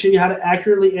also going to show you how to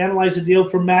accurately analyze a deal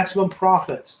for maximum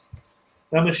profits.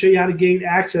 And I'm going to show you how to gain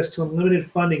access to unlimited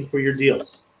funding for your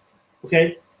deals.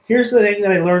 Okay. Here's the thing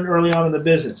that I learned early on in the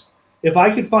business. If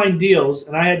I could find deals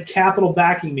and I had capital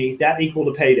backing me, that equaled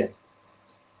a payday.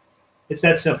 It's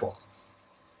that simple.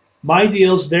 My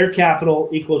deals, their capital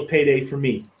equals payday for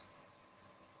me.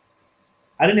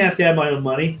 I didn't have to have my own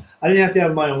money. I didn't have to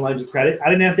have my own lines of credit. I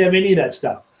didn't have to have any of that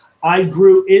stuff. I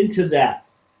grew into that.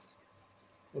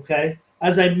 Okay?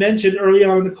 As I mentioned early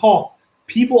on in the call,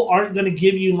 people aren't going to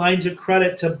give you lines of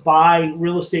credit to buy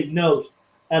real estate notes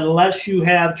unless you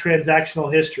have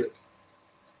transactional history.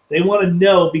 They want to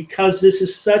know, because this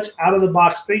is such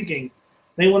out-of-the-box thinking,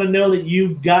 they want to know that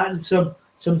you've gotten some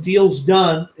deals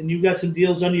done and you've got some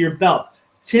deals under your belt.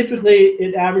 Typically,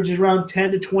 it averages around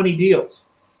 10 to 20 deals.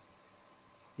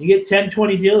 You get 10,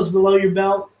 20 deals below your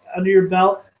belt, under your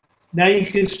belt, now you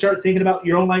can start thinking about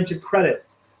your own lines of credit.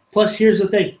 Plus, here's the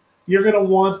thing. You're going to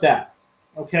want that,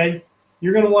 okay?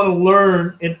 You're going to want to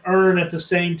learn and earn at the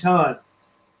same time.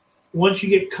 Once you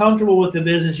get comfortable with the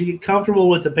business, you get comfortable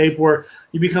with the paperwork,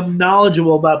 you become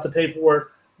knowledgeable about the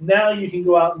paperwork, now you can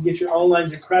go out and get your own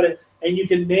lines of credit, and you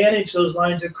can manage those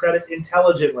lines of credit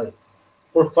intelligently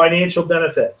for financial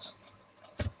benefits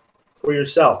for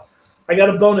yourself. I got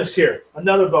a bonus here,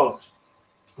 another bonus.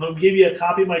 I'm going to give you a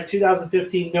copy of my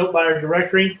 2015 Note Buyer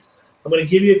Directory. I'm going to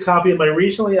give you a copy of my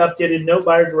recently updated Note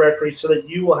Buyer Directory so that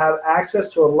you will have access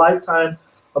to a lifetime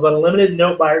of unlimited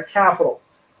note buyer capital.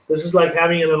 This is like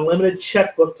having an unlimited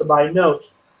checkbook to buy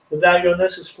notes. The value on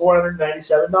this is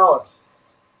 $497.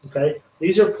 Okay?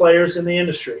 These are players in the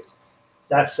industry.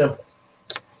 That's simple.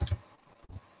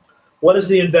 What is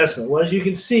the investment? Well, as you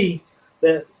can see,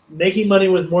 that Making Money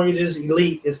with Mortgages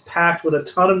Elite is packed with a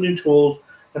ton of new tools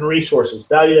and resources,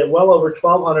 valued at well over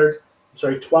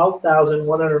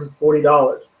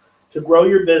 $12,140 to grow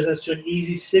your business to an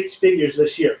easy 6 figures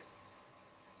this year.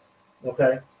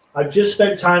 Okay, I've just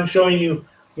spent time showing you,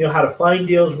 how to find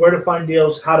deals, where to find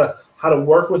deals, how to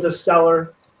work with a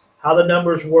seller, how the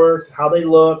numbers work, how they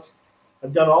look.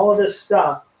 I've done all of this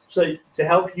stuff to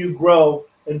help you grow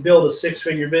and build a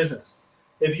 6-figure business.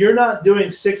 If you're not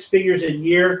doing 6 figures a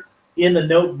year in the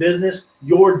note business,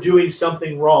 you're doing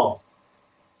something wrong.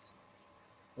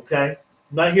 Okay?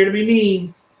 I'm not here to be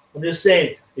mean. I'm just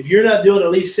saying, if you're not doing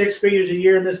at least 6 figures a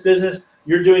year in this business,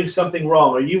 you're doing something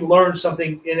wrong, or you've learned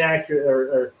something inaccurate,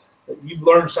 or you've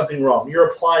learned something wrong.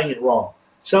 You're applying it wrong.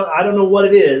 So I don't know what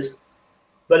it is,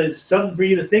 but it's something for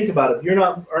you to think about. If you're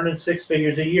not earning 6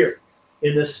 figures a year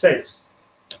in this space.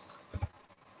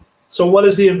 So what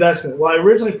is the investment? Well, I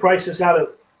originally priced this out at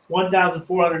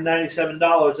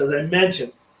 $1,497. As I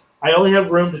mentioned, I only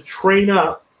have room to train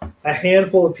up a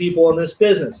handful of people in this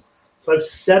business. So I've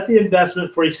set the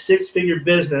investment for a 6-figure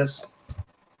business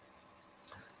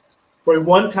for a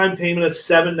one-time payment of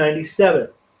 $797.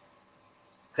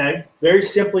 Okay, very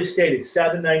simply stated,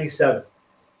 $797.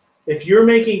 If you're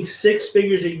making 6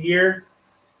 figures a year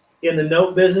in the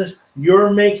note business,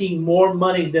 you're making more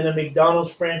money than a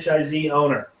McDonald's franchisee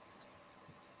owner.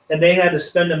 And they had to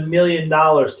spend $1 million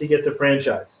to get the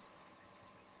franchise.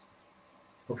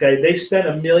 Okay, they spent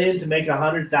 $1 million to make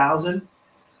 $100,000.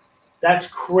 That's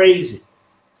crazy.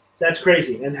 That's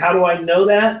crazy. And how do I know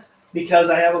that? Because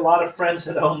I have a lot of friends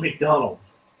that own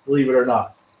McDonald's, believe it or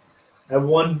not. I have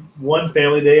one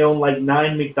family, they own like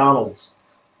 9 McDonald's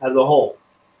as a whole.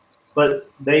 But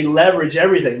they leverage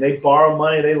everything. They borrow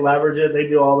money, they leverage it, they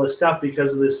do all this stuff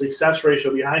because of the success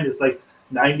ratio behind it. It's like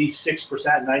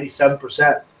 96%,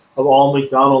 97% of all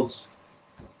McDonald's,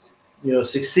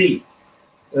 succeed.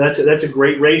 And that's a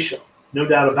great ratio, no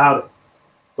doubt about it.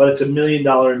 But it's $1 million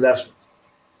investment.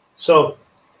 So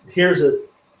here's a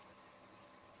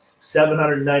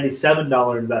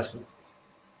 $797 investment,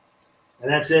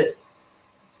 and that's it.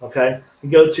 Okay,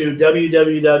 you go to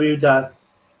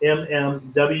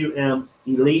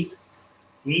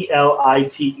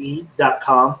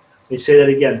www.mmwmelite.com. Let me say that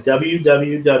again,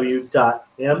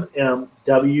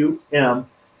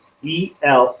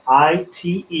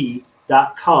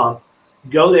 www.mmwmelite.com.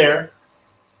 Go there.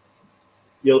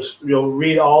 You'll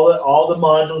read all the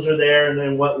modules are there, and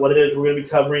then what it is we're going to be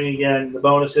covering again, the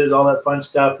bonuses, all that fun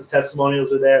stuff, the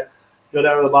testimonials are there. Go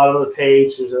down to the bottom of the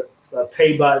page. There's a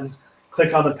pay button.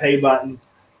 Click on the pay button,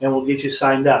 and we'll get you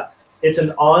signed up. It's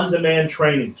an on-demand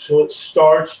training, so it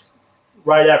starts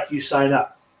right after you sign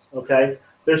up. Okay.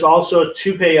 There's also a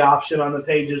 2-pay option on the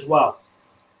page as well.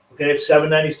 Okay. If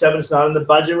 $797 is not in the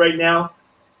budget right now,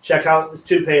 check out the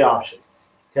 2-pay option.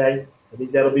 Okay. I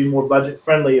think that'll be more budget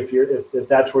friendly if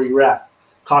that's where you're at.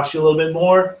 Costs you a little bit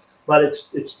more, but it's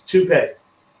 2-pay.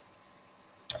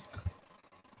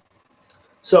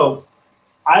 So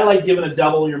I like giving a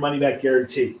double your money back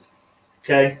guarantee.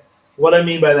 Okay, what I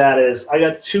mean by that is I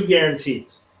got 2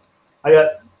 guarantees. I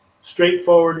got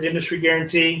straightforward industry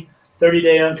guarantee,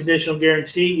 30-day unconditional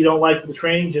guarantee. You don't like the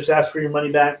training, just ask for your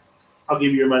money back. I'll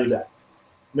give you your money back.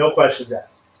 No questions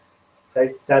asked.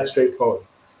 Okay, that's straightforward.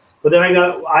 But then I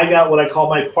got what I call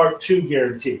my Part 2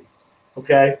 guarantee.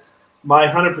 Okay, my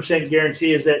 100%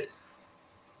 guarantee is that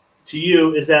to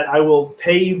you is that I will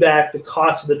pay you back the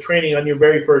cost of the training on your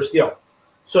very first deal.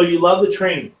 So you love the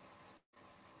training.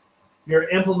 You're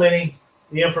implementing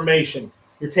the information.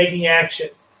 You're taking action.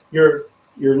 You're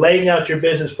laying out your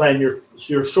business plan. You're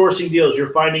sourcing deals.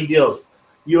 You're finding deals.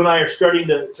 You and I are starting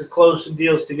to close some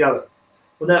deals together.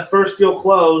 When that first deal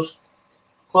closes,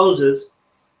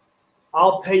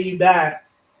 I'll pay you back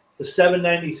the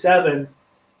 $797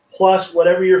 plus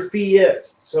whatever your fee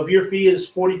is. So if your fee is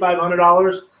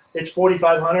 $4,500, it's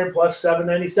 $4,500 plus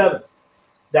 $797.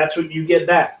 That's what you get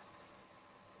back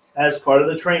as part of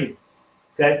the training.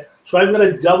 Okay, so I've got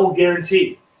a double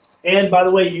guarantee. And by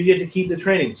the way, you get to keep the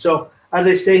training. So as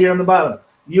I say here on the bottom,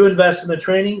 you invest in the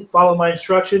training, follow my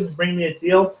instructions, bring me a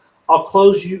deal. I'll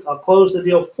close the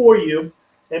deal for you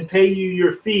and pay you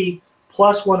your fee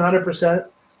plus 100%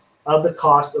 of the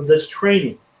cost of this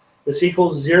training. This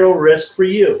equals zero risk for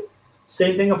you.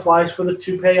 Same thing applies for the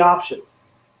 2-pay option.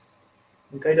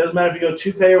 Okay, doesn't matter if you go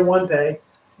 2-pay or 1-pay,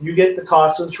 you get the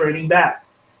cost of the training back,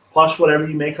 plus whatever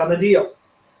you make on the deal.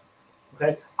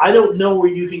 Okay, I don't know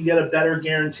where you can get a better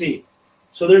guarantee.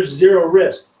 So there's zero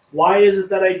risk. Why is it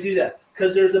that I do that?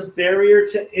 Because there's a barrier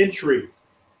to entry.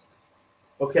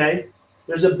 Okay,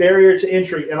 there's a barrier to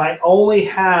entry, and I only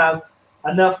have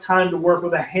enough time to work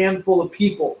with a handful of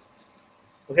people.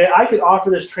 Okay, I could offer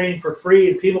this training for free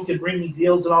and people could bring me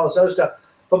deals and all this other stuff,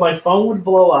 but my phone would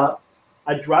blow up.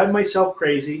 I'd drive myself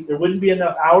crazy. There wouldn't be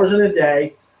enough hours in a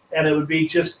day, and it would be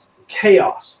just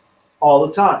chaos all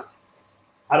the time.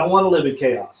 I don't want to live in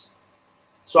chaos.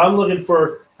 So I'm looking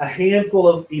for a handful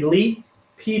of elite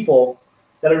people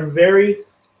that are very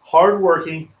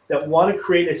hardworking, that want to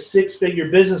create a 6-figure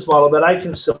business model that I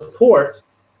can support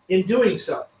in doing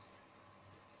so.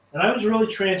 And I was really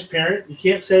transparent. You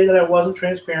can't say that I wasn't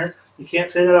transparent. You can't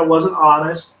say that I wasn't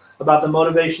honest about the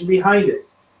motivation behind it.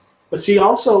 But see,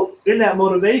 also in that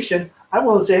motivation, I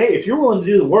want to say, hey, if you're willing to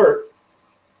do the work,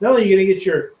 not only are you going to get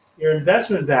your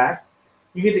investment back,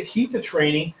 you get to keep the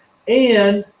training,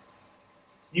 and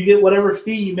you get whatever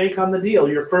fee you make on the deal,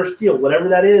 your first deal, whatever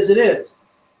that is, it is.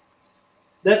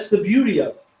 That's the beauty of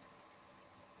it.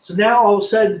 So now all of a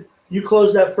sudden, you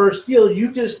close that first deal,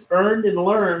 you just earned and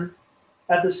learned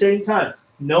at the same time.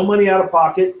 No money out of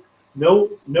pocket, no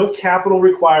capital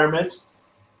requirements,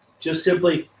 just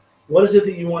simply, what is it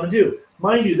that you want to do?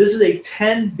 Mind you, this is a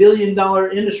 $10 billion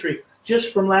industry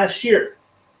just from last year.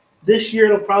 This year,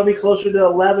 it'll probably be closer to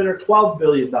 11 or $12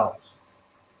 billion.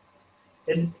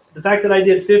 And the fact that I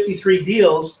did 53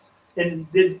 deals and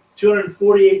did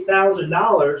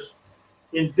 $248,000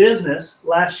 in business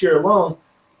last year alone,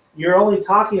 you're only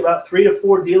talking about 3 to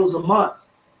 4 deals a month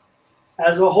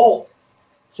as a whole.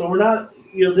 So we're not,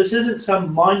 this isn't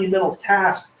some monumental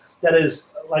task that is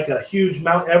like a huge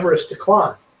Mount Everest to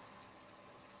climb.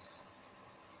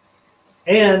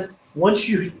 And once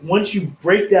you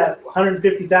break that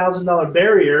 $150,000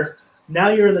 barrier, now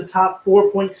you're in the top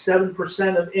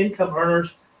 4.7% of income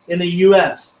earners in the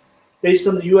U.S. based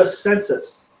on the U.S.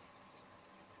 Census.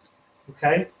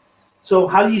 Okay, so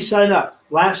how do you sign up?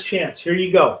 Last chance. Here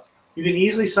you go. You can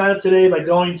easily sign up today by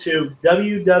going to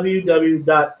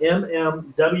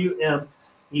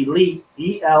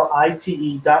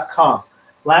www.mmwmelite.com.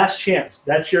 Last chance.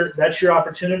 That's your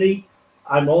opportunity.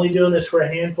 I'm only doing this for a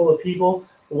handful of people.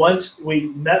 Once we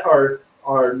met our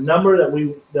number that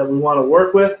we want to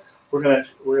work with, we're gonna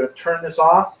turn this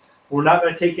off. We're not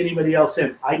going to take anybody else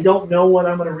in. I don't know when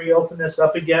I'm going to reopen this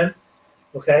up again,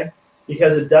 okay?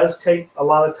 Because it does take a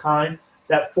lot of time.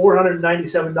 That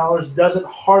 $497 doesn't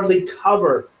hardly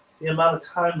cover the amount of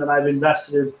time that I've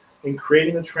invested in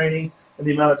creating the training and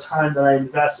the amount of time that I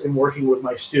invest in working with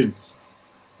my students,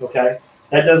 okay?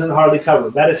 That doesn't hardly cover.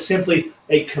 That is simply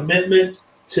a commitment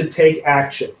to take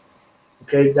action,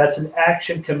 okay? That's an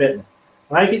action commitment.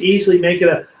 And I could easily make it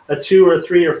a $2,000 or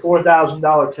 $3,000 or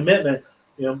 $4,000 commitment,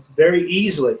 very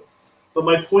easily. But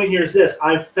my point here is this: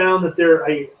 I've found that there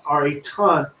are a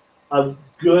ton of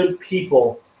good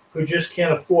people who just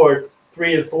can't afford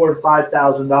 $3,000 and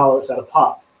 $4,000 and $5,000 at a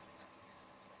pop.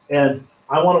 And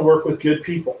I want to work with good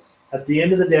people. At the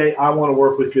end of the day, I want to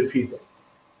work with good people.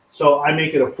 So I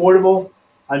make it affordable.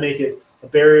 I make it a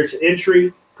barrier to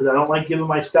entry because I don't like giving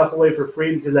my stuff away for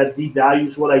free because that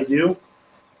devalues what I do.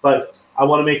 But I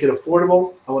want to make it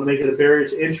affordable. I want to make it a barrier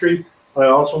to entry. But I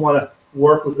also want to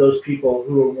work with those people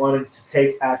who are wanting to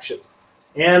take action.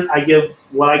 And I give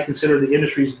what I consider the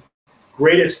industry's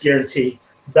greatest guarantee,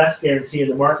 best guarantee in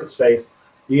the market space,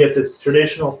 You get the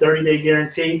traditional 30-day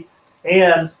guarantee,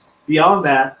 and beyond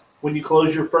that, when you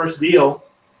close your first deal,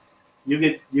 you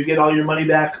get all your money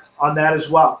back on that as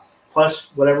well, plus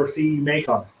whatever fee you make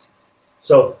on it.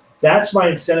 So that's my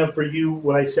incentive for you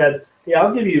when I said, hey,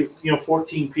 I'll give you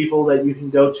 14 people that you can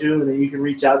go to and that you can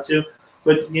reach out to,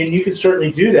 and you can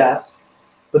certainly do that.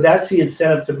 But that's the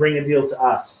incentive to bring a deal to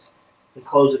us, and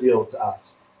close a deal to us.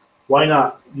 Why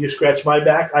not? You scratch my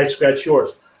back, I scratch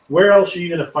yours. Where else are you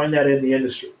going to find that in the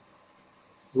industry?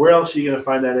 Where else are you going to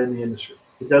find that in the industry?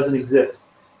 It doesn't exist.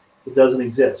 It doesn't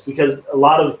exist because a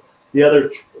lot of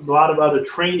other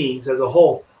trainings as a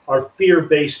whole are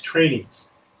fear-based trainings.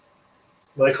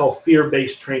 What I call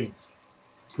fear-based trainings.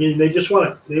 Meaning they just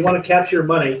want to capture your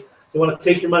money. They want to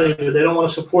take your money, but they don't want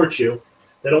to support you.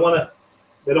 They don't want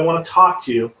to talk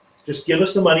to you. Just give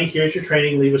us the money. Here's your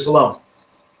training. Leave us alone.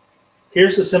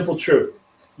 Here's the simple truth.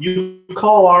 You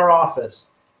call our office,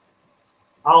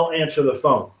 I'll answer the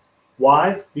phone.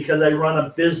 Why? Because I run a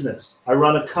business. I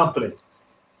run a company.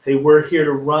 Okay, we're here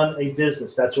to run a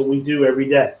business. That's what we do every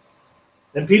day.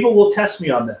 And people will test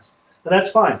me on this, and that's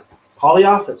fine. Call the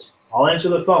office. I'll answer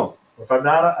the phone. If I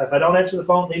don't answer the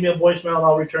phone, leave me a voicemail, and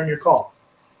I'll return your call.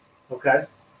 Okay,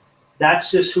 that's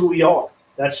just who we are.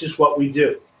 That's just what we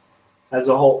do as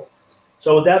a whole.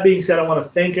 So with that being said, I want to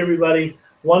thank everybody.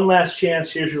 One last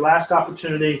chance. Here's your last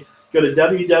opportunity. Go to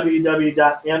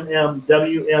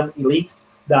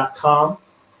www.mmwmelite.com.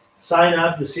 Sign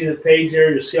up. You'll see the page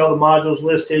there. You'll see all the modules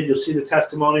listed. You'll see the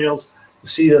testimonials. You'll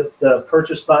see the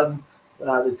purchase button,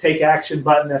 the take action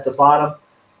button at the bottom.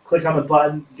 Click on the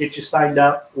button, get you signed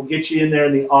up. We'll get you in there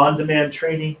in the on-demand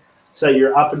training so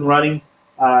you're up and running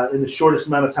in the shortest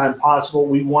amount of time possible.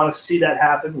 We want to see that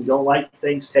happen. We don't like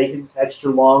things taking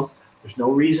extra long. There's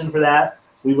no reason for that.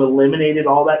 We've eliminated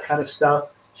all that kind of stuff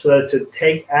so that it's a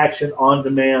take action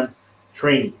on-demand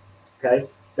training. Okay.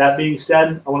 That being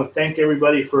said, I want to thank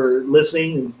everybody for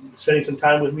listening and spending some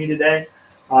time with me today.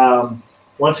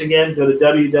 Once again, go to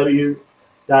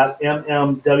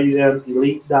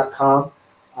www.mmwmelite.com.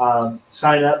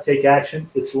 Sign up, take action.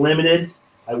 It's limited.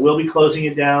 I will be closing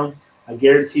it down. I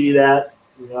guarantee you that.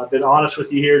 I've been honest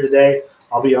with you here today.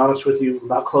 I'll be honest with you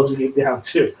about closing it down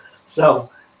too. So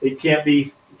it can't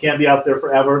be out there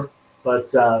forever.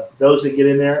 But those that get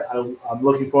in there, I'm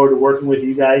looking forward to working with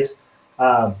you guys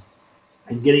and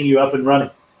getting you up and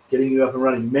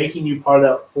running, making you part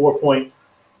of that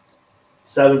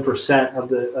 4.7% of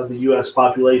the U.S.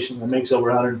 population that makes over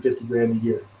 150 grand a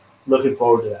year. Looking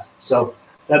forward to that. So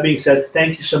that being said,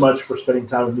 thank you so much for spending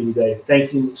time with me today.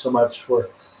 Thank you so much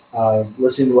for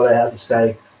listening to what I have to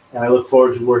say. And I look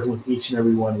forward to working with each and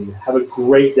every one of you. Have a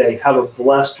great day. Have a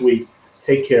blessed week.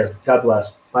 Take care. God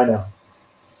bless. Bye now.